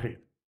அனுப்பினார்கள்.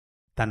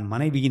 தன்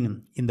மனைவியின்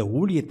இந்த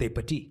ஊழியத்தை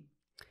பற்றி,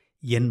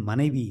 என்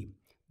மனைவி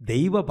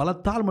தெய்வ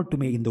பலத்தால்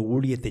மட்டுமே இந்த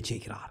ஊழியத்தை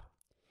செய்கிறார்,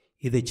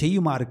 இதை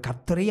செய்யுமாறு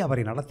கர்த்தரே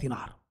அவரை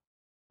நடத்தினார்.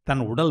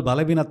 தன் உடல்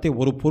பலவீனத்தை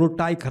ஒரு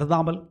பொருட்டாய்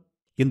கருதாமல்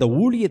இந்த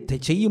ஊழியத்தை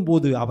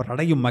செய்யும்போது அவர்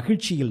அடையும்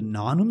மகிழ்ச்சியில்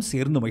நானும்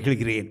சேர்ந்து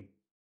மகிழ்கிறேன்.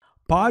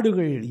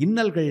 பாடுகள்,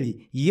 இன்னல்கள்,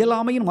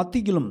 இயலாமையின்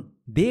மத்தியிலும்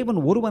தேவன்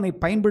ஒருவனை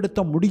பயன்படுத்த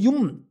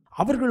முடியும்,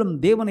 அவர்களும்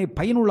தேவனை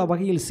பயனுள்ள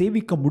வகையில்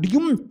சேவிக்க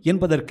முடியும்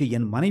என்பதற்கு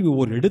என் மனைவி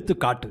ஒரு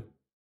எடுத்துக்காட்டு.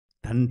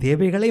 தன்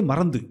தேவைகளை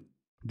மறந்து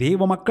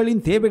தேவ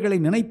மக்களின் தேவைகளை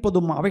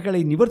நினைப்பதும்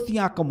அவைகளை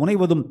நிவர்த்தியாக்க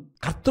முனைவதும்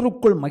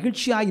கர்த்தருக்குள்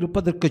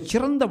மகிழ்ச்சியாயிருப்பதற்கு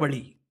சிறந்த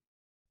வழி.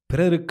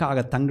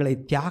 பிறருக்காக தங்களை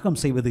தியாகம்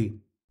செய்வது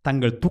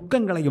தங்கள்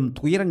துக்கங்களையும்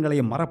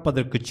துயரங்களையும்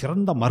மறப்பதற்கு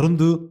சிறந்த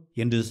மருந்து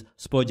என்று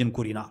ஸ்பர்ஜன்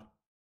கூறினார்.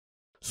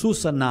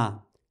 சூசன்னா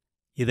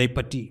இதை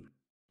பற்றி,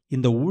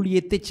 இந்த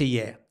ஊழியத்தை செய்ய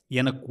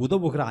எனக்கு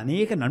உதவுகிற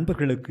அநேக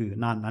நண்பர்களுக்கு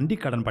நான் நன்றி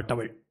கடன்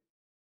பட்டவள்.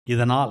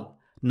 இதனால்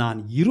நான்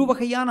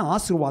இருவகையான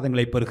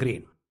ஆசீர்வாதங்களை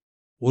பெறுகிறேன்.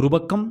 ஒரு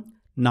பக்கம்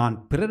நான்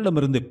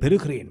பிறரிடமிருந்து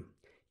பெறுகிறேன்,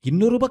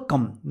 இன்னொரு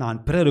பக்கம் நான்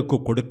பிறருக்கு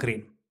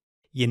கொடுக்கிறேன்.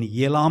 என்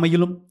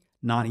இயலாமையிலும்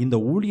நான் இந்த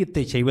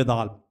ஊழியத்தை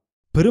செய்வதால்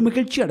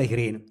பெருமகிழ்ச்சி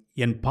அடைகிறேன்,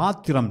 என்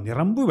பாத்திரம்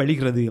நிரம்பு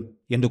வழிகிறது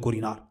என்று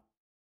கூறினார்.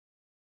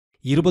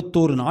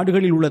 21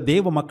 நாடுகளில் உள்ள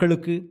தேவ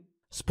மக்களுக்கு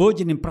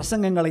ஸ்பர்ஜனின்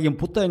பிரசங்கங்களையும்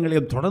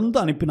புத்தகங்களையும் தொடர்ந்து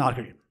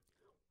அனுப்பினார்கள்.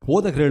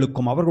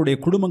 போதகர்களுக்கும் அவர்களுடைய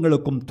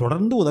குடும்பங்களுக்கும்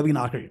தொடர்ந்து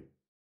உதவினார்கள்.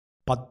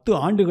 10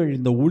 ஆண்டுகள்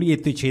இந்த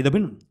ஊழியத்தை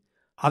செய்தபின்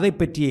அதை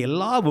பற்றிய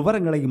எல்லா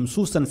விவரங்களையும்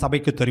சூசன்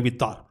சபைக்கு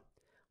தெரிவித்தார்.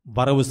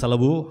 வரவு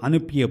செலவு,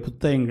 அனுப்பிய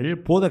புத்தகங்கள்,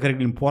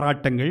 போதகர்களின்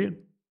போராட்டங்கள்,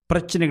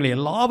 பிரச்சனைகள்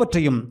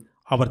எல்லாவற்றையும்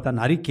அவர்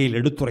தன் அறிக்கையில்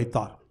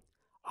எடுத்துரைத்தார்.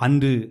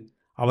 அன்று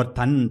அவர்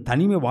தன்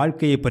தனிமை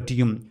வாழ்க்கையை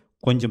பற்றியும்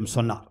கொஞ்சம்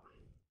சொன்னார்.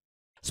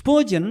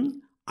 ஸ்பர்ஜன்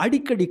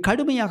அடிக்கடி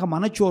கடுமையாக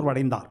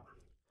மனச்சோர்வடைந்தார்.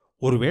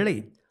 ஒருவேளை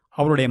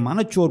அவருடைய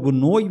மனச்சோர்வு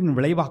நோயின்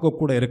விளைவாக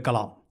கூட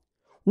இருக்கலாம்.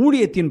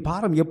 ஊழியத்தின்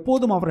பாரம்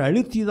எப்போதும் அவர்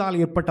அழுத்தியதால்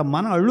ஏற்பட்ட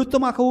மன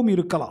அழுத்தமாகவும்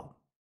இருக்கலாம்.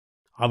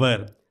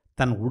 அவர்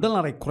தன்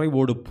உடல்நலை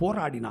குறைவோடு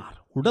போராடினார்.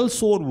 உடல்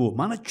சோர்வு,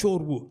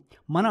 மனச்சோர்வு,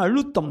 மன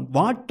அழுத்தம்,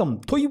 வாட்டம்,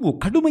 தொய்வு,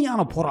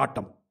 கடுமையான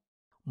போராட்டம்,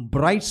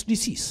 பிரைட்ஸ்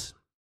டிசீஸ்,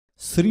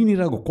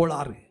 சிறுநீரக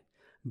கோளாறு,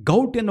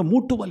 கவுட் என்ற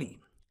மூட்டுவலி,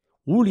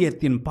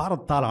 ஊழியத்தின்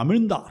பாரத்தால்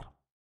அமிழ்ந்தார்.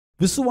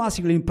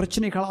 விசுவாசிகளின்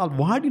பிரச்சனைகளால்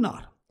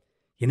வாடினார்.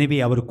 எனவே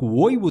அவருக்கு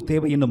ஓய்வு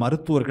தேவை என்று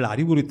மருத்துவர்கள்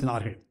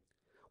அறிவுறுத்தினார்கள்.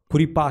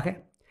 குறிப்பாக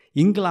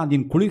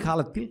இங்கிலாந்தின்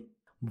குளிர்காலத்தில்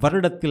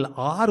வருடத்தில்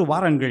 6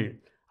 வாரங்கள்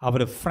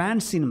அவர்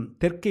பிரான்சின்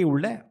தெற்கே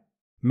உள்ள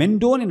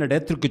மெண்டோன் என்ற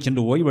இடத்திற்கு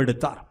சென்று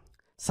ஓய்வெடுத்தார்.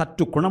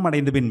 சற்று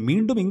குணமடைந்த பின்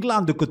மீண்டும்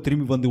இங்கிலாந்துக்கு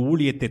திரும்பி வந்து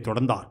ஊழியத்தை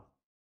தொடர்ந்தார்.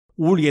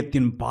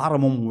 ஊழியத்தின்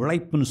பாரமும்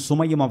உழைப்பின்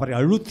சுமையும் அவரை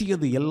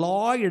அழுத்தியது. எல்லா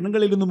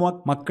இடங்களிலிருந்தும்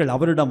மக்கள்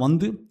அவரிடம்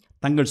வந்து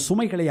தங்கள்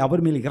சுமைகளை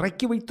அவர் மேல்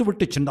இறக்கி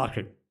வைத்துவிட்டு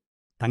சென்றார்கள்.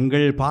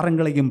 தங்கள்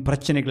பாரங்களையும்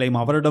பிரச்சனைகளையும்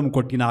அவரிடம்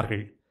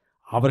கொட்டினார்கள்.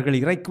 அவர்கள்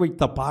இறக்கி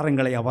வைத்த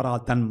பாரங்களை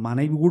அவரால் தன்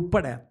மனைவி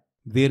உட்பட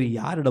வேறு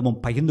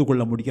யாரிடமும் பகிர்ந்து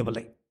கொள்ள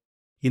முடியவில்லை.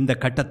 இந்த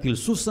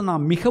கட்டத்தில் சூசன்னா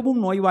மிகவும்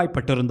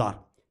நோய்வாய்ப்பட்டிருந்தார்.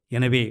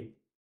 எனவே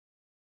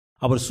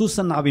அவர்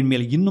சூசன்னாவின்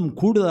மேல் இன்னும்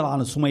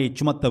கூடுதலான சுமையை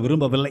சுமத்த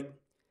விரும்பவில்லை.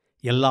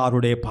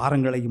 எல்லாருடைய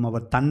பாரங்களையும்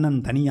அவர்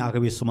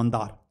தனியாகவே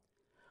சுமந்தார்.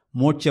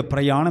 மோட்ச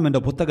பிரயாணம்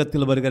என்ற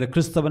புத்தகத்தில் வருகிற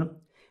கிறிஸ்தவன்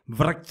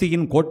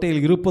விரக்தியின்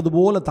கோட்டையில் இருப்பது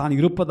போல தான்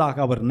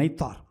இருப்பதாக அவர்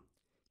நினைத்தார்.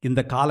 இந்த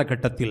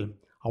காலகட்டத்தில்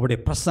அவருடைய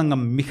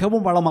பிரசங்கம்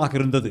மிகவும் வளமாக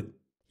இருந்தது.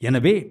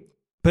 எனவே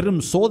பெரும்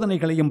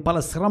சோதனைகளையும் பல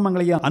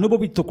சிரமங்களையும்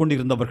அனுபவித்துக்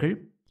கொண்டிருந்தவர்கள்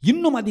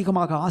இன்னும்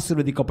அதிகமாக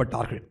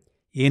ஆசீர்வதிக்கப்பட்டார்கள்.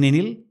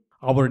 ஏனெனில்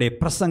அவருடைய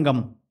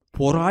பிரசங்கம்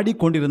போராடி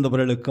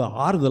கொண்டிருந்தவர்களுக்கு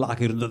ஆறுதலாக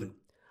இருந்தது.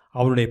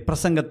 அவருடைய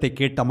பிரசங்கத்தை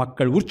கேட்ட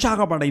மக்கள்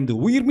உற்சாகமடைந்து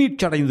உயிர்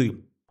மீட்சடைந்து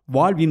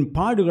வாழ்வின்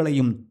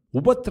பாடுகளையும்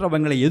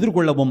உபத்திரவங்களை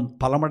எதிர்கொள்ளவும்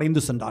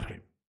பலமடைந்து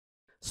சென்றார்கள்.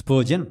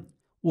 ஸ்பர்ஜன்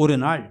ஒரு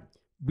நாள்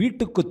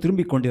வீட்டுக்கு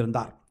திரும்பிக்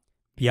கொண்டிருந்தார்.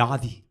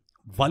 வியாதி,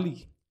 வலி,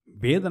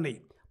 வேதனை,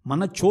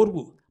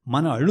 மனச்சோர்வு,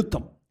 மன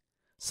அழுத்தம்.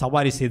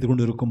 சவாரி செய்து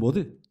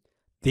கொண்டிருக்கும்போது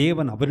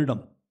தேவன்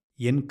அவரிடம்,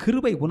 என்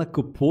கிருபை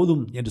உனக்கு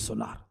போதும் என்று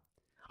சொன்னார்.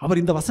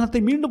 அவர் இந்த வசனத்தை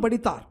மீண்டும்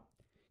படித்தார்.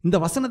 இந்த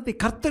வசனத்தை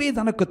கர்த்தரே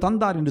தனக்கு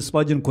தந்தார் என்று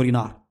ஸ்பர்ஜன்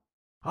கூறினார்.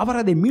 அவர்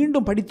அதை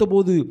மீண்டும்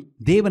படித்தபோது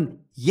தேவன்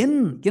என்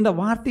என்ற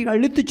வார்த்தையை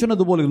அழுத்திச்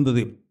சொன்னது போல்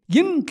இருந்தது.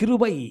 என்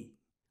கிருபை.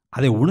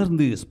 அதை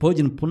உணர்ந்து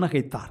ஸ்பர்ஜன்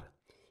புன்னகைத்தார்.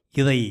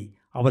 இதை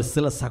அவர்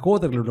சில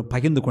சகோதரர்களுடன்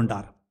பகிர்ந்து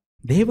கொண்டார்.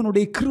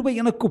 தேவனுடைய கிருபை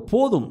எனக்கு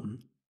போதும்,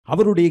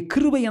 அவருடைய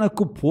கிருபை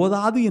எனக்கு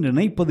போதாது என்று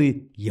நினைப்பது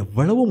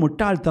எவ்வளவு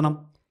முட்டாள்தனம்,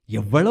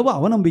 எவ்வளவு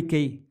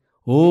அவநம்பிக்கை.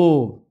 ஓ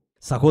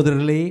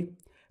சகோதரர்களே,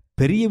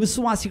 பெரிய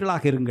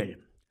விசுவாசிகளாக இருங்கள்.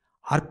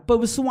 அற்ப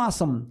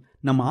விசுவாசம்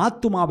நம்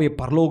ஆத்துமாவை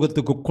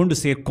பரலோகத்துக்கு கொண்டு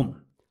சேர்க்கும்.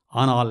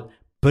 ஆனால்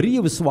பெரிய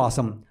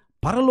விசுவாசம்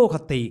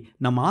பரலோகத்தை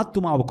நம்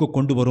ஆத்துமாவுக்கு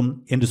கொண்டு வரும்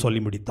என்று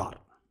சொல்லி முடித்தார்.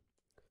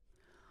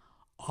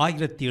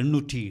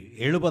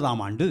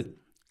 1870ஆம் ஆண்டு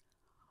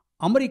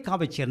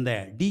அமெரிக்காவைச் சேர்ந்த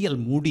D.L.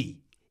 மூடி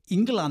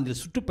இங்கிலாந்தில்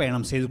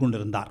சுற்றுப்பயணம் செய்து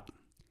கொண்டிருந்தார்.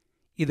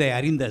 இதை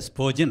அறிந்த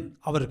ஸ்பர்ஜன்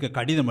அவருக்கு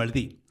கடிதம்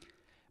எழுதி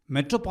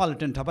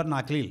மெட்ரோபாலிட்டன்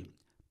டபர்னாக்கிளில்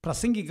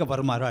பிரசங்கிக்க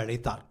வருமாறு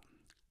அழைத்தார்.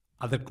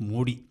 அதற்கு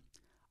மூடி,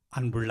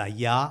 அன்புள்ள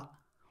ஐயா,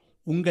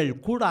 உங்கள்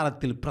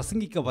கூடாரத்தில்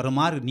பிரசங்கிக்க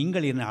வருமாறு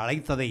நீங்கள் என்னை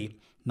அழைத்ததை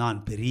நான்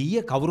பெரிய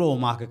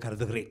கௌரவமாக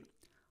கருதுகிறேன்.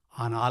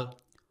 ஆனால்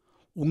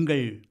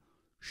உங்கள்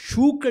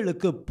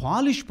ஷூக்களுக்கு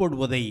பாலிஷ்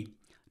போடுவதை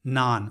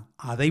நான்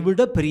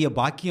அதைவிட பெரிய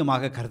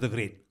பாக்கியமாக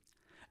கருதுகிறேன்.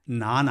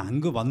 நான்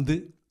அங்கு வந்து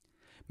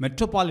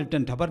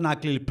மெட்ரோபாலிட்டன்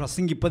டபர்நாக்கிலில்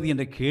பிரசங்கிப்பது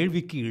என்ற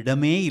கேள்விக்கு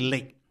இடமே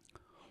இல்லை.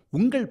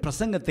 உங்கள்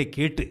பிரசங்கத்தை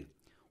கேட்டு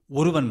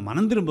ஒருவன்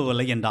மனம்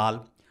திரும்பவில்லை என்றால்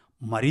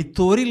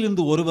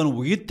மரித்தோரிலிருந்து ஒருவன்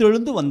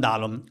உயிர்த்தெழுந்து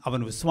வந்தாலும்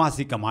அவன்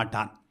விசுவாசிக்க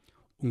மாட்டான்.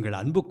 உங்கள்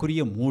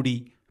அன்புக்குரிய மூடி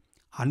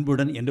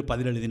அன்புடன் என்று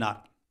பதிலெழுதினார்.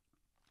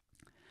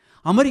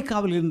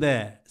 அமெரிக்காவில் இருந்த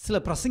சில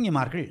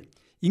பிரசங்கிமார்கள்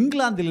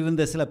இங்கிலாந்தில்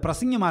இருந்த சில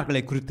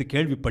பிரசங்கிமார்களை குறித்து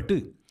கேள்விப்பட்டு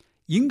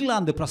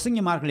இங்கிலாந்து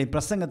பிரசங்கிமார்களின்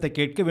பிரசங்கத்தை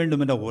கேட்க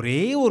வேண்டும் என்ற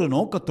ஒரே ஒரு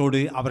நோக்கத்தோடு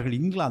அவர்கள்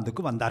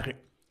இங்கிலாந்துக்கு வந்தார்கள்.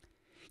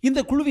 இந்த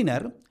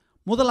குழுவினர்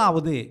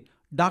முதலாவது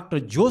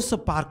டாக்டர்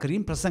ஜோசப்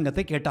பார்க்கரின்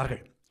பிரசங்கத்தை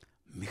கேட்டார்கள்.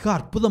 மிக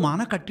அற்புதமான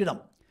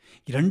கட்டிடம்,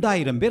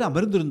 2000 பேர்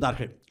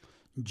அமர்ந்திருந்தார்கள்.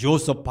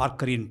 ஜோசப்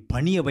பார்க்கரின்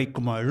பணிய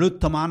வைக்கும்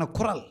அழுத்தமான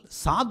குரல்,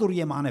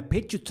 சாதுரியமான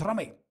பேச்சு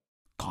திறமை,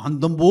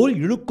 காந்தம் போல்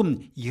இழுக்கும்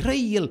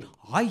இறையியல்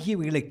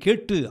ஆகியவைகளை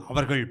கேட்டு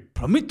அவர்கள்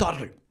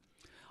பிரமித்தார்கள்.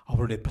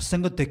 அவருடைய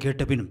பிரசங்கத்தை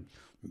கேட்டபின்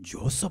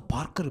ஜோசப்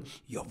பார்க்கர்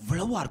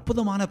எவ்வளவு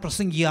அற்புதமான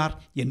பிரசங்கியார்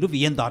என்று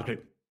வியந்தார்கள்.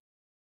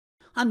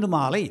 அன்று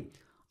மாலை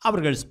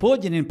அவர்கள்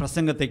ஸ்போர்ஜனின்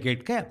பிரசங்கத்தை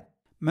கேட்க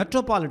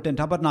மெட்ரோபாலிட்டன்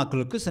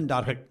டபர்நாக்கிலுக்கு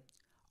சென்றார்கள்.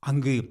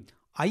 அங்கு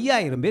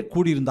 5000 பேர்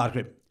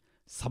கூடியிருந்தார்கள்.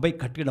 சபை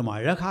கட்டிடம்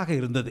அழகாக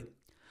இருந்தது.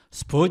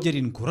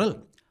 ஸ்போர்ஜரின் குரல்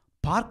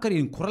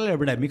பார்க்கரின் குரலை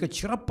விட மிகச்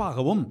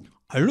சிறப்பாகவும்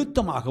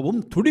அழுத்தமாகவும்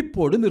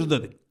துடிப்போடும்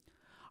இருந்தது.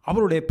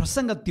 அவருடைய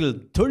பிரசங்கத்தில்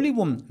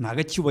தெளிவும்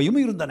நகைச்சுவையும்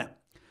இருந்தன.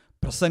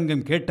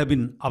 பிரசங்கம்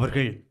கேட்டபின்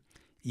அவர்கள்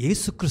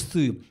இயேசு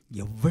கிறிஸ்து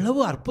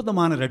எவ்வளவு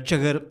அற்புதமான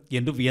இரட்சகர்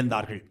என்று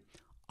வியந்தார்கள்.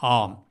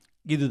 ஆம்,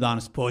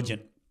 இதுதான்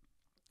ஸ்போர்ஜன்.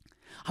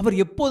 அவர்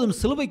எப்போதும்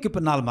சிலுவைக்கு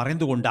பின்னால்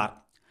மறைந்து கொண்டார்.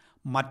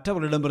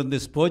 மற்றவர்களிடமிருந்து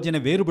ஸ்போர்ஜனை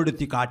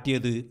வேறுபடுத்தி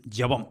காட்டியது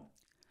ஜெபம்.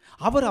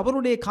 அவர்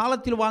அவருடைய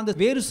காலத்தில் வாழ்ந்த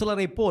வேறு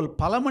சிலரைப் போல்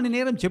பல மணி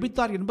நேரம்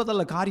ஜெபித்தார்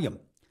என்பதல்ல காரியம்.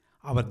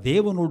 அவர்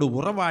தேவனோடு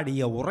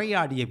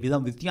உரையாடிய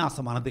விதம்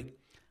வித்தியாசமானது.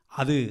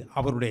 அது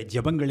அவருடைய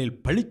ஜெபங்களில்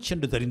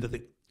பளிச்சென்று தெரிந்தது.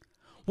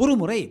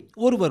 ஒருமுறை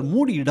ஒருவர்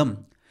மூடியிடம்,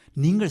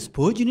 நீங்கள்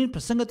ஸ்போர்ஜனின்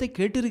பிரசங்கத்தை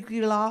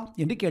கேட்டிருக்கிறீர்களா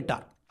என்று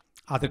கேட்டார்.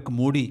 அதற்கு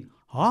மூடி,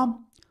 ஆம்,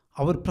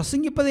 அவர்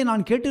பிரசங்கிப்பதை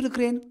நான்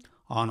கேட்டிருக்கிறேன்.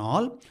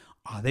 ஆனால்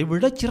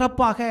அதைவிட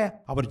சிறப்பாக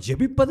அவர்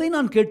ஜெபிப்பதை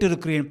நான்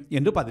கேட்டிருக்கிறேன்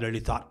என்று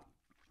பதிலளித்தார்.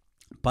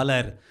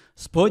 பலர்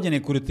ஸ்போர்ஜனை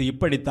குறித்து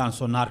இப்படித்தான்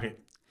சொன்னார்கள்.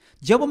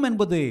 ஜெபம்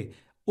என்பது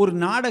ஒரு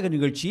நாடக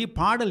நிகழ்ச்சி,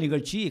 பாடல்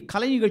நிகழ்ச்சி,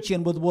 கலை நிகழ்ச்சி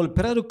என்பது போல்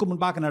பிறருக்கு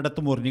முன்பாக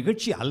நடத்தும் ஒரு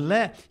நிகழ்ச்சி அல்ல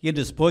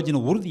என்று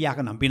ஸ்போர்ஜன்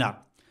உறுதியாக நம்பினார்.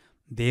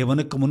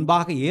 தேவனுக்கு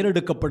முன்பாக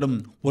ஏறெடுக்கப்படும்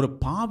ஒரு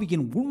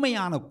பாவியின்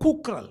உண்மையான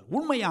கூக்குரல்,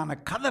 உண்மையான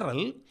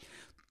கதறல்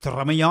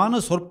திறமையான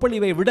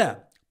சொற்பொழிவை விட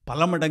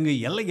பல மடங்கு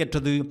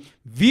எல்லையற்றது,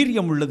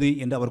 வீரியம் உள்ளது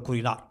என்று அவர்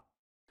கூறினார்.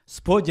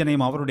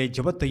 ஸ்போர்ஜனையும் அவருடைய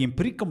ஜெபத்தையும்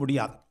பிரிக்க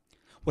முடியாது.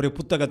 ஒரு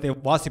புத்தகத்தை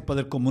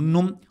வாசிப்பதற்கு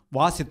முன்னும்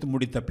வாசித்து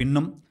முடித்த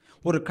பின்னும்,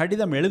 ஒரு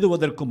கடிதம்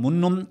எழுதுவதற்கு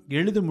முன்னும்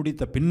எழுதி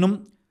முடித்த பின்னும்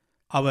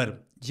அவர்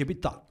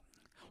ஜெபித்தார்.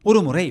 ஒரு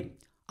முறை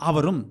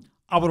அவரும்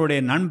அவருடைய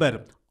நண்பர்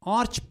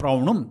ஆர்ச்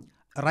ப்ரவுனும்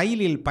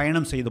ரயிலில்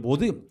பயணம்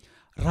செய்தபோது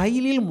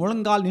ரயிலில்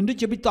முழங்கால் நின்று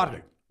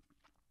ஜெபித்தார்கள்.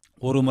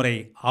 ஒருமுறை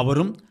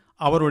அவரும்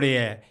அவருடைய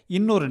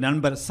இன்னொரு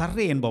நண்பர்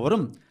சர்ரே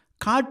என்பவரும்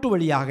காட்டு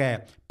வழியாக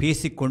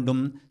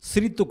பேசிக்கொண்டும்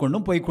சிரித்து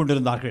கொண்டும்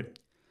போய்கொண்டிருந்தார்கள்.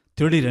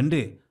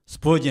 திடீரென்று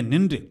ஸ்போர்ஜன்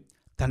நின்று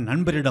தன்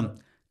நண்பரிடம்,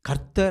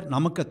 கர்த்தர்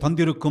நமக்கு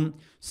தந்திருக்கும்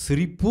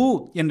சிரிப்பு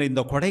என்ற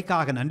இந்த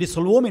கொடைக்காக நன்றி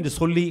சொல்வோம் என்று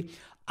சொல்லி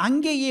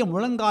அங்கேயே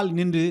முழங்கால்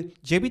நின்று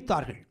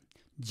ஜெபித்தார்கள்.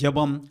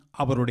 ஜெபம்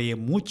அவருடைய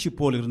மூச்சு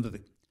போல் இருந்தது.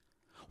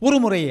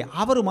 ஒருமுறை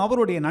அவரும்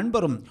அவருடைய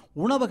நண்பரும்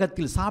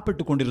உணவகத்தில்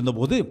சாப்பிட்டு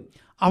கொண்டிருந்தபோது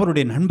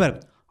அவருடைய நண்பர்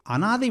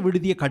அனாதை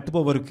விடுதியை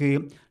கட்டுபவருக்கு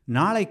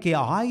நாளைக்கு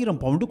 1000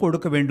 பவுண்டு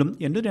கொடுக்க வேண்டும்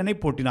என்று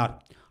நினைப்பூட்டினார்.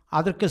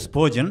 அதற்கு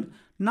ஸ்போர்ஜன்,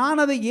 நான்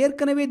அதை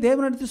ஏற்கனவே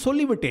தேவனிடத்தில்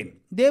சொல்லிவிட்டேன்,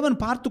 தேவன்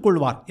பார்த்து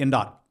கொள்வார்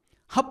என்றார்.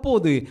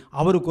 அப்போது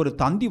அவருக்கு ஒரு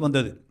தந்தி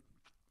வந்தது.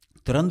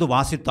 திறந்து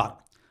வாசித்தார்.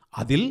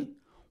 அதில்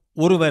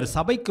ஒருவர்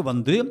சபைக்கு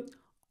வந்து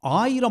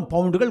 1000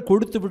 பவுண்டுகள்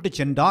கொடுத்துவிட்டு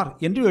சென்றார்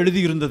என்று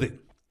எழுதியிருந்தது.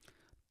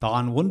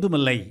 தான்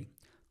ஒன்றுமில்லை,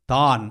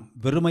 தான்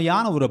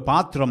வெறுமையான ஒரு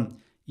பாத்திரம்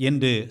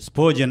என்று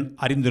ஸ்போர்ஜன்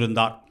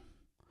அறிந்திருந்தார்.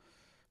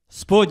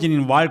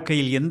 ஸ்போர்ஜனின்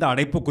வாழ்க்கையில் எந்த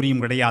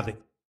அடைப்புக்குறியும் கிடையாது.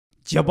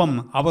 ஜெபம்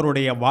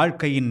அவருடைய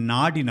வாழ்க்கையின்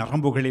நாடி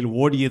நரம்புகளில்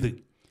ஓடியது.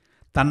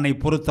 தன்னை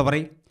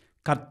பொறுத்தவரை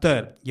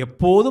கர்த்தர்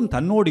எப்போதும்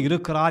தன்னோடு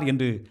இருக்கிறார்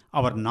என்று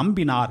அவர்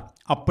நம்பினார்.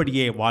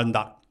 அப்படியே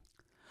வாழ்ந்தார்.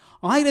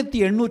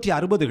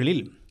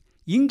 1860களில்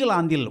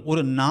இங்கிலாந்தில்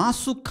ஒரு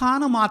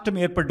நாசுக்கான மாற்றம்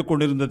ஏற்பட்டு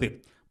கொண்டிருந்தது.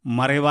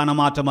 மறைவான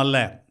மாற்றம் அல்ல,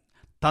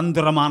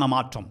 தந்திரமான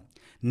மாற்றம்.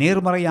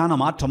 நேர்மறையான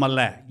மாற்றம் அல்ல,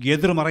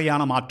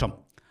 எதிர்மறையான மாற்றம்.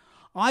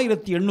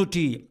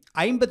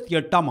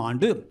 1858ஆம்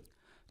ஆண்டு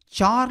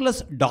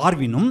சார்லஸ்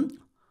டார்வினும்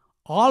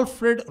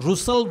ஆல்ஃப்ரெட்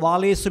ருசல்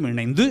வாலேஸும்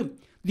இணைந்து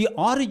தி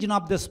ஆரிஜின்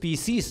ஆஃப் த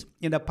ஸ்பீசிஸ்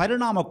என்ற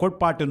பரிணாம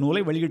கோட்பாட்டு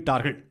நூலை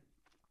வெளியிட்டார்கள்.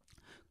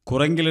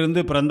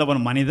 குரங்கிலிருந்து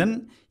பிறந்தவன் மனிதன்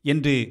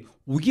என்று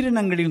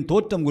உயிரினங்களின்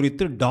தோற்றம்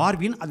குறித்து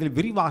டார்வின் அதில்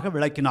விரிவாக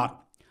விளக்கினார்.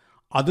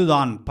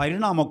 அதுதான்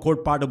பரிணாம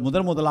கோட்பாடு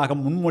முதலாக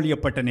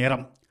முன்மொழியப்பட்ட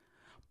நேரம்.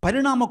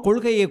 பரிணாம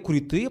கொள்கையை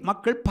குறித்து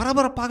மக்கள்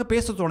பரபரப்பாக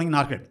பேசத்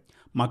தொடங்கினார்கள்.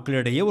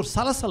 மக்களிடையே ஒரு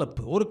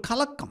சலசலப்பு, ஒரு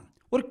கலக்கம்,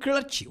 ஒரு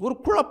கிளர்ச்சி, ஒரு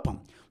குழப்பம்,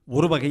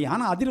 ஒரு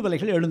வகையான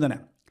அதிர்வலைகள் எழுந்தன.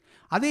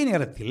 அதே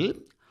நேரத்தில்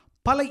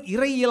பல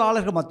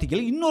இறையியலாளர்கள்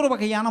மத்தியில் இன்னொரு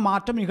வகையான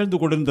மாற்றம் நிகழ்ந்து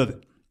கொண்டிருந்தது.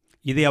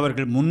 இதை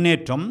அவர்கள்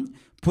முன்னேற்றம்,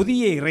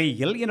 புதிய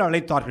இறையியல் என்று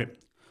அழைத்தார்கள்.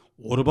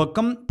 ஒரு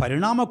பக்கம்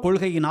பரிணாம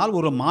கொள்கையினால்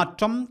ஒரு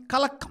மாற்றம்,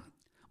 கலக்கம்,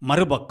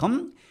 மறுபக்கம்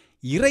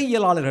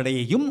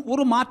இறையியலாளர்களிடையேயும்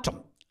ஒரு மாற்றம்.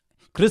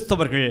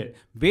 கிறிஸ்தவர்கள்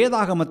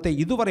வேதாகமத்தை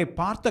இதுவரை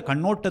பார்த்த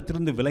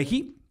கண்ணோட்டத்திலிருந்து விலகி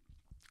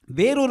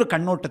வேறொரு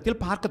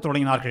கண்ணோட்டத்தில் பார்க்க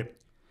தொடங்கினார்கள்.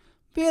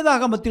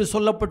 வேதாகமத்தில்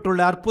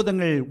சொல்லப்பட்டுள்ள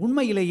அற்புதங்கள்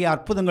உண்மையிலேயே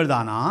அற்புதங்கள்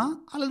தானா,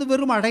 அல்லது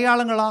வெறும்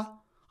அடையாளங்களா,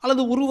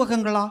 அல்லது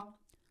உருவகங்களா?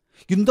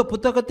 இந்த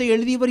புத்தகத்தை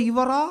எழுதியவர்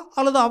இவரா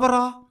அல்லது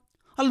அவரா,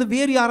 அல்லது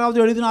வேறு யாராவது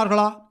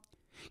எழுதினார்களா?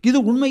 இது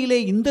உண்மையிலே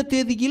இந்த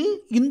தேதியில்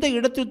இந்த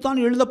இடத்தில் தான்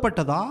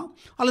எழுதப்பட்டதா,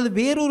 அல்லது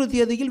வேறொரு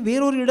தேதியில்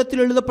வேறொரு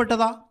இடத்தில்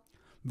எழுதப்பட்டதா?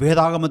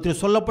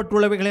 வேதாகமத்தில்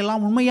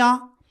சொல்லப்பட்டுள்ளவைகளெல்லாம் உண்மையா?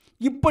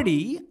 இப்படி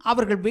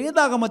அவர்கள்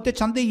வேதாகமத்தை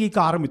சந்தேகிக்க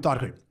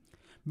ஆரம்பித்தார்கள்.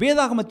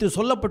 வேதாகமத்தில்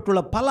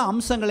சொல்லப்பட்டுள்ள பல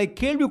அம்சங்களை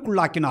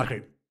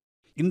கேள்விக்குள்ளாக்கினார்கள்.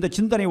 இந்த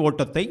சிந்தனை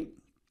ஓட்டத்தை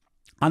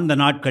அந்த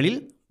நாட்களில்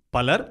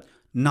பலர்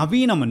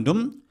நவீனம்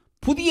என்றும்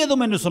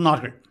புதியதும் என்று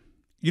சொன்னார்கள்.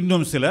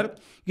 இன்னும் சிலர்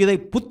இதை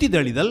புத்தி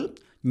தெளிதல்,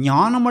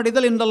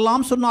 ஞானமடைதல்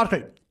என்றெல்லாம்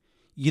சொன்னார்கள்.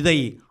 இதை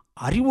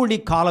அறிவொளி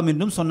காலம்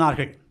என்றும்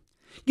சொன்னார்கள்.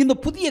 இந்த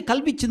புதிய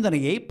கல்வி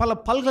சிந்தனையை பல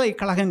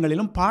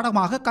பல்கலைக்கழகங்களிலும்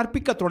பாடமாக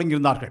கற்பிக்க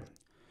தொடங்கியிருந்தார்கள்.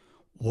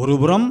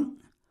 ஒருபுறம்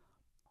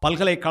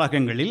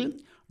பல்கலைக்கழகங்களில்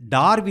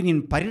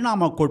டார்வினின்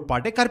பரிணாம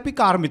கோட்பாட்டை கற்பிக்க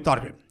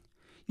ஆரம்பித்தார்கள்.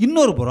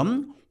 இன்னொரு புறம்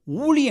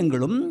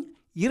ஊழியங்களும்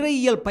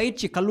இறையியல்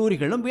பயிற்சி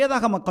கல்லூரிகளும்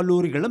வேதாகம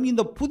கல்லூரிகளும்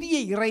இந்த புதிய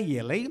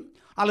இறையியலை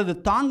அல்லது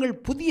தாங்கள்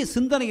புதிய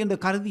சிந்தனை என்று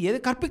கருதியதை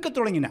கற்பிக்க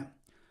தொடங்கின.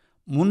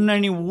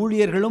 முன்னணி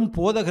ஊழியர்களும்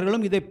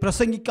போதகர்களும் இதை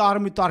பிரசங்கிக்க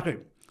ஆரம்பித்தார்கள்.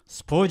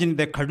 ஸ்பர்ஜன்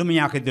இதை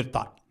கடுமையாக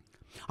எதிர்த்தார்.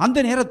 அந்த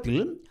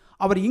நேரத்தில்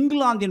அவர்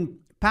இங்கிலாந்தின்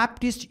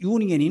பாப்டிஸ்ட்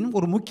யூனியனின்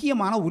ஒரு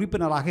முக்கியமான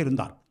உறுப்பினராக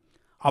இருந்தார்.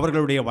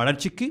 அவர்களுடைய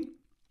வளர்ச்சிக்கு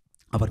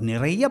அவர்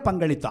நிறைய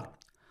பங்களித்தார்.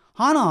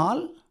 ஆனால்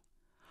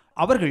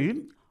அவர்கள்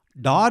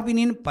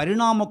டார்வினின்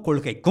பரிணாம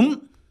கொள்கைக்கும்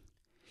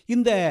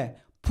இந்த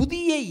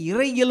புதிய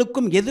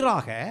இறையியலுக்கும்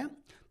எதிராக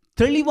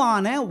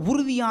தெளிவான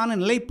உறுதியான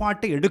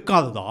நிலைப்பாட்டை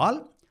எடுக்காததால்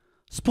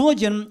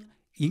ஸ்பர்ஜன்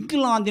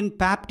இங்கிலாந்தின்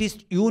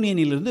பாப்டிஸ்ட்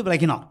யூனியனிலிருந்து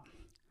விலகினார்.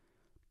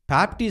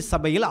 பாப்டிஸ்ட்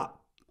சபையில்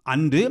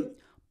அன்று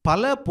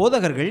பல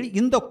போதகர்கள்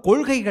இந்த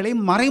கொள்கைகளை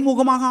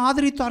மறைமுகமாக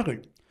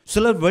ஆதரித்தார்கள்.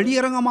 சிலர்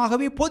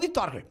வெளியரங்கமாகவே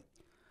போதித்தார்கள்.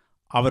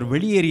 அவர்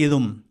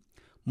வெளியேறியதும்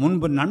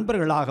முன்பு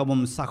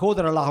நண்பர்களாகவும்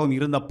சகோதரர்களாகவும்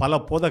இருந்த பல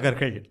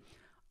போதகர்கள்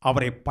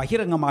அவரை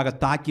பகிரங்கமாக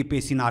தாக்கி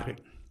பேசினார்கள்,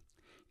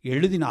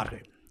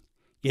 எழுதினார்கள்.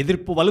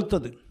 எதிர்ப்பு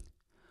வலுத்தது.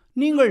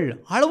 நீங்கள்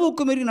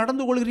அளவுக்கு மீறி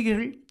நடந்து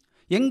கொள்கிறீர்கள்,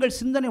 எங்கள்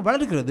சிந்தனை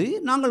வளர்கிறது,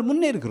 நாங்கள்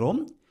முன்னேறுகிறோம்,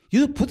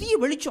 இது புதிய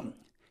வெளிச்சம்,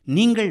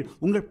 நீங்கள்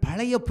உங்கள்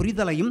பழைய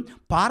புரிதலையும்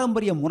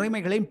பாரம்பரிய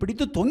முறைமைகளையும்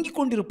பிடித்து தொங்கிக்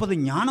கொண்டிருப்பது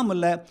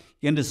ஞானமல்ல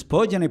என்று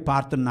ஸ்பர்ஜனை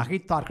பார்த்து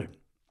நகைத்தார்கள்.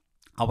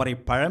 அவரை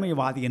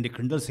பழமைவாதி என்று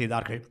கிண்டல்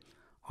செய்தார்கள்.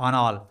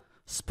 ஆனால்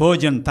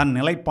ஸ்பர்ஜன் தன்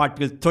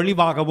நிலைப்பாட்டில்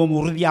தெளிவாகவும்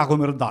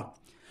உறுதியாகவும் இருந்தார்.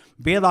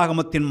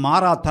 வேதாகமத்தின்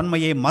மாறா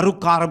தன்மையை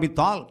மறுக்க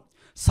ஆரம்பித்தால்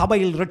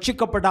சபையில்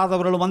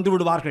ரட்சிக்கப்படாதவர்கள் வந்து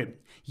விடுவார்கள்.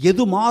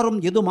 எது மாறும்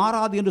எது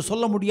மாறாது என்று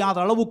சொல்ல முடியாத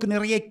அளவுக்கு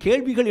நிறைய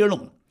கேள்விகள்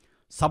எழும்.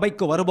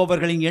 சபைக்கு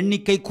வருபவர்களின்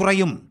எண்ணிக்கை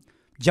குறையும்.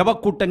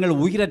 ஜபக்கூட்டங்கள்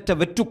உயிரற்ற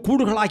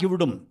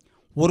வெற்றுக்கூடுகளாகிவிடும்.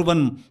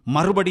 ஒருவன்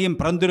மறுபடியும்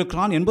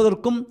பிறந்திருக்கிறான்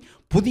என்பதற்கும்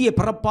புதிய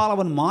பிறப்பால்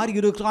அவன்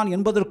மாறியிருக்கிறான்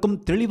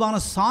என்பதற்கும் தெளிவான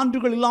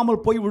சான்றுகள்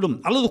இல்லாமல் போய்விடும்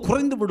அல்லது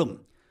குறைந்துவிடும்.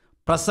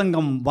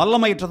 பிரசங்கம்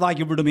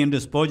வல்லமையற்றதாகிவிடும் என்று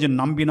ஸ்பர்ஜன்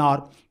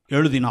நம்பினார்,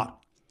 எழுதினார்.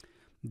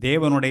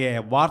 தேவனுடைய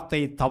வார்த்தை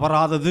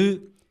தவறாதது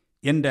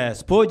என்ற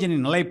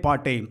ஸ்பர்ஜனின்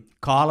நிலைப்பாட்டை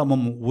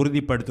காலமும்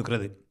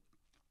உறுதிப்படுத்துகிறது.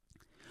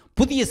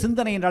 புதிய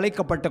சிந்தனை என்று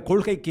அழைக்கப்பட்ட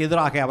கொள்கைக்கு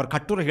எதிராக அவர்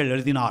கட்டுரைகள்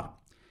எழுதினார்.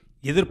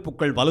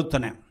 எதிர்ப்புகள்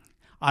வலுத்தன.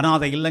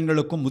 அநாத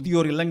இல்லங்களுக்கும்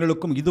முதியோர்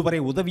இல்லங்களுக்கும் இதுவரை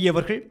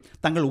உதவியவர்கள்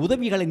தங்கள்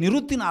உதவிகளை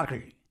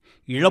நிறுத்தினார்கள்.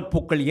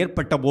 இழப்புக்கள்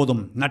ஏற்பட்ட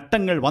போதும்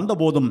நட்டங்கள்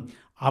வந்தபோதும்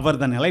அவர்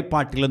தன்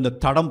நிலைப்பாட்டிலிருந்து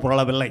தடம்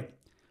புரளவில்லை.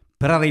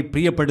 பிறரை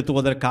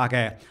பிரியப்படுத்துவதற்காக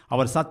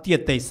அவர்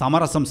சத்தியத்தை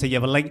சமரசம்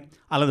செய்யவில்லை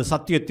அல்லது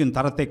சத்தியத்தின்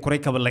தரத்தை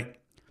குறைக்கவில்லை.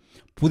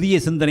 புதிய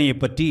சிந்தனையை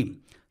பற்றி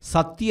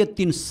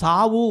சத்தியத்தின்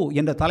சாவு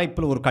என்ற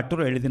தலைப்பில் ஒரு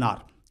கட்டுரை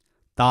எழுதினார்.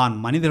 தான்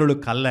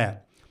மனிதர்களுக்கு அல்ல,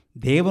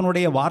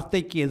 தேவனுடைய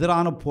வார்த்தைக்கு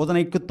எதிரான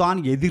போதனைக்குத்தான்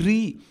எதிரி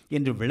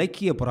என்று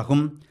விளக்கிய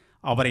பிறகும்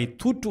அவரை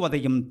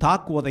தூற்றுவதையும்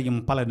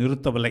தாக்குவதையும் பலர்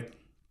நிறுத்தவில்லை.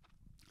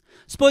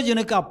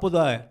 ஸ்பர்ஜனுக்கு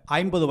அப்போது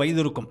 50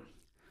 வயது இருக்கும்.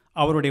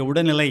 அவருடைய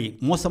உடல்நிலை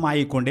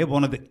மோசமாகிக் கொண்டே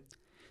போனது.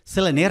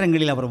 சில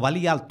நேரங்களில் அவர்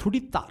வலியால்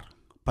துடித்தார்.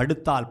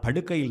 படுத்தால்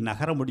படுக்கையில்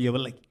நகர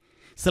முடியவில்லை.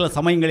 சில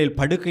சமயங்களில்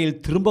படுக்கையில்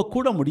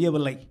திரும்பக்கூட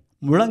முடியவில்லை.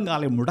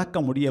 முழங்காலை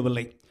முடக்க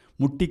முடியவில்லை.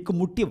 முட்டிக்கு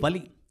முட்டி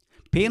வலி.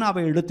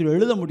 பேனாவை எடுத்து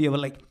எழுத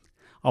முடியவில்லை.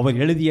 அவர்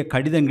எழுதிய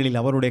கடிதங்களில்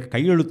அவருடைய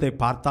கையெழுத்தை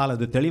பார்த்தால்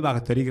அது தெளிவாக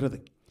தெரிகிறது.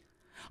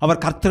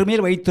 அவர் கர்த்தர்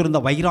மேல் வைத்திருந்த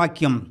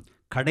வைராக்கியம்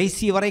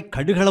கடைசி வரை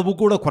கடுகளவு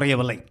கூட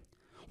குறையவில்லை.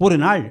 ஒரு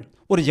நாள்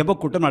ஒரு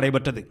ஜெபக்கூட்டம்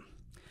நடைபெற்றது.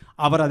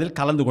 அவர் அதில்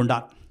கலந்து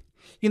கொண்டார்.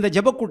 இந்த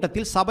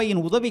ஜெபக்கூட்டத்தில்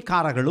சபையின்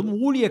உதவிக்காரர்களும்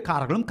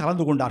ஊழியக்காரர்களும்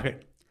கலந்து கொண்டார்கள்.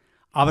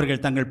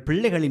 அவர்கள் தங்கள்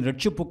பிள்ளைகளின்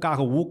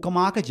ரட்சிப்புக்காக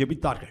ஊக்கமாக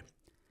ஜெபித்தார்கள்.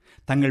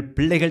 தங்கள்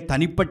பிள்ளைகள்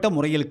தனிப்பட்ட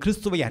முறையில்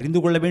கிறிஸ்துவை அறிந்து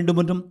கொள்ள வேண்டும்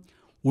என்றும்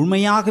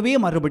உண்மையாகவே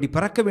மறுபடி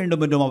பிறக்க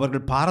வேண்டும் என்றும்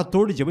அவர்கள்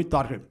பாரத்தோடு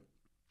ஜெபித்தார்கள்.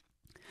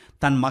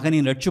 தன்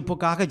மகனின்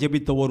ரட்சிப்புக்காக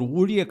ஜெபித்த ஒரு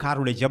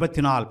ஊழியக்காரருடைய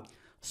ஜெபத்தினால்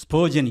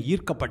ஸ்பர்ஜன்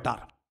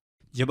ஈர்க்கப்பட்டார்.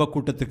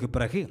 ஜெபக்கூட்டத்துக்கு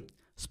பிறகு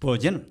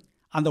ஸ்பர்ஜன்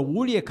அந்த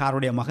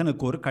ஊழியக்காரருடைய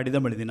மகனுக்கு ஒரு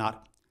கடிதம் எழுதினார்.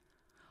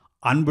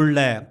 அன்புள்ள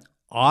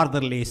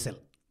ஆர்தர் லேசல்,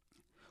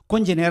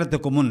 கொஞ்ச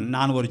நேரத்துக்கு முன்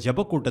நான் ஒரு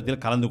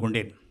ஜெபக்கூட்டத்தில் கலந்து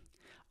கொண்டேன்.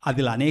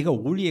 அதில் அநேக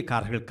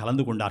ஊழியக்காரர்கள்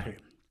கலந்து கொண்டார்கள்.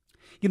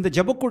 இந்த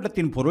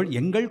ஜெபக்கூட்டத்தின் பொருள்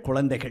எங்கள்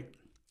குழந்தைகள்.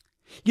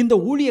 இந்த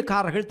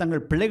ஊழியக்காரர்கள்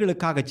தங்கள்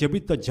பிள்ளைகளுக்காக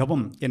ஜெபித்த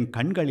ஜெபம் என்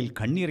கண்களில்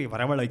கண்ணீரை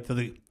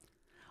வரவழைத்தது.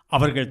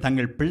 அவர்கள்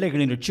தங்கள்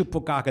பிள்ளைகளின்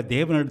ரட்சிப்புக்காக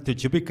தேவனிடத்தில்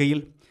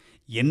ஜெபிக்கையில்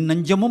என்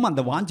நெஞ்சமும்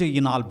அந்த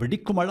வாஞ்சையினால்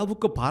வெடிக்கும்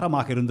அளவுக்கு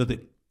பாரமாக இருந்தது.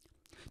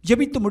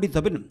 ஜெபித்து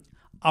முடித்தபின்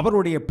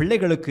அவருடைய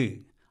பிள்ளைகளுக்கு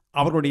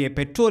அவருடைய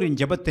பெற்றோரின்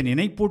ஜெபத்தை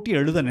நினைப்பூட்டி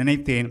எழுத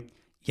நினைத்தேன்.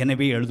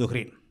 எனவே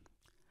எழுதுகிறேன்.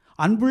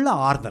 அன்புள்ள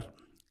ஆர்தர்,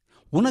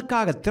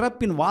 உனக்காக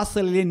திறப்பின்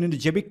வாசலிலே நின்று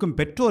ஜெபிக்கும்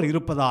பெற்றோர்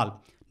இருப்பதால்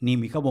நீ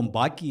மிகவும்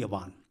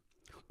பாக்கியவான்.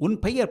 உன்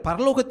பெயர்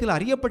பரலோகத்தில்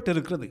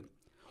அறியப்பட்டிருக்கிறது.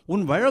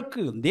 உன்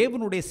வழக்கு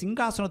தேவனுடைய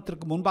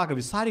சிங்காசனத்திற்கு முன்பாக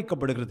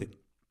விசாரிக்கப்படுகிறது.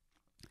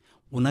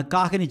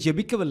 உனக்காக நீ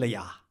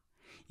ஜெபிக்கவில்லையா?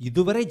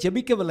 இதுவரை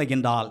ஜெபிக்கவில்லை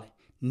என்றால்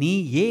நீ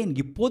ஏன்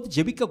இப்போது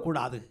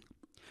ஜெபிக்கக்கூடாது?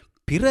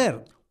 பிறர்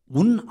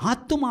உன்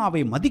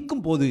ஆத்துமாவை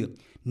மதிக்கும் போது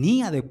நீ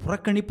அதை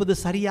புறக்கணிப்பது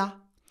சரியா?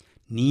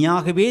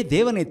 நீயாகவே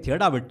தேவனை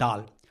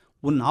தேடாவிட்டால்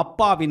உன்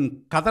அப்பாவின்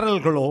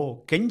கதறல்களோ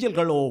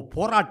கெஞ்சல்களோ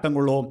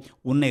போராட்டங்களோ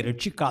உன்னை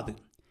ரட்சிக்காது.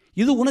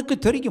 இது உனக்கு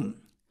தெரியும்.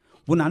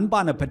 உன்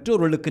அன்பான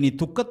பெற்றோர்களுக்கு நீ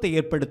துக்கத்தை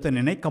ஏற்படுத்த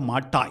நினைக்க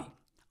மாட்டாய்.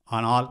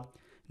 ஆனால்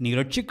நீ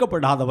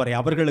ரட்சிக்கப்படாதவரை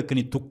அவர்களுக்கு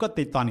நீ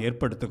துக்கத்தை தான்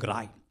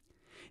ஏற்படுத்துகிறாய்.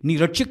 நீ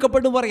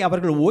ரட்சிக்கப்படும் வரை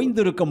அவர்கள்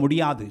ஓய்ந்திருக்க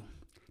முடியாது.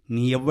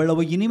 நீ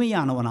எவ்வளவு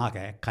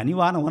இனிமையானவனாக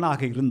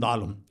கனிவானவனாக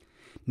இருந்தாலும்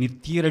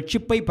நித்திய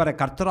ரட்சிப்பை பெற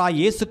கர்த்தராய்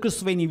இயேசு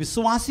கிறிஸ்துவை நீ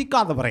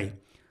விசுவாசிக்காதவரை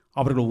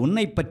அவர்கள்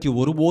உன்னை பற்றி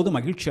ஒருபோதும்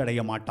மகிழ்ச்சி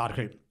அடைய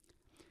மாட்டார்கள்.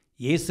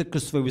 இயேசு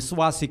கிறிஸ்துவை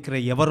விசுவாசிக்கிற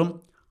எவரும்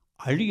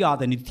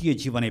அழியாத நித்திய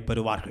ஜீவனை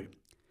பெறுவார்கள்.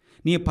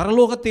 நீ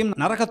பரலோகத்தையும்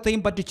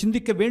நரகத்தையும் பற்றி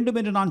சிந்திக்க வேண்டும்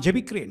என்று நான்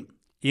ஜெபிக்கிறேன்.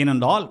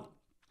 ஏனென்றால்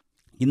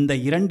இந்த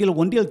இரண்டில்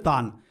ஒன்றில்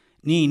தான்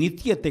நீ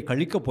நித்தியத்தை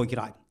கழிக்கப்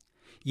போகிறாய்.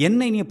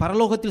 என்னை நீ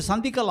பரலோகத்தில்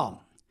சந்திக்கலாம்.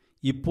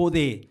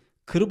 இப்போதே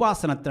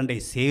கிருபாசனத்தண்டை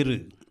சேரு.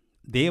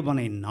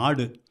 தேவனை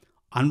நாடு.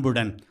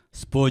 அன்புடன்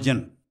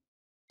ஸ்பர்ஜன்.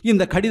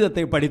 இந்த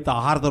கடிதத்தை படித்த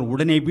ஆர்தர்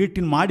உடனே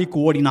வீட்டின் மாடிக்கு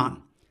ஓடினான்.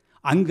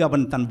 அங்கு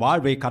அவன் தன்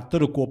வாழ்வை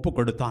கர்த்தருக்கு ஒப்புக்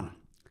கொடுத்தான்.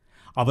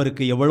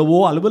 அவருக்கு எவ்வளவோ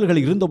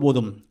அலுவல்கள்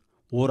இருந்தபோதும்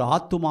ஒரு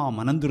ஆத்துமா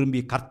மனந்திரும்பி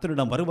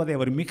கர்த்தரிடம் வருவதை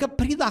அவர் மிக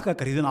பெரிதாக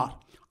கருதினார்.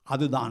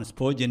 அதுதான்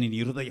ஸ்பர்ஜனின்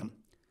இருதயம்.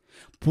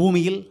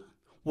 பூமியில்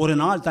ஒரு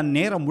நாள் தன்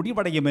நேரம்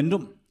முடிவடையும்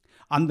என்றும்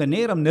அந்த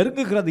நேரம்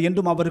நெருங்குகிறது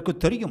என்றும் அவருக்கு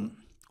தெரியும்.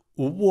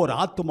 ஒவ்வொரு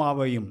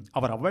ஆத்துமாவையும்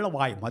அவர்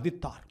அவ்வளவாய்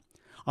மதித்தார்.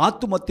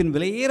 ஆத்துமத்தின்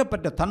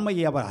விலையேறப்பட்ட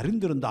தன்மையை அவர்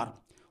அறிந்திருந்தார்.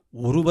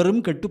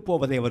 ஒருவரும்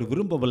கெட்டுப்போவதை அவர்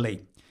விரும்பவில்லை.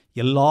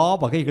 எல்லா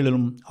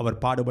வகைகளிலும்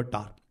அவர்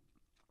பாடுபட்டார்.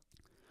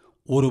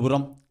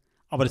 ஒருபுறம்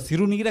அவர்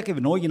சிறுநீரக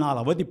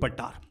நோயினால்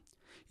அவதிப்பட்டார்.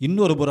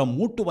 இன்னொரு புறம்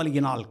மூட்டு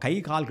வலியினால் கை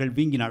கால்கள்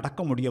வீங்கி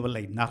நடக்க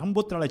முடியவில்லை.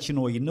 நரம்பு தளர்ச்சி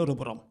நோய் இன்னொரு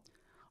புறம்.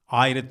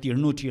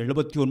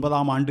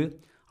 1879 ஆண்டு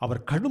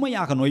அவர்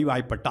கடுமையாக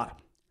நோய்வாய்ப்பட்டார்.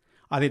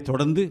 அதைத்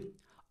தொடர்ந்து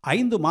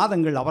 5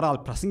 மாதங்கள்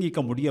அவரால் பிரசங்கிக்க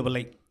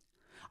முடியவில்லை.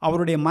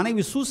 அவருடைய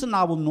மனைவி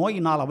சூசனாவும்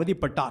நோயினால்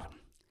அவதிப்பட்டார்.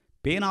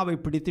 பேனாவை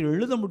பிடித்து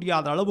எழுத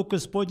முடியாத அளவுக்கு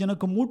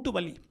ஸ்பர்ஜனுக்கு மூட்டு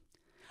வலி.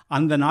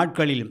 அந்த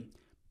நாட்களில்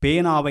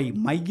பேனாவை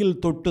மையில்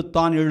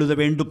தொட்டுத்தான் எழுத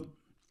வேண்டும்.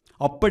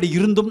 அப்படி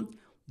இருந்தும்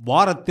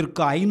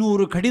வாரத்திற்கு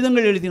 500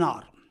 கடிதங்கள்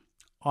எழுதினார்.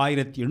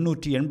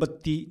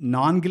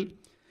 1884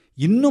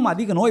 இன்னும்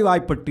அதிக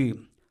நோய்வாய்ப்பட்டு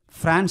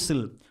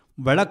பிரான்சில்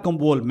வழக்கம்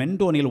போல்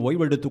மென்டோனில்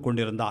ஓய்வெடுத்து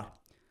கொண்டிருந்தார்.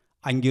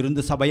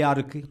 அங்கிருந்து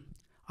சபையாருக்கு,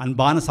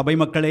 அன்பான சபை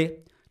மக்களே,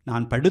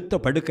 நான் படுத்த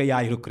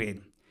படுக்கையாயிருக்கிறேன்.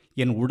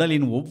 என்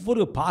உடலின்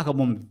ஒவ்வொரு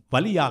பாகமும்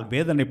வலியால்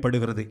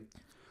வேதனைப்படுகிறது.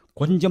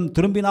 கொஞ்சம்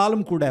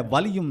திரும்பினாலும் கூட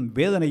வலியும்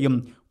வேதனையும்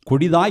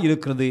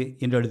கொடிதாயிருக்கிறது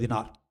என்று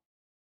எழுதினார்.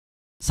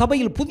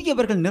 சபையில்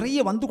புதியவர்கள் நிறைய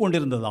வந்து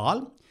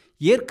கொண்டிருந்ததால்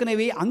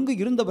ஏற்கனவே அங்கு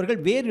இருந்தவர்கள்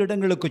வேறு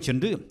இடங்களுக்கு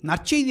சென்று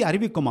நற்செய்தி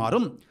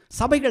அறிவிக்குமாறும்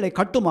சபைகளை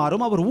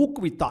கட்டுமாறும் அவர்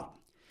ஊக்குவித்தார்.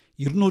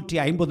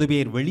 250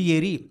 பேர்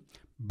வெளியேறி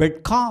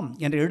பெட்காம்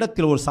என்ற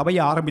இடத்தில் ஒரு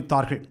சபையை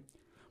ஆரம்பித்தார்கள்.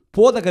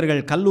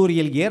 போதகர்கள்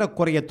கல்லூரியில்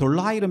ஏறக்குறைய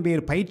 900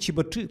 பேர் பயிற்சி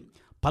பெற்று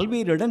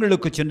பல்வேறு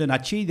இடங்களுக்கு சென்று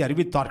நற்செய்தி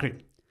அறிவித்தார்கள்.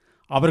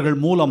 அவர்கள்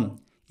மூலம்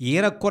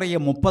ஏறக்குறைய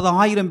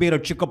 30,000 பேர்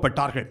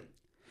ரட்சிக்கப்பட்டார்கள்.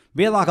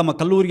 வேதாகம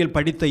கல்லூரியில்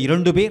படித்த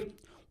 2 பேர்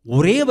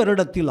ஒரே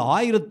வருடத்தில்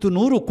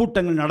 1100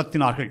 கூட்டங்கள்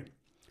நடத்தினார்கள்.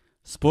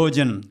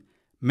 ஸ்பர்ஜன்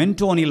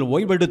மென்டோனில்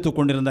ஓய்வெடுத்து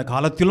கொண்டிருந்த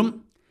காலத்திலும்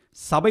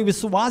சபை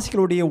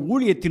விசுவாசிகளுடைய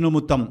ஊழியத்தின்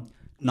நிமித்தம்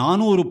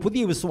 400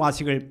 புதிய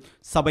விசுவாசிகள்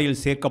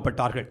சபையில்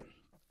சேர்க்கப்பட்டார்கள்.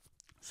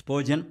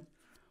 ஸ்பர்ஜன்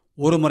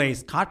ஒருமுறை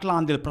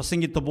ஸ்காட்லாந்தில்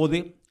பிரசங்கித்த போது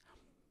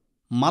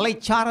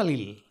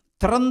மலைச்சாரலில்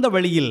திறந்த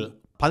வெளியில்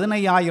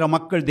 15,000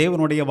 மக்கள்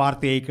தேவனுடைய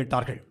வார்த்தையை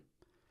கேட்டார்கள்.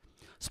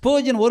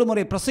 ஸ்பர்ஜன்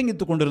ஒருமுறை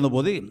பிரசங்கித்து கொண்டிருந்த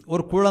போது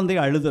ஒரு குழந்தை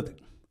அழுதது.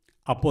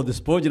 அப்போது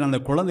ஸ்பர்ஜன் அந்த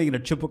குழந்தையின்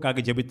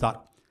ரட்சிப்புக்காக ஜெபித்தார்.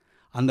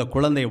 அந்த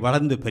குழந்தை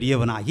வளர்ந்து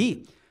பெரியவனாகி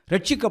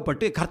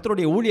ரட்சிக்கப்பட்டு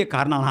கர்த்தருடைய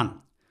ஊழியக்காரனானான்.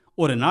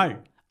 ஒரு நாள்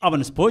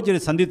அவன் ஸ்பர்ஜனை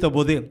சந்தித்த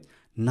போது,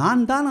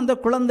 நான் தான் அந்த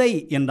குழந்தை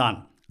என்றான்.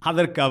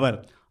 அதற்கு அவர்,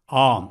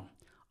 ஆம்,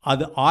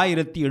 அது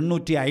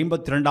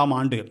 1852ஆம்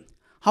ஆண்டு.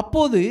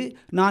 அப்போது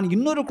நான்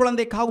இன்னொரு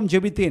குழந்தைக்காகவும்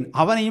ஜெபித்தேன்,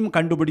 அவனையும்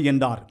கண்டுபிடி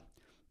என்றார்.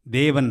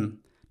 தேவன்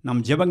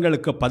நம்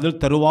ஜெபங்களுக்கு பதில்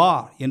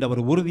தருவார் என்று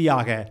அவர்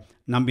உறுதியாக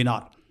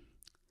நம்பினார்.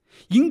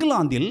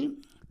 இங்கிலாந்தில்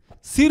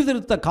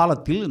சீர்திருத்த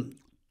காலத்தில்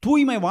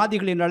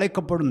தூய்மைவாதிகள் என்று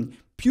அழைக்கப்படும்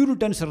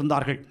பியூரிட்டன்ஸ்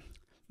இருந்தார்கள்.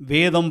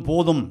 வேதம்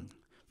போதும்,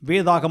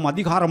 வேதாகம்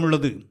அதிகாரம்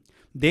உள்ளது,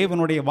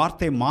 தேவனுடைய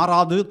வார்த்தை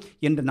மாறாது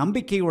என்ற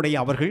நம்பிக்கையுடைய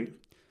அவர்கள்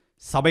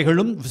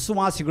சபைகளும்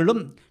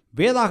விசுவாசிகளும்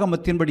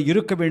வேதாகமத்தின்படி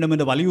இருக்க வேண்டும்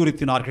என்று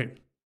வலியுறுத்தினார்கள்.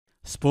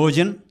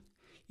 ஸ்பர்ஜன்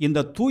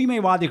இந்த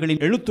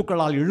தூய்மைவாதிகளின்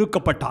எழுத்துக்களால்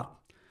இழுக்கப்பட்டார்.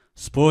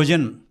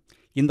 ஸ்பர்ஜன்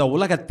இந்த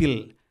உலகத்தில்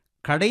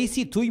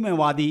கடைசி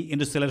தூய்மைவாதி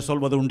என்று சிலர்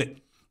சொல்வது உண்டு.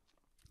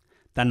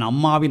 தன்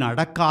அம்மாவின்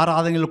அடக்க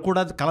ஆராதனையில் கூட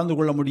கலந்து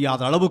கொள்ள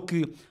முடியாத அளவுக்கு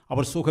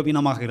அவர்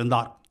சுகவீனமாக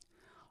இருந்தார்.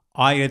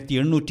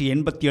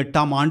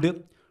 1888ஆம் ஆண்டு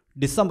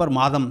டிசம்பர்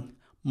மாதம்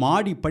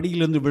மாடி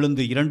படியிலிருந்து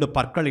விழுந்து 2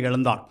 பற்களை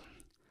இழந்தார்.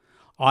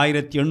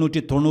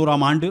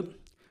 1890ஆம் ஆண்டு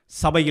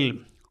சபையில்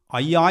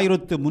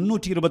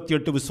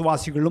 5328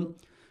 விசுவாசிகளும்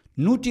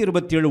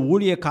 127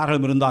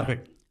 ஊழியக்காரர்களும்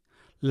இருந்தார்கள்.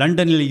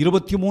 லண்டனில்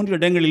 23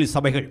 இடங்களில்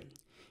சபைகள்,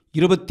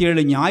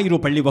 27 ஞாயிறு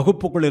பள்ளி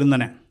வகுப்புகள்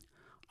இருந்தன.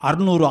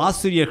 600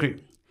 ஆசிரியர்கள்,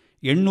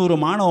 800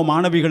 மாணவ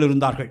மாணவிகள்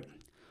இருந்தார்கள்.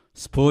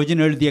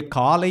 ஸ்பர்ஜன் எழுதிய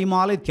காலை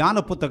மாலை தியான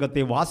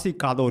புத்தகத்தை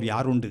வாசிக்காதோர்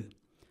யாருண்டு?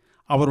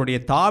 அவருடைய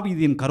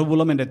தாவீதின்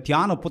கருவூலம் என்ற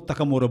தியான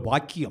புத்தகம் ஒரு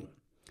பாக்கியம்.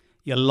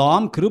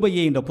 எல்லாம்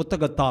கிருபையே என்ற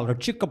புத்தகத்தால்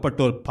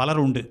ரட்சிக்கப்பட்டோர்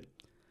பலர் உண்டு.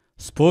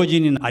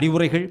 ஸ்பர்ஜனின்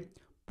அறிவுரைகள்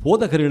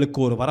போதகர்களுக்கு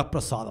ஒரு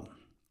வரப்பிரசாதம்.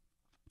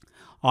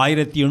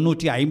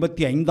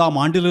 1855ஆம்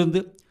ஆண்டிலிருந்து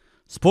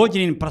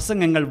ஸ்பர்ஜனின்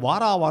பிரசங்கங்கள்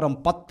வாராவாரம்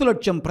 10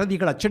 லட்சம்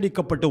பிரதிகள்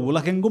அச்சடிக்கப்பட்டு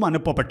உலகெங்கும்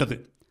அனுப்பப்பட்டது.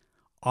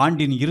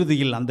 ஆண்டின்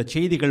இறுதியில் அந்த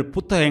செய்திகள்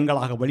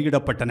புத்தகங்களாக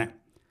வெளியிடப்பட்டன.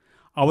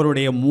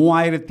 அவருடைய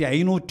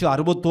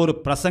 3561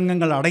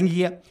 பிரசங்கங்கள்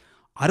அடங்கிய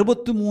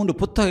 63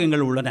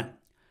 புத்தகங்கள் உள்ளன.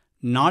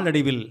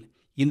 நாளடைவில்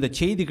இந்த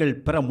செய்திகள்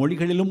பிற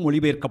மொழிகளிலும்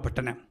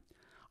மொழிபெயர்க்கப்பட்டன.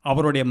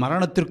 அவருடைய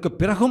மரணத்திற்கு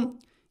பிறகும்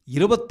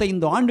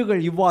 25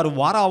 ஆண்டுகள் இவ்வாறு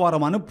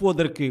வாராவாரம்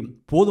அனுப்புவதற்கு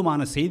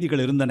போதுமான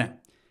செய்திகள் இருந்தன.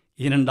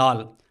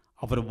 ஏனென்றால்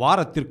அவர்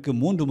வாரத்திற்கு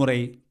 3 முறை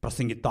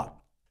பிரசங்கித்தார்.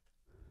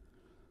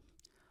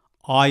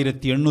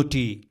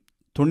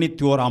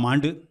 1891ஆம்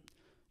ஆண்டு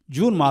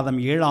ஜூன் மாதம்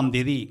 7ஆம்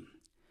தேதி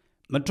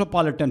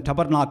மெட்ரோபாலிட்டன்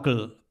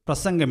டபர்னாக்கிள்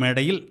பிரசங்க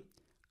மேடையில்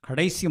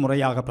கடைசி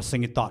முறையாக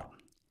பிரசங்கித்தார்.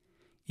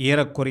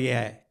 ஏறக்குறைய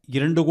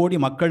 2 கோடி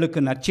மக்களுக்கு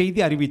நற்செய்தி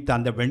அறிவித்த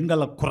அந்த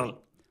வெண்கல குரல்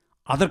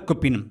அதற்கு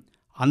பின்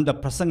அந்த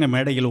பிரசங்க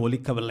மேடையில்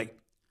ஒலிக்கவில்லை.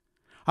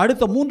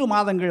 அடுத்த 3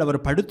 மாதங்கள்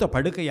அவர் படுத்த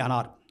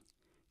படுக்கையானார்.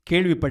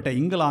 கேள்விப்பட்ட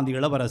இங்கிலாந்து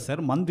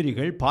இளவரசர்,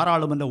 மந்திரிகள்,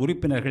 பாராளுமன்ற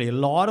உறுப்பினர்கள்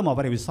எல்லாரும்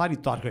அவரை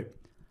விசாரித்தார்கள்.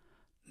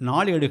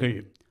 நாளேடுகள்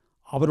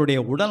அவருடைய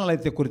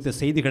உடல்நலத்தை குறித்த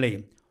செய்திகளை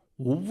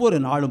ஒவ்வொரு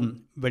நாளும்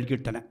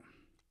வெளியிட்டன.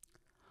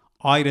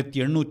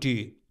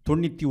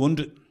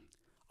 1891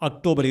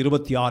 அக்டோபர்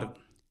 26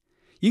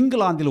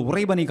 இங்கிலாந்தில்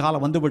உறைபனி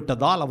காலம்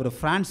வந்துவிட்டதால் அவர்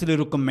பிரான்சில்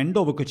இருக்கும்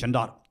மெண்டோவுக்கு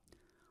சென்றார்.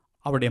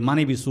 அவருடைய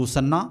மனைவி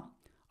சூசன்னா,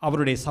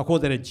 அவருடைய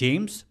சகோதரர்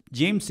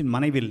ஜேம்ஸின்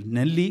மனைவி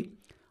நெல்லி,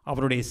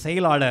 அவருடைய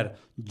செயலாளர்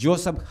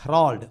ஜோசப்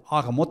ஹெரால்ட்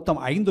ஆக மொத்தம்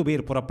 5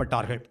 பேர்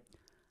புறப்பட்டார்கள்.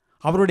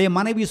 அவருடைய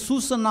மனைவி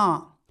சூசன்னா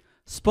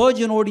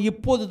ஸ்பர்ஜனோடு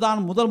இப்போதுதான்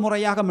முதல்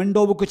முறையாக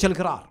மெண்டோவுக்கு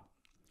செல்கிறார்.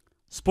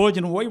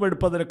 ஸ்பர்ஜன்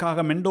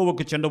ஓய்வெடுப்பதற்காக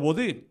மெண்டோவுக்கு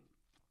சென்றபோது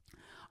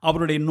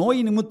அவருடைய நோய்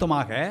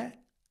நிமித்தமாக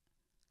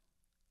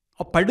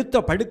படுத்த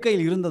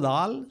படுக்கையில்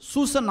இருந்ததால்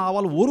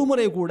சூசன்னாவால் ஒரு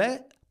முறை கூட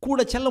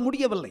செல்ல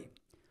முடியவில்லை.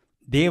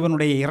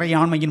 தேவனுடைய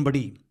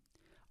இறையாண்மையின்படி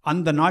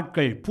அந்த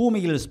நாட்கள்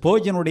பூமியில்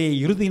ஸ்பர்ஜனுடைய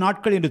இறுதி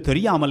நாட்கள் என்று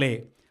தெரியாமலே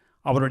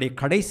அவருடைய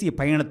கடைசி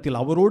பயணத்தில்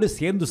அவரோடு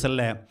சேர்ந்து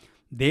செல்ல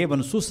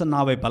தேவன்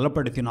சூசன்னாவை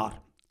பலப்படுத்தினார்.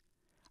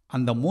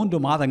 அந்த 3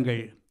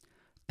 மாதங்கள்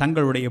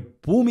தங்களுடைய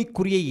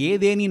பூமிக்குரிய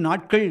ஏதேனின்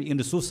நாட்கள்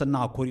என்று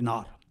சூசன்னா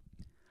கூறினார்.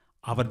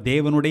 அவர்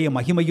தேவனுடைய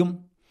மகிமையும்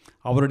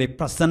அவருடைய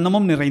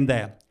பிரசன்னமும் நிறைந்த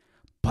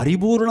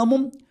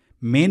பரிபூர்ணமும்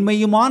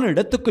மேன்மையுமான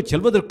இடத்துக்கு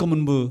செல்வதற்கு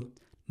முன்பு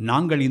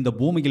நாங்கள் இந்த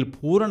பூமியில்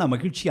பூரண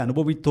மகிழ்ச்சி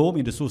அனுபவித்தோம்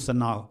என்று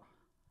சூசன்னா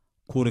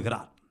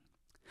கூறுகிறார்.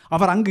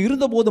 அவர் அங்கு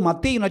இருந்தபோது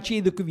மத்தேயு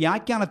நற்செய்திக்கு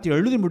வியாக்கியானத்தை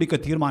எழுதி முடிக்க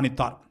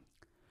தீர்மானித்தார்.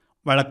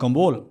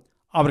 வழக்கம்போல்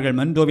அவர்கள்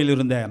மெண்டோவில்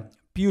இருந்த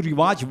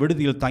பியூரிவாஜ்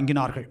விடுதியில்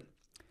தங்கினார்கள்.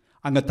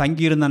 அங்கு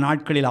தங்கியிருந்த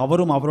நாட்களில்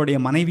அவரும் அவருடைய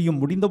மனைவியும்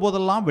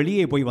முடிந்தபோதெல்லாம்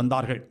வெளியே போய்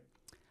வந்தார்கள்.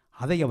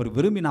 அதை அவர்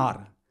விரும்பினார்,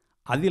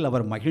 அதில்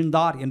அவர்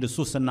மகிழ்ந்தார் என்று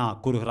சூசன்னா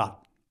கூறுகிறார்.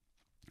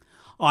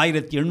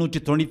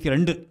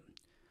 1892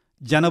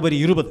 ஜனவரி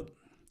 20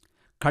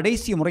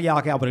 கடைசி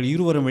முறையாக அவர்கள்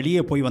இருவரும்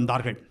வெளியே போய்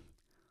வந்தார்கள்.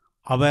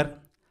 அவர்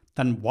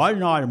தன்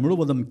வாழ்நாள்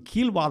முழுவதும்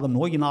கீழ்வாதம்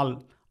நோயினால்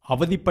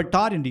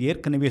அவதிப்பட்டார் என்று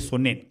ஏற்கனவே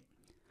சொன்னேன்.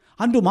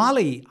 அன்று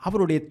மாலை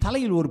அவருடைய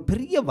தலையில் ஒரு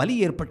பெரிய வலி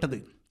ஏற்பட்டது.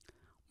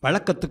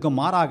 வழக்கத்துக்கு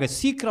மாறாக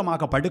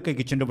சீக்கிரமாக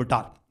படுக்கைக்கு சென்று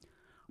விட்டார்.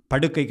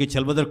 படுக்கைக்கு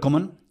செல்வதற்கு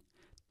முன்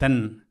தன்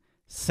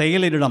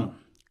செயலரிடம்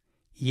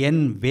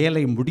என்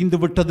வேலை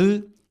முடிந்துவிட்டது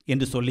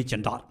என்று சொல்லி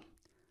சென்றார்.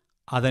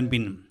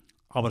 அதன்பின்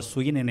அவர்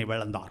சுயநினைவு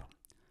இழந்தார்.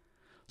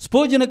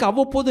 ஸ்பர்ஜனுக்கு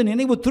அவ்வப்போது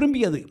நினைவு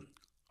திரும்பியது.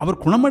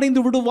 அவர்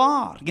குணமடைந்து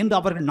விடுவார் என்று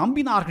அவர்கள்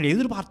நம்பினார்கள்,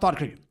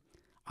 எதிர்பார்த்தார்கள்.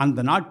 அந்த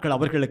நாட்கள்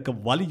அவர்களுக்கு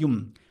வலியும்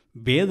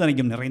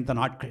வேதனையும் நிறைந்த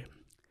நாட்கள்.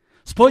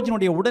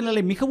 ஸ்பர்ஜனுடைய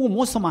உடல்நிலை மிகவும்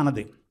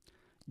மோசமானது.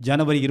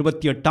 ஜனவரி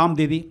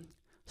 28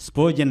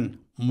 ஸ்பர்ஜன்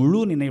முழு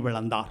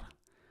நினைவிழந்தார்.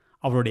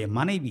 அவருடைய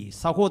மனைவி,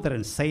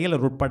 சகோதரன்,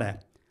 செயலர் உட்பட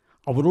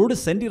அவரோடு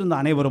சென்றிருந்த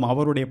அனைவரும்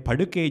அவருடைய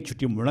படுக்கையை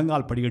சுற்றி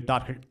முழங்கால்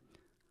படியிட்டார்கள்.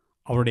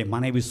 அவருடைய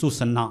மனைவி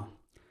சூசன்னா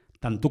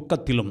தன்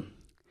துக்கத்திலும்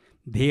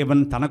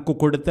தேவன் தனக்கு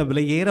கொடுத்த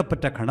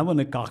விலையேறப்பெற்ற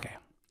கணவனுக்காக,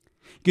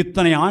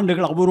 இத்தனை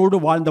ஆண்டுகள் அவரோடு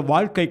வாழ்ந்த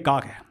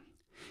வாழ்க்கைக்காக,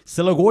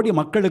 சில கோடி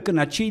மக்களுக்கு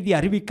நற்செய்தி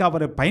அறிவிக்க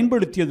அவரை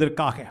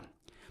பயன்படுத்தியதற்காக,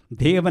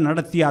 தேவன்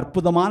நடத்திய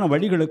அற்புதமான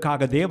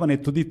வழிகளுக்காக தேவனை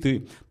துதித்து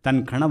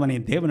தன் கணவனை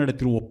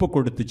தேவனிடத்தில்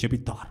ஒப்புக்கொடுத்து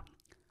ஜெபித்தார்.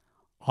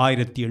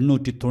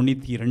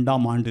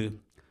 1892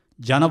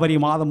 ஜனவரி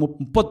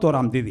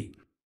 31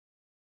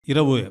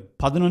 இரவு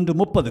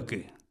 11:30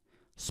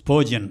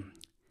 ஸ்பர்ஜன்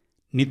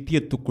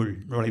நித்தியத்துக்குள்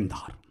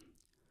நுழைந்தார்.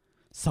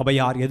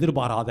 சபையார்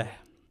எதிர்பாராத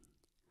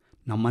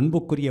நம்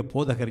அன்புக்குரிய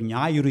போதகர்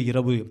ஞாயிறு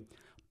இரவு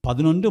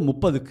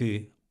 11:30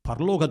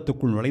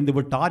 பரலோகத்துக்குள் நுழைந்து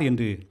விட்டார்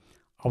என்று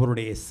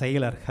அவருடைய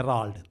செயலர்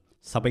ஹெரால்டு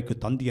சபைக்கு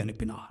தந்தி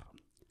அனுப்பினார்.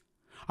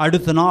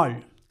 அடுத்த நாள்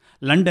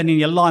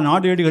லண்டனின் எல்லா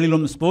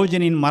நாடேடுகளிலும்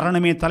ஸ்பர்ஜனின்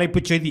மரணமே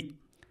தலைப்புச் செய்தி.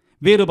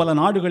 வேறு பல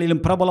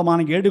நாடுகளிலும் பிரபலமான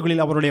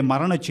ஏடுகளில் அவருடைய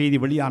மரணச் செய்தி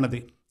வெளியானது.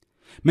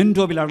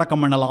 மென்ரோவில்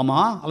அடக்கம்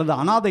பண்ணலாமா அல்லது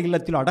அநாதை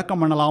இல்லத்தில்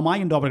அடக்கம் பண்ணலாமா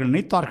என்று அவர்கள்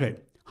நினைத்தார்கள்.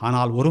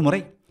 ஆனால்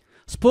ஒருமுறை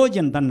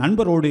ஸ்பர்ஜன் தன்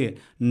நண்பரோடு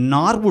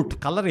நார்வுட்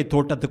கல்லறை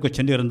தோட்டத்துக்கு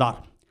சென்றிருந்தார்.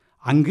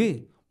 அங்கு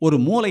ஒரு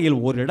மூலையில்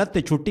ஒரு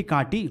இடத்தை சுட்டி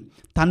காட்டி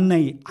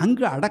தன்னை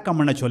அங்கு அடக்கம்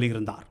பண்ண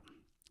சொல்லியிருந்தார்.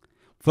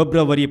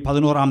 பிப்ரவரி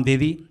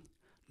 11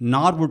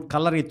 நார்வுட்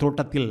கல்லறை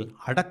தோட்டத்தில்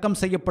அடக்கம்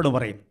செய்யப்படும்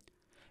வரை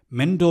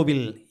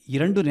மென்ரோவில்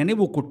 2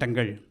 நினைவு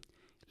கூட்டங்கள்,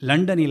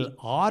 லண்டனில்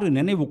 6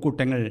 நினைவு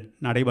கூட்டங்கள்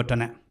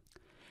நடைபெற்றன.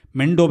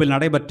 மென்டோவில்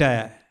நடைபெற்ற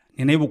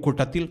நினைவு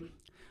கூட்டத்தில்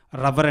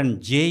ரெவரண்ட்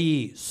ஜே.இ.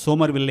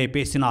 சோமர்வில்லே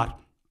பேசினார்.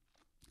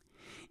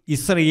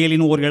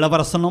 இஸ்ரேலின் ஒரு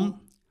இளவரசனும்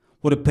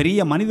ஒரு பெரிய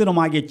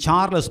மனிதனுமாகிய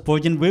சார்லஸ்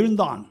ஸ்பர்ஜன்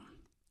வீழ்ந்தான்.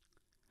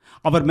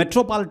 அவர்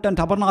மெட்ரோபாலிட்டன்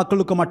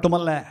டபர்னாக்கிளுக்கு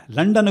மட்டுமல்ல,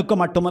 லண்டனுக்கு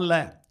மட்டுமல்ல,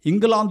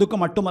 இங்கிலாந்துக்கு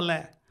மட்டுமல்ல,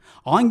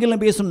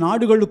 ஆங்கிலம் பேசும்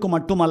நாடுகளுக்கு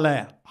மட்டுமல்ல,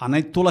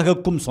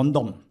 அனைத்துலகுக்கும்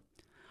சொந்தம்.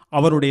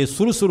 அவருடைய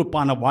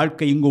சுறுசுறுப்பான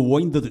வாழ்க்கை இங்கு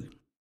ஓய்ந்தது.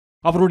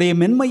 அவருடைய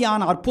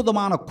மென்மையான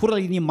அற்புதமான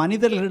குரல் இனி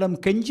மனிதர்களிடம்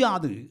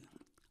கெஞ்சாது.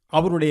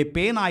 அவருடைய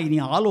பேனா இனி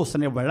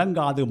ஆலோசனை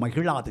வழங்காது,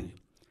 மகிழாது.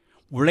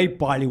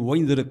 உழைப்பாளி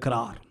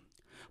ஓய்ந்திருக்கிறார்.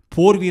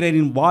 போர்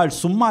வீரரின் வாள்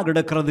சும்மா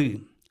கிடக்கிறது,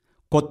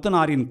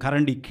 கொத்தனாரின்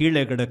கரண்டி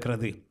கீழே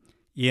கிடக்கிறது.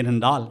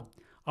 ஏனென்றால்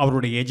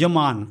அவருடைய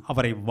எஜமான்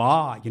அவரை வா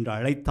என்று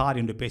அழைத்தார்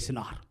என்று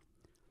பேசினார்.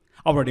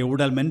 அவருடைய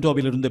உடல்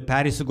மென்ரோவிலிருந்து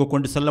பாரிஸுக்கு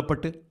கொண்டு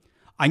செல்லப்பட்டு,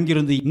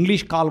 அங்கிருந்து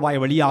இங்கிலீஷ்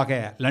கால்வாய் வழியாக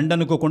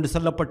லண்டனுக்கு கொண்டு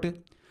செல்லப்பட்டு,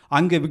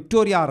 அங்கு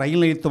விக்டோரியா ரயில்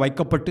நிலையத்தில்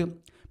வைக்கப்பட்டு,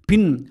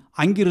 பின்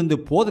அங்கிருந்து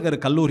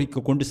போதகர்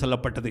கல்லூரிக்கு கொண்டு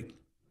செல்லப்பட்டது.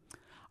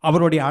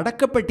 அவருடைய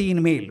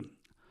அடக்கப்பட்டியின் மேல்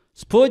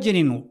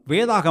ஸ்பர்ஜனின்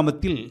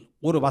வேதாகமத்தில்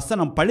ஒரு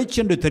வசனம்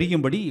பளிச்சென்று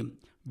தெரியும்படி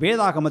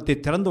வேதாகமத்தை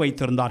திறந்து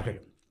வைத்திருந்தார்கள்.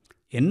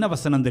 என்ன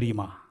வசனம்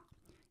தெரியுமா?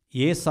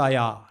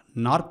 ஏசாயா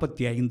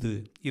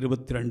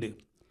 45:22.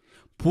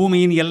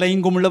 பூமியின்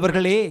எல்லையெங்கும்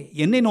உள்ளவர்களே,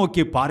 என்னை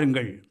நோக்கி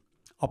பாருங்கள்,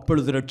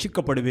 அப்பொழுது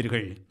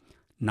ரட்சிக்கப்படுவீர்கள்.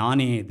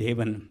 நானே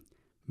தேவன்,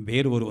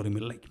 வேறு ஒருவரும்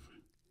இல்லை.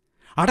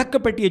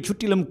 அடக்கப்பட்டியை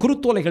சுற்றிலும்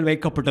குருத்தோலைகள்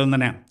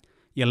வைக்கப்பட்டிருந்தன.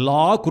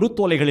 எல்லா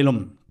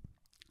குருத்தோலைகளிலும்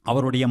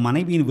அவருடைய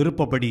மனைவியின்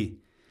விருப்பப்படி,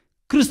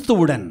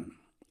 கிறிஸ்துவுடன்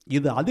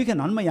இது அதிக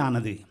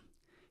நன்மையானது,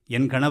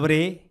 என்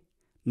கணவரே,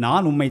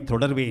 நான் உம்மை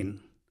தொடர்வேன்,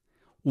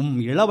 உம்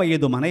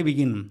இளவயது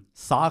மனைவியின்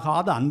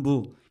சாகாத அன்பு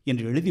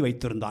என்று எழுதி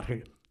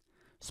வைத்திருந்தார்கள்.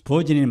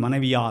 ஸ்பர்ஜனின்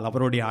மனைவியால்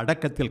அவருடைய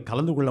அடக்கத்தில்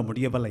கலந்து கொள்ள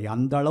முடியவில்லை.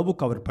 அந்த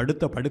அளவுக்கு அவர்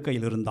படுத்த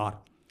படுக்கையில் இருந்தார்.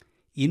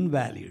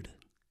 இன்வேலிட்,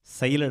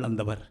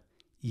 செயலிழந்தவர்,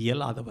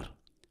 இயலாதவர்.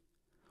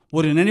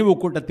 ஒரு நினைவு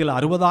கூட்டத்தில்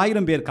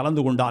 60,000 பேர்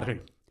கலந்து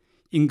கொண்டார்கள்.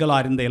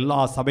 இங்கிலாந்து எல்லா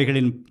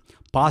சபைகளின்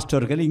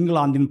பாஸ்டர்கள்,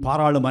 இங்கிலாந்தின்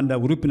பாராளுமன்ற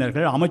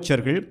உறுப்பினர்கள்,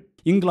 அமைச்சர்கள்,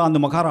 இங்கிலாந்து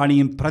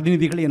மகாராணியின்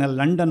பிரதிநிதிகள் என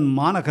லண்டன்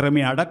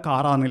மாநகரமே அடக்க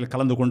ஆராதனையில்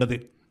கலந்து கொண்டது.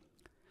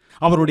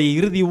 அவருடைய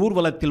இறுதி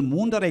ஊர்வலத்தில்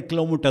 3.5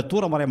 கிலோமீட்டர்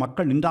தூரம் வரை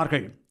மக்கள்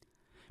நின்றார்கள்.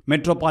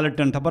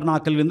 மெட்ரோபாலிட்டன்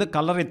டபர்னாக்கிலிருந்து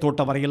கல்லறை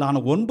தோட்ட வரையிலான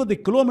 9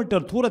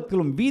 கிலோமீட்டர்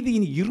தூரத்திலும்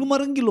வீதியின்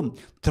இருமருங்கிலும்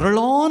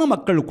திரளான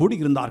மக்கள்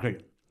கூடியிருந்தார்கள்.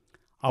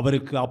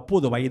 அவருக்கு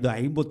அப்போது வயது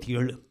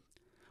 57.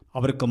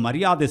 அவருக்கு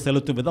மரியாதை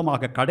செலுத்தும்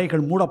விதமாக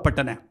கடைகள்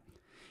மூடப்பட்டன.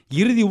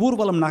 இறுதி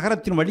ஊர்வலம்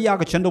நகரத்தின்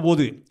வழியாக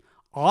சென்றபோது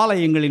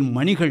ஆலயங்களின்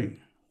மணிகள்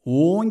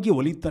ஓங்கி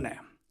ஒலித்தன.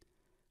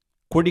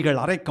 கொடிகள்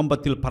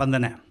அரைக்கம்பத்தில்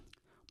பறந்தன.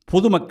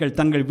 பொதுமக்கள்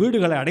தங்கள்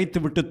வீடுகளை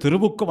அடைத்துவிட்டு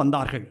தெருவுக்கு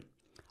வந்தார்கள்.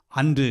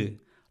 அன்று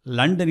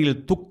லண்டனில்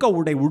துக்க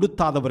உடை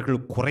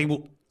உடுத்தாதவர்கள் குறைவு.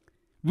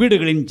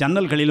 வீடுகளின்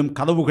ஜன்னல்களிலும்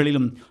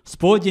கதவுகளிலும்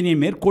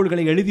ஸ்பர்ஜனின்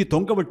மேற்கோள்களை எழுதி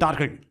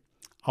தொங்கவிட்டார்கள்.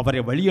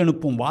 அவரை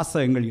வழியனுப்பும்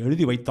வாசகங்கள்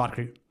எழுதி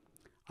வைத்தார்கள்.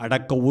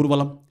 அடக்க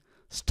ஊர்வலம்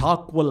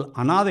ஸ்டாக்வெல்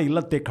அநாதை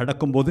இல்லத்தை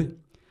கடக்கும்போது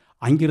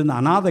அங்கிருந்த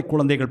அநாதை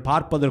குழந்தைகள்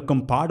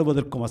பார்ப்பதற்கும்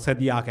பாடுவதற்கும்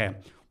வசதியாக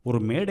ஒரு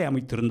மேடை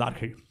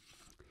அமைத்திருந்தார்கள்.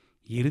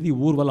 இறுதி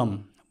ஊர்வலம்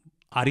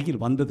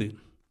அருகில் வந்தது.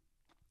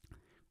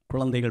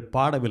 குழந்தைகள்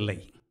பாடவில்லை,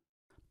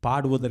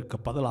 பாடுவதற்கு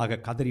பதிலாக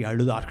கதறி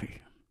அழுதார்கள்.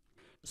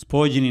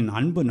 ஸ்பர்ஜனின்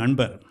அன்பு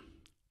நண்பர்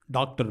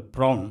டாக்டர்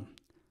ப்ரவுன்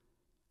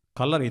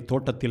கல்லறை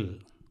தோட்டத்தில்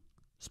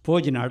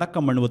ஸ்பர்ஜனை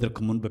அடக்கம்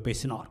பண்ணுவதற்கு முன்பு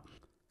பேசினார்.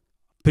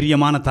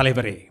 பிரியமான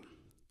தலைவரே,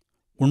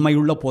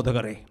 உண்மையுள்ள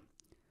போதகரே,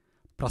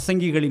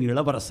 பிரசங்கிகளின்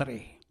இளவரசரே,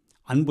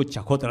 அன்பு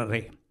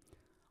சகோதரரே,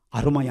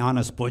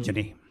 அருமையான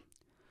ஸ்பர்ஜனே,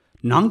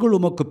 நாங்கள்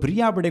உமக்கு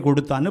பிரியாவிடை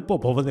கொடுத்து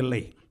அனுப்பப்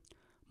போவதில்லை.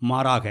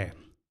 மாறாக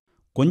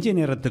கொஞ்ச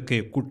நேரத்துக்கு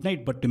குட்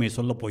நைட் மட்டுமே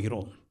சொல்லப்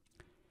போகிறோம்.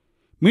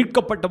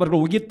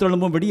 மீட்கப்பட்டவர்கள்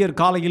உயிர்த்தெழும்பும் விடியற்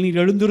காலையில்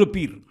நீர்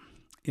எழுந்திருப்பீர்.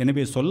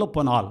 எனவே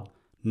சொல்லப்போனால்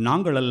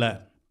நாங்கள் அல்ல,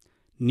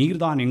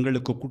 நீர்தான்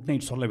எங்களுக்கு குட்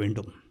நைட் சொல்ல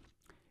வேண்டும்.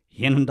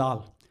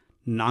 ஏனென்றால்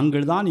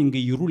நாங்கள் தான் இங்கு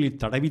இருளில்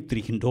தடவித்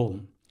திரிகின்றோம்.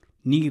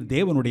 நீர்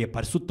தேவனுடைய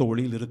பரிசுத்த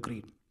ஒளியில்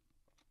இருக்கிறீர்.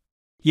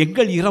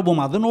 எங்கள்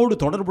இரவும் அதனோடு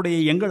தொடர்புடைய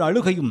எங்கள்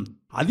அழுகையும்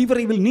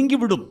அதிவிரைவில்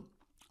நீங்கிவிடும்.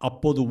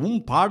 அப்போது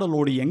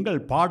பாடலோடு எங்கள்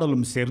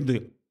பாடலும் சேர்ந்து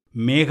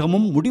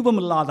மேகமும்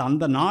முடிவுமில்லாத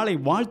அந்த நாளை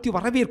வாழ்த்தி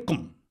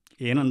வரவேற்கும்.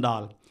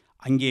 ஏனென்றால்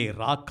அங்கே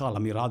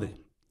ராக்காலம் இராது.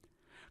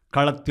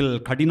 களத்தில்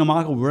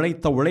கடினமாக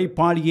உழைத்த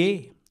உழைப்பாளியே,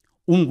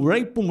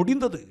 உழைப்பு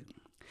முடிந்தது.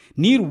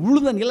 நீர்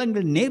உழுத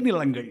நிலங்கள்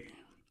நேர்நிலங்கள்.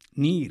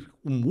 நீர்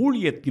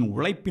ஊழியத்தின்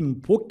உழைப்பின்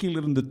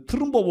போக்கிலிருந்து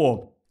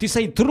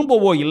திசை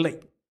திரும்பவோ இல்லை.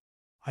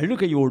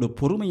 அழுகையோடு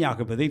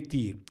பொறுமையாக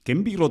விதைத்தீர்,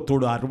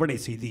 கெம்பீரத்தோடு அறுவடை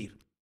செய்தீர்.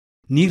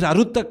 நீர்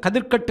அறுத்த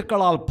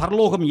கதிர்கட்டுக்களால்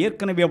பரலோகம்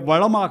ஏற்கனவே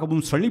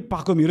வளமாகவும்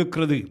செழிப்பாகவும்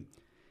இருக்கிறது.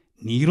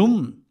 நீரும்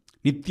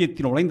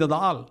நித்தியத்தில்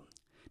நுழைந்ததால்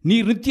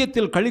நீர்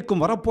நித்தியத்தில்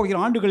கழிக்கும் வரப்போகிற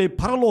ஆண்டுகளில்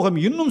பரலோகம்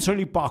இன்னும்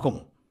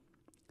செழிப்பாகும்.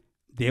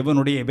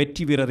 தேவனுடைய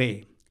வெற்றி வீரரே,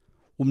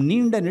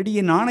 நீண்ட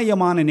நெடிய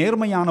நாணயமான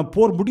நேர்மையான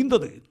போர்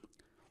முடிந்தது.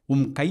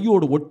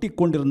 கையோடு ஒட்டி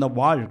கொண்டிருந்த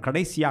வாள்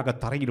கடைசியாக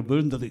தரையில்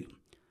வீழ்ந்தது.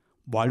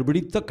 வாள்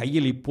பிடித்த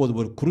கையில் இப்போது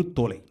ஒரு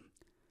குருத்தோலை.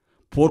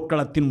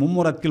 போர்க்களத்தின்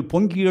மும்முரத்தில்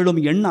பொங்கி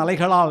எழும் எண்ண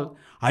அலைகளால்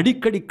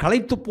அடிக்கடி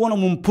களைத்து போன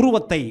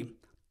புருவத்தை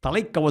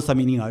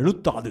தலைக்கவசம் இனி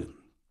அழுத்தாது.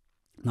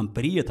 நம்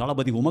பெரிய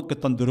தளபதி உமக்கு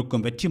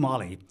தந்திருக்கும் வெற்றி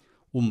மாலை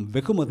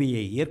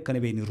வெகுமதியை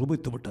ஏற்கனவே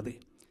நிரூபித்து விட்டது.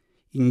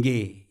 இங்கே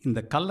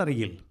இந்த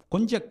கல்லறையில்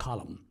கொஞ்ச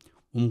காலம்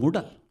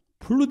உடல்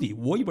புழுதி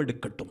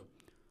ஓய்வெடுக்கட்டும்.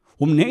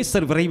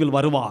 நேசர் விரைவில்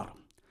வருவார்.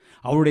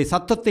 அவருடைய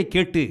சத்தத்தை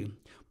கேட்டு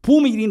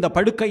பூமியில் இந்த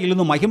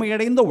படுக்கையிலிருந்து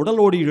மகிமையடைந்த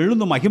உடலோடு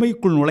எழுந்து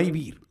மகிமைக்குள்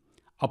நுழைவீர்.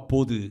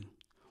 அப்போது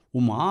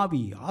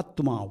ஆவி,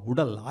 ஆத்மா,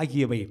 உடல்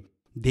ஆகியவை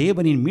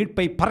தேவனின்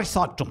மீட்பை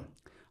பறைசாற்றும்.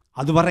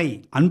 அதுவரை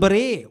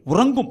அன்பரே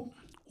உறங்கும்.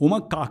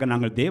 உமக்காக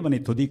நாங்கள்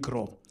தேவனை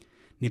துதிக்கிறோம்.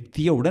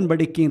 நித்திய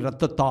உடன்படிக்கையின்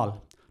இரத்தத்தால்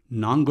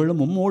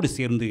நாங்களும் உம்மோடு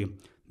சேர்ந்து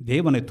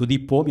தேவனை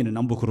துதிப்போம் என்று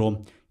நம்புகிறோம்,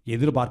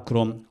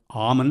 எதிர்பார்க்கிறோம்.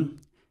 ஆமன்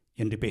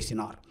என்று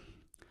பேசினார்.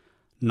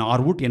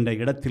 நார்வுட் என்ற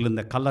இடத்தில்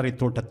இருந்த கல்லறை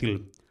தோட்டத்தில்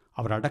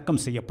அவர்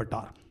அடக்கம்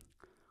செய்யப்பட்டார்.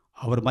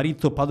 அவர்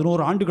மரித்து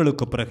 11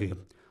 ஆண்டுகளுக்கு பிறகு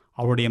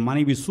அவருடைய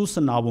மனைவி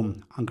சூசன்னாவும்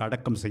அங்கு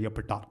அடக்கம்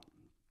செய்யப்பட்டார்.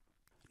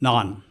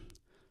 நான்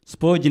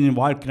ஸ்பர்ஜனின்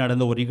வாழ்க்கை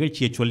நடந்த ஒரு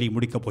நிகழ்ச்சியை சொல்லி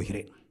முடிக்கப்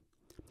போகிறேன்.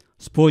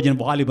 ஸ்பர்ஜன்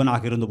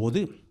வாலிபனாக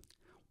இருந்தபோது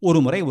ஒரு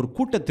முறை ஒரு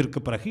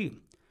கூட்டத்திற்கு பிறகு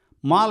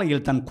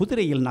மாலையில் தன்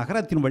குதிரையில்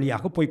நகரத்தின்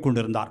வழியாக போய்க்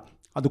கொண்டிருந்தார்.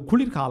 அது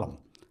குளிர்காலம்,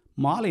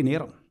 மாலை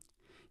நேரம்.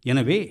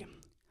 எனவே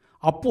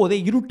அப்போதே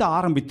இருட்ட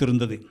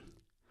ஆரம்பித்திருந்தது.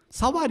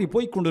 சவாரி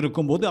போய்க்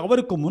கொண்டிருக்கும் போது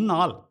அவருக்கு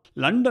முன்னால்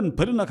லண்டன்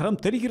பெருநகரம்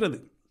தெரிகிறது.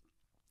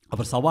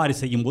 அவர் சவாரி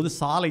செய்யும்போது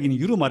சாலையின்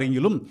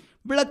இருமருங்கிலும்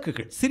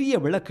விளக்குகள், சிறிய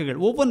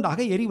விளக்குகள் ஒவ்வொன்றாக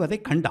எரிவதை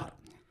கண்டார்.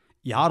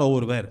 யாரோ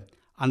ஒருவர்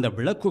அந்த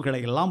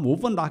விளக்குகளை எல்லாம்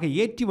ஒவ்வொன்றாக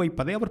ஏற்றி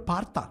வைப்பதை அவர்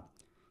பார்த்தார்.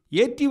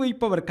 ஏற்றி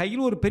வைப்பவர்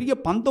கையில் ஒரு பெரிய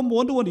பந்தம்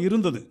போன்று ஒன்று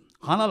இருந்தது.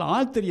 ஆனால்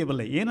ஆள்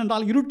தெரியவில்லை,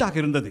 ஏனென்றால் இருட்டாக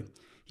இருந்தது.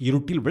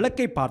 இருட்டில்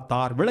விளக்கை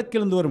பார்த்தார்,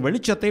 விளக்கிலிருந்து ஒரு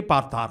வெளிச்சத்தை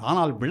பார்த்தார்.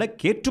 ஆனால்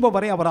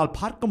விளக்கேற்றுபவரை அவரால்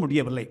பார்க்க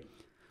முடியவில்லை.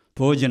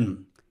 ஸ்பர்ஜன்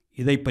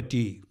இதை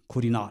பற்றி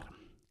கூறினார்.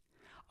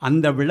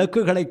 அந்த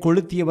விளக்குகளை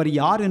கொளுத்தியவர்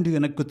யார் என்று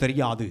எனக்கு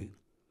தெரியாது.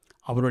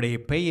 அவருடைய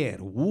பெயர்,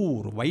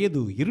 ஊர்,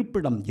 வயது,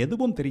 இருப்பிடம்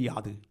எதுவும்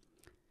தெரியாது.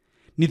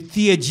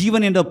 நித்திய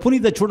ஜீவன் என்ற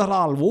புனித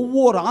சுடரால்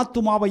ஒவ்வொரு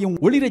ஆத்துமாவையும்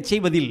ஒளிரச்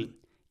செய்வதில்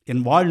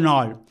என்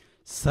வாழ்நாள்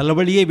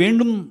செலவழிய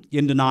வேண்டும்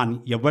என்று நான்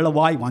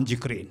எவ்வளவாய்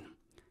வாஞ்சிக்கிறேன்.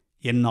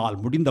 என்னால்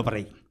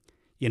முடிந்தவரை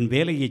என்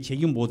வேலையை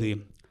செய்யும்போது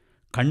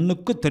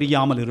கண்ணுக்கு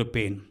தெரியாமல்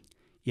இருப்பேன்.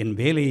 என்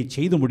வேலையை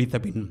செய்து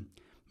முடித்தபின்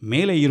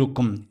மேலே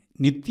இருக்கும்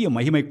நித்திய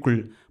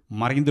மகிமைக்குள்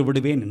மறைந்து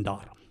விடுவேன்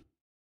என்றார்.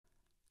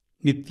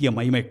 நித்திய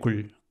மகிமைக்குள்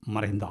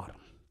மறைந்தார்.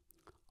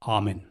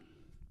 ஆமென்.